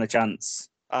giving someone a chance.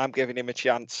 I'm giving him a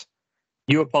chance.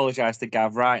 You apologise to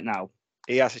Gav right now.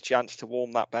 He has a chance to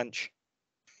warm that bench.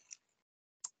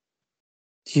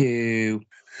 You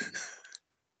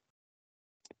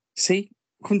see,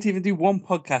 couldn't even do one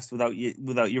podcast without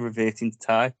you reverting to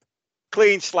type.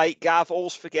 Clean slate, Gav.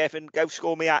 All's forgiven. Go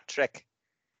score me hat trick.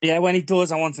 Yeah, when he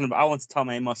does, I want a Tom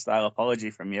Amos style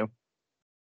apology from you.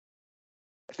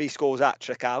 If he scores hat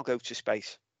trick, I'll go to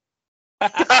space.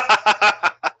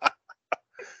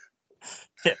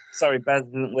 Sorry, Bez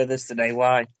isn't with us today.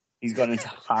 Why? He's gone into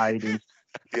hiding.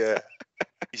 Yeah.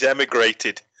 He's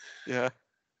emigrated. Yeah.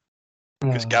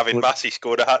 Because Gavin Massey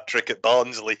scored a hat trick at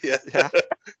Barnsley. Yeah.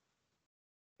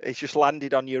 He's just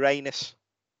landed on Uranus.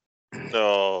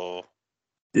 Oh.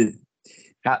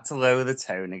 Had to lower the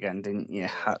tone again, didn't you?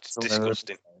 It's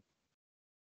disgusting.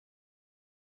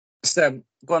 So,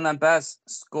 go on then, Bez.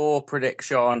 Score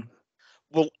prediction.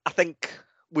 Well, I think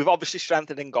we've obviously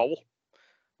strengthened in goal.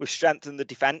 We've strengthened the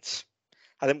defence.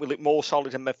 I think we look more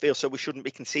solid in midfield, so we shouldn't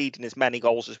be conceding as many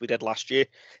goals as we did last year.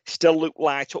 Still look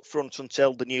light up front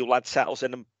until the new lad settles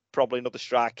in and probably another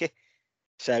striker.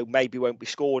 So maybe won't be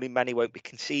scoring many, won't be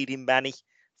conceding many.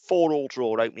 4-4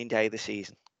 draw opening day of the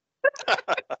season.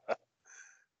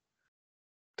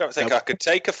 Don't think I could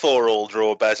take a 4-4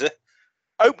 draw, Bezza.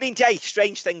 Opening day,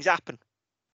 strange things happen.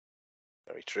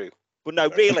 Very true. But no,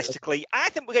 realistically, I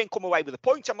think we're going to come away with a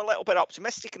point. I'm a little bit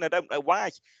optimistic, and I don't know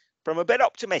why. But I'm a bit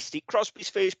optimistic. Crosby's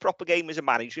first proper game as a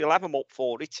manager, he'll have him up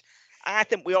for it. I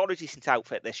think we are a decent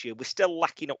outfit this year. We're still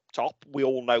lacking up top. We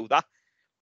all know that.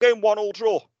 Going 1-1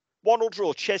 draw. 1-1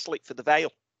 draw, Chislett for the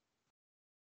Vale.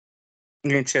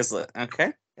 You're going Chislett,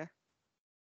 okay. Yeah.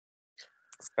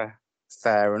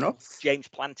 Fair enough. James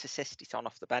Plant assisted it on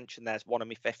off the bench, and there's one of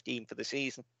me 15 for the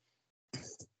season.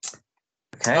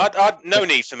 Okay. I'd no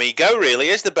need for me go, really,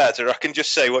 is the better. I can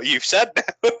just say what you've said now.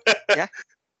 Yeah.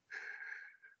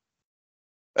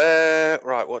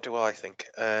 Right, what do I think?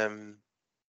 Do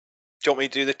you want me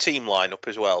to do the team lineup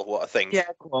as well? What I think? Yeah,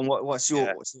 go on. What's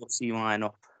your team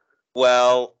lineup?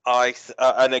 Well,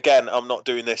 and again, I'm not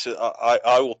doing this.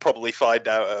 I will probably find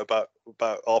out at about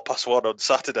 1:30 on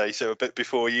Saturday, so a bit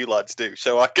before you lads do.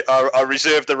 So I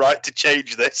reserve the right to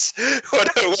change this when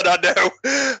I know.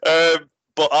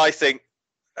 But I think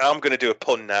I'm going to do a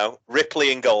pun now.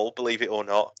 Ripley in goal, believe it or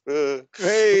not.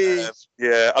 Hey.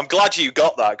 Yeah, I'm glad you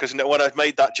got that, because when I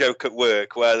made that joke at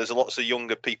work, where there's lots of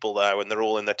younger people there and they're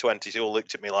all in their 20s, they all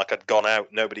looked at me like I'd gone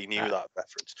out. Nobody knew that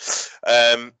reference.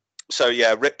 So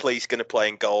yeah, Ripley's going to play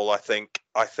in goal. I think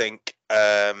it'll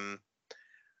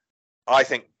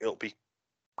be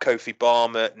Kofi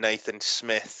Barmer, Nathan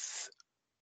Smith,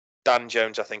 Dan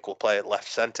Jones. I think will play at left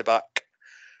centre back.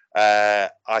 I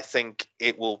think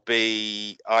it'll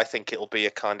be a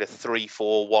kind of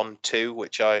 3-4-1-2,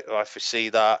 which I foresee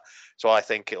that. So I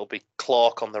think it'll be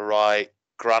Clark on the right,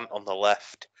 Grant on the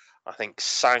left. I think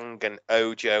Sang and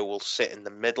Ojo will sit in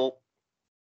the middle,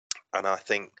 and I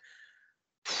think.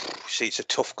 See, it's a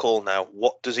tough call now.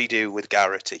 What does he do with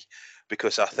Garrity?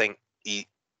 Because I think he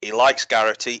likes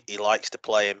Garrity, he likes to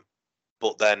play him,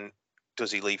 but then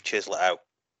does he leave Chislett out?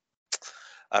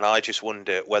 And I just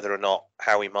wonder whether or not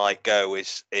how he might go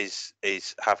is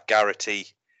have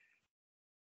Garrity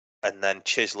and then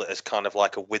Chislett as kind of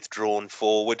like a withdrawn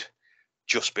forward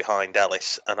just behind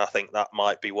Ellis, and I think that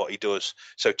might be what he does.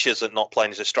 So Chislett not playing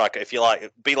as a striker, if you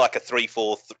like, be like a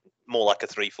 3-4, more like a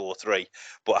 3-4-3,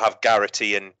 but have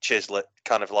Garrity and Chislett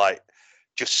kind of like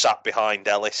just sat behind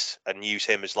Ellis and use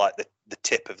him as like the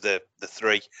tip of the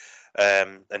three,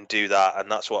 and do that.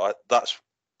 And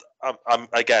I'm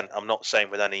not saying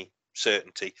with any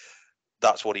certainty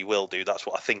that's what he will do. That's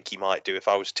what I think he might do. If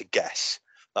I was to guess,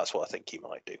 that's what I think he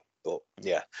might do. But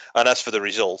yeah, and as for the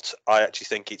result, I actually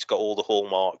think it's got all the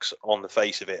hallmarks on the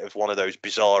face of it of one of those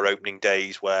bizarre opening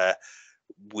days where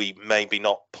we maybe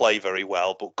not play very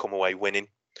well but come away winning.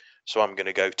 So I'm going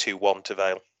to go 2-1 to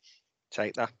Vale.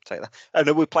 Take that. And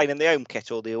are we playing in the home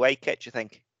kit or the away kit, do you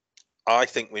think? I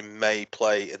think we may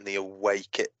play in the away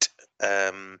kit.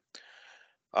 As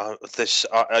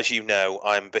you know,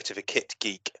 I'm a bit of a kit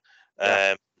geek.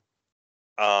 Yeah.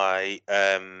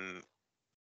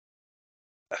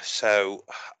 So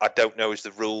I don't know as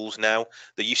the rules now.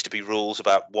 There used to be rules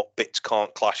about what bits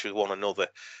can't clash with one another.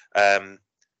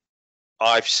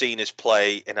 I've seen us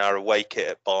play in our away kit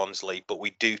at Barnsley, but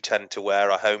we do tend to wear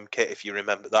a home kit. If you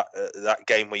remember that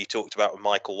game where you talked about with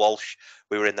Michael Walsh,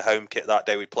 we were in the home kit that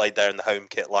day. We played there in the home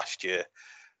kit last year.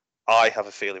 I have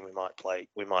a feeling we might play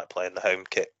in the home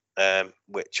kit,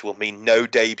 which will mean no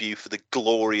debut for the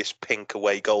glorious pink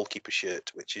away goalkeeper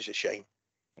shirt, which is a shame.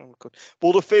 Oh, good.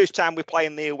 Well, the first time we play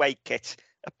in the away kit,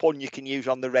 a pun you can use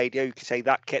on the radio, you can say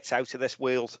that kit's out of this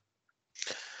world.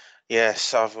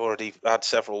 Yes, I've already had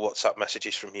several WhatsApp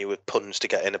messages from you with puns to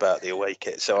get in about the away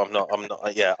kit. So I'm not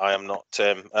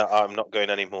going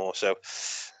anymore. So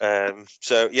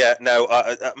yeah,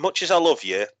 no. Much as I love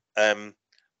you,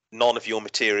 none of your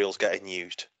material's getting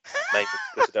used. Mainly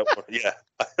because I don't want. Yeah,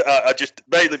 I just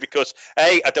mainly because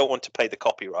A, I don't want to pay the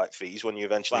copyright fees when you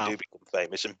eventually do become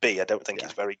famous, and B, I don't think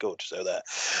it's very good. So there.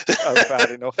 Oh,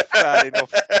 fair enough. Fair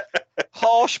enough.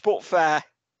 Harsh but fair.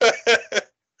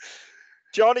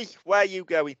 Johnny, where are you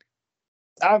going?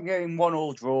 I'm going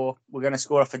 1-1 draw. We're going to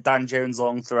score off a Dan Jones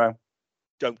long throw.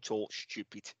 Don't talk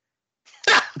stupid.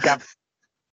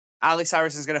 Alice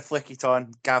Harrison's going to flick it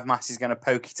on. Gav Massey's going to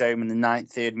poke it home in the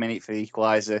 93rd minute for the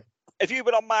equaliser. Have you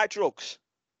been on my drugs?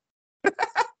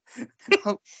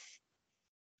 But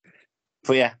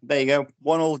yeah, there you go.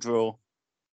 1-1 draw.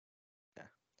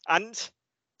 And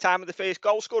time of the first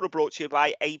goal scorer brought to you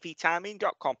by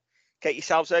avtiming.com. Get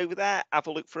yourselves over there, have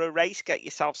a look for a race, get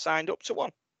yourself signed up to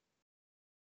one.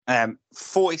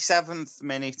 47th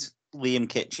minute, Liam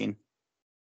Kitchen.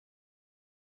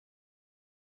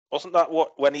 Wasn't that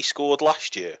when he scored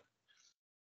last year?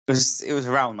 It was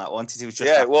around that one. It was just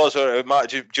it was. Or it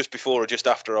might just before or just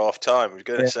after half time. I was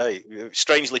going to say,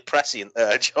 strangely prescient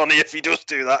there, Johnny, if he does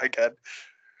do that again.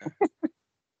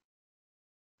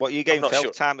 What are you getting, Phil?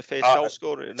 Sure. Time of first goal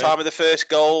scorer? Time of the first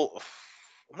goal.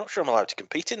 I'm not sure I'm allowed to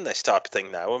compete in this type of thing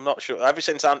now. I'm not sure. Ever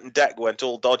since Ant and Deck went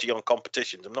all dodgy on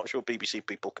competitions, I'm not sure BBC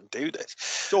people can do this.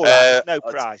 It's all right. No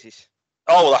prizes.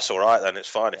 Oh, well, that's all right then. It's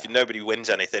fine. If nobody wins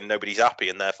anything, nobody's happy,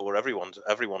 and therefore everyone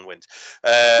wins.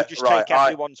 We'll just take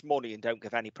everyone's money and don't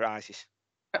give any prizes.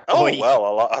 Oh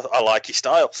well, I like your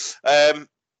style.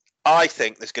 I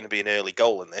think there's going to be an early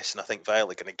goal in this, and I think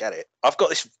Vale are going to get it. I've got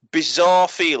this bizarre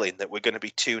feeling that we're going to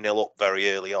be 2-0 up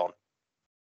very early on,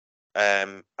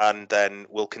 and then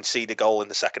we'll concede a goal in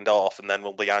the second half, and then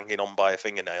we'll be hanging on by a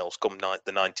fingernails come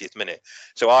the 90th minute.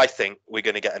 So I think we're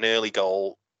going to get an early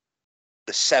goal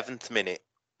the 7th minute,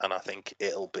 and I think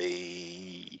it'll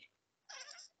be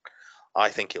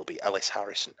Ellis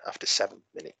Harrison after 7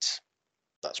 minutes.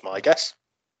 That's my guess.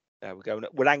 There we go.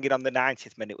 We're hanging on the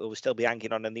 90th minute. We'll still be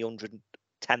hanging on in the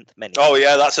 110th minute. Oh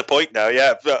yeah, that's a point now.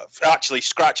 Yeah, actually,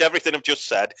 scratch everything I've just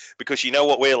said, because you know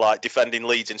what we're like, defending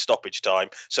leads in stoppage time.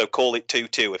 So call it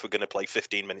 2-2 if we're going to play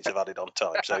 15 minutes of added on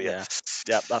time. So yeah,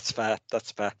 that's fair.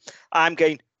 That's fair. I'm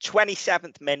going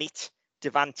 27th minute,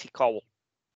 Devante Cole.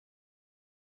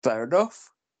 Fair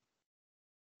enough.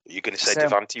 You're going to say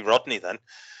Devante Rodney then?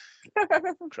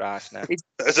 Christ, no.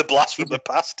 As a blast from the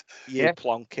past. Yeah,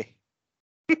 plonky.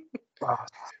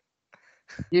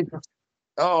 And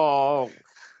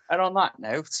on that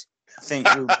note, I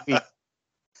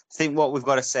think what we've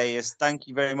got to say is thank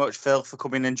you very much, Phil, for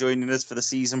coming and joining us for the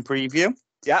season preview.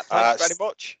 Yeah, thanks very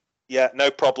much. Yeah,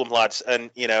 no problem, lads. And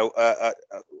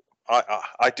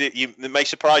I do. It may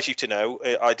surprise you to know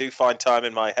I do find time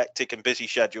in my hectic and busy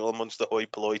schedule amongst the hoi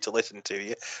polloi to listen to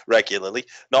you regularly.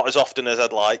 Not as often as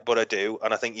I'd like, but I do,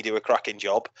 and I think you do a cracking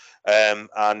job.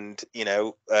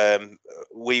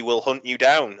 We will hunt you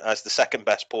down as the second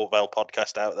best Port Vale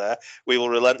podcast out there. We will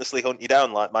relentlessly hunt you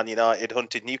down like Man United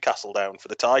hunted Newcastle down for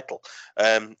the title.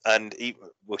 And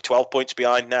we're 12 points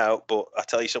behind now, but I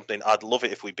tell you something, I'd love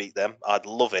it if we beat them. I'd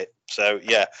love it. So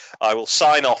yeah, I will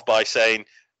sign off by saying,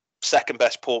 second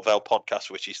best Port Vale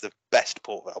podcast, which is the best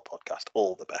Port Vale podcast.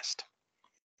 All the best.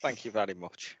 Thank you very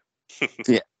much.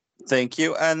 Yeah, thank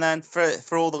you. And then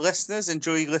for all the listeners,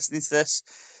 enjoy listening to this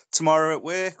tomorrow at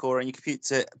work or on your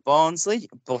computer at Barnsley.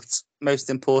 But most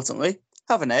importantly,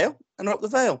 have an ale and up the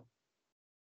Vale.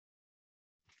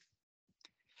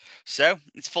 So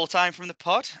it's full time from the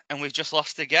pod, and we've just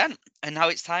lost again. And now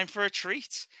it's time for a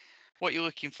treat. What are you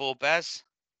looking for, Bez?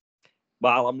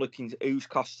 Well, I'm looking at who's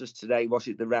cost us today. Was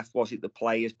it the ref? Was it the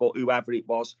players? But whoever it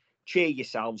was, cheer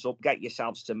yourselves up. Get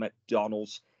yourselves to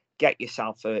McDonald's. Get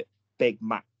yourself a Big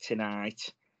Mac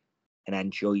tonight and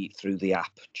enjoy it through the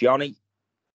app. Johnny?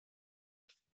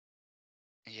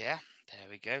 Yeah, there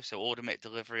we go. So order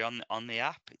McDelivery on the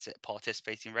app. It's at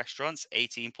participating restaurants,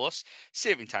 18 plus.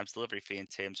 Serving times, delivery fee and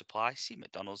terms apply. See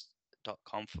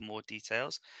mcdonalds.com for more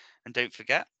details. And don't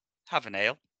forget, have an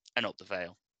ale and up the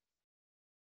Vale.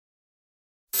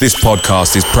 This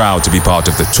podcast is proud to be part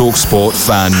of the TalkSport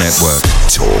Fan Network.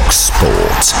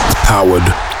 TalkSport. Powered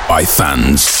by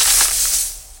fans.